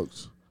 coffee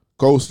mugs,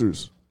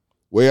 coasters.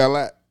 Where y'all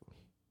at?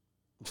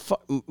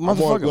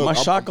 Motherfucker, look, my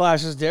I'm- shot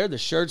glass is there, the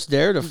shirt's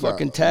there, the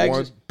fucking tags.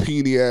 One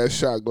peeny ass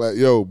shot glass.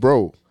 Yo,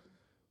 bro,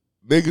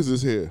 niggas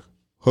is here.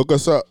 Hook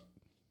us up.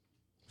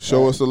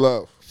 Show us the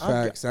love.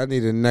 Facts. I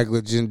need a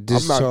negligent I'm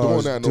discharge. not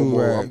doing that no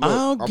more. do-rag.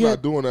 I'll I'm get-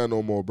 not doing that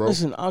no more, bro.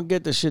 Listen, I'll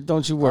get the shit,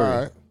 don't you All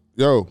worry. right.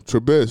 Yo,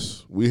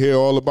 Trebis, we hear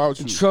all about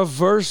you.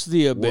 Traverse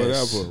the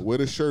abyss. Whatever. Where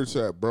the shirts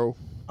at, bro?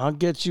 I'll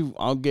get you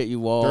all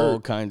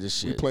Dirt. kinds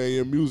of We shit. playing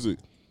your music.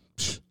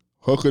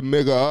 Hook a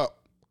nigga up.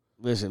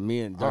 Listen, me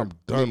and Dirt. I'm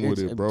done with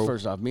it, bro.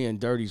 First off, me and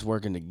Dirty's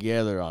working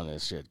together on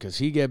this shit. Cause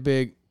he get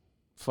big,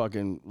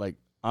 fucking like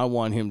I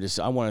want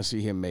to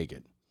see him make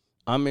it.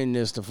 I'm in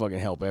this to fucking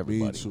help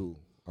everybody. Me too.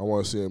 I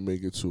want to see him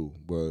make it too.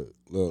 But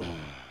look,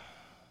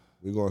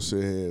 we're gonna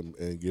sit here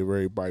and give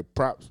everybody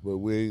props, but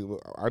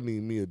I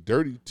need me a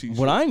dirty t-shirt.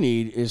 What I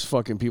need is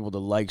fucking people to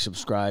like,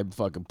 subscribe,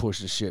 fucking push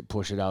the shit,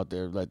 push it out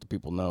there, let the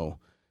people know.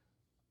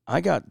 I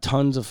got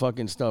tons of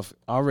fucking stuff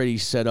already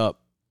set up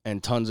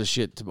and tons of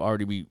shit to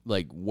already be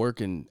like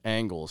working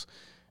angles.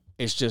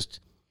 It's just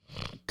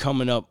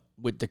coming up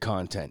with the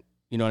content.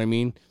 You know what I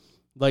mean?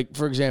 Like,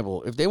 for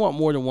example, if they want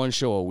more than one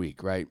show a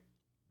week, right?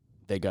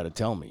 They got to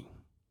tell me.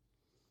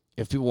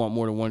 If people want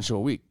more than one show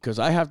a week, because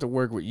I have to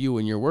work with you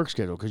and your work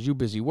schedule because you're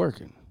busy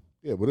working.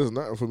 Yeah, but there's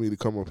nothing for me to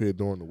come up here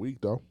during the week,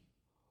 though.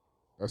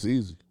 That's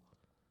easy.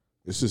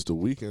 It's just the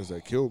weekends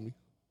that kill me.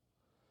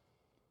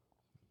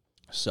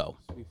 So,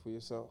 Speak for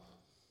yourself.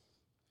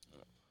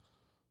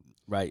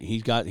 right,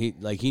 he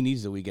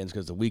needs the weekends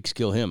because the weeks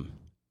kill him.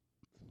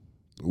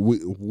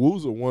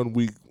 Woo's a 1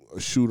 week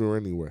shooter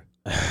anyway.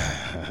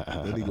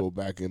 Then he go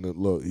back in the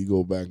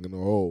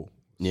hole.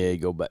 Yeah, you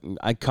go back.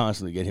 I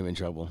constantly get him in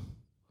trouble.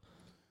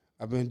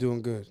 I've been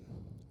doing good.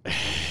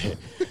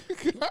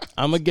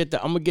 I'm gonna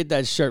get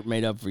that shirt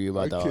made up for you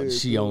about I the can't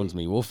she do owns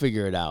me. We'll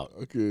figure it out.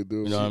 I can't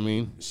do it. You know what I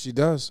mean? She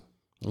does.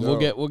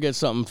 We'll get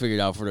something figured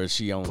out for the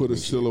she owns Put me. a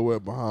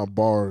silhouette behind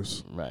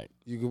bars. Right.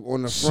 You can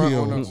on the front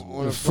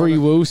on the Free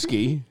front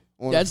Wooskie.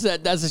 on That's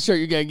the shirt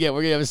you're gonna get.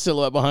 We're gonna have a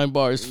silhouette behind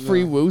bars.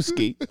 Free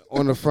Wooskie.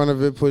 on the front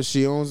of it put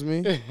she owns me.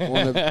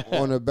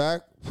 On the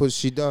back put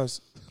she does.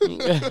 She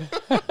does.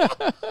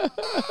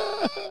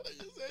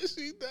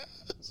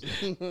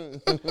 She does.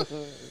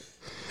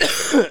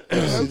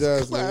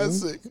 nigga.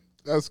 Classic.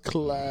 That's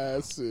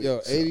classic. Yo,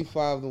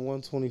 85 to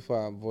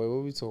 125, boy.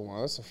 What we talking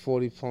about? That's a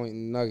 40-point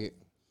nugget.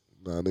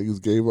 Nah,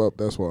 niggas gave up.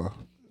 That's why.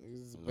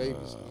 These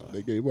babies.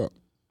 They gave up.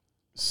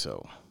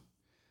 So,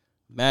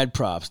 mad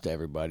props to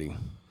everybody.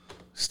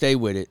 Stay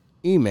with it.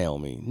 Email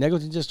me.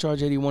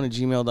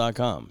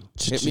 negligentdischarge81@gmail.com.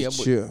 Hit me up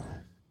with Yeah.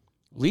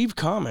 leave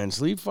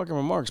comments, leave fucking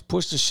remarks,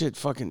 push the shit,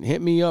 fucking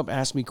hit me up,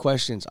 ask me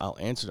questions, I'll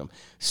answer them.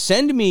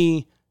 Send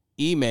me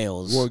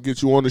emails. We want to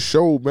get you on the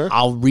show, man.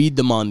 I'll read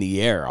them on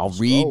the air. I'll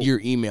read go. your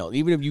email.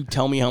 Even if you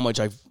tell me how much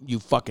you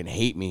fucking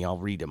hate me, I'll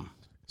read them.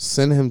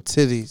 Send him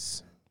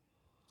titties.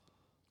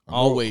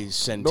 Always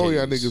send know titties.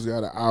 y'all niggas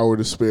got an hour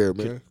to spare,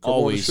 man. Come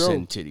Always on the show.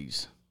 send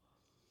titties.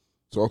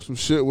 Talk some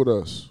shit with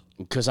us.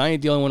 Because I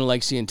ain't the only one who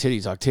likes seeing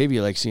titties.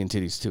 Octavia likes seeing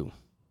titties too.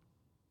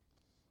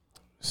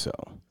 So,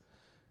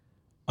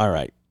 all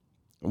right.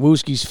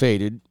 Wooskie's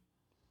faded.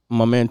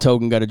 My man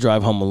Tok'in got to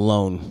drive home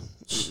alone.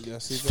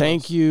 Yes, he does.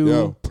 Thank you.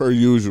 Yeah, per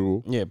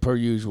usual. Yeah, per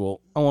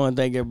usual. I want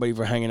to thank everybody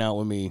for hanging out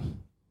with me.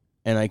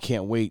 And I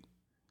can't wait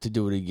to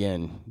do it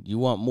again. You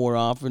want more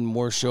often,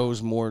 more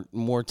shows,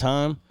 more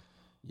time?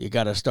 You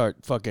got to start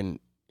fucking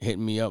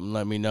hitting me up and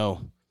let me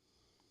know.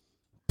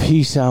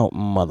 Peace out,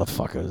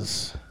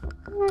 motherfuckers.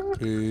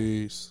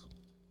 Peace.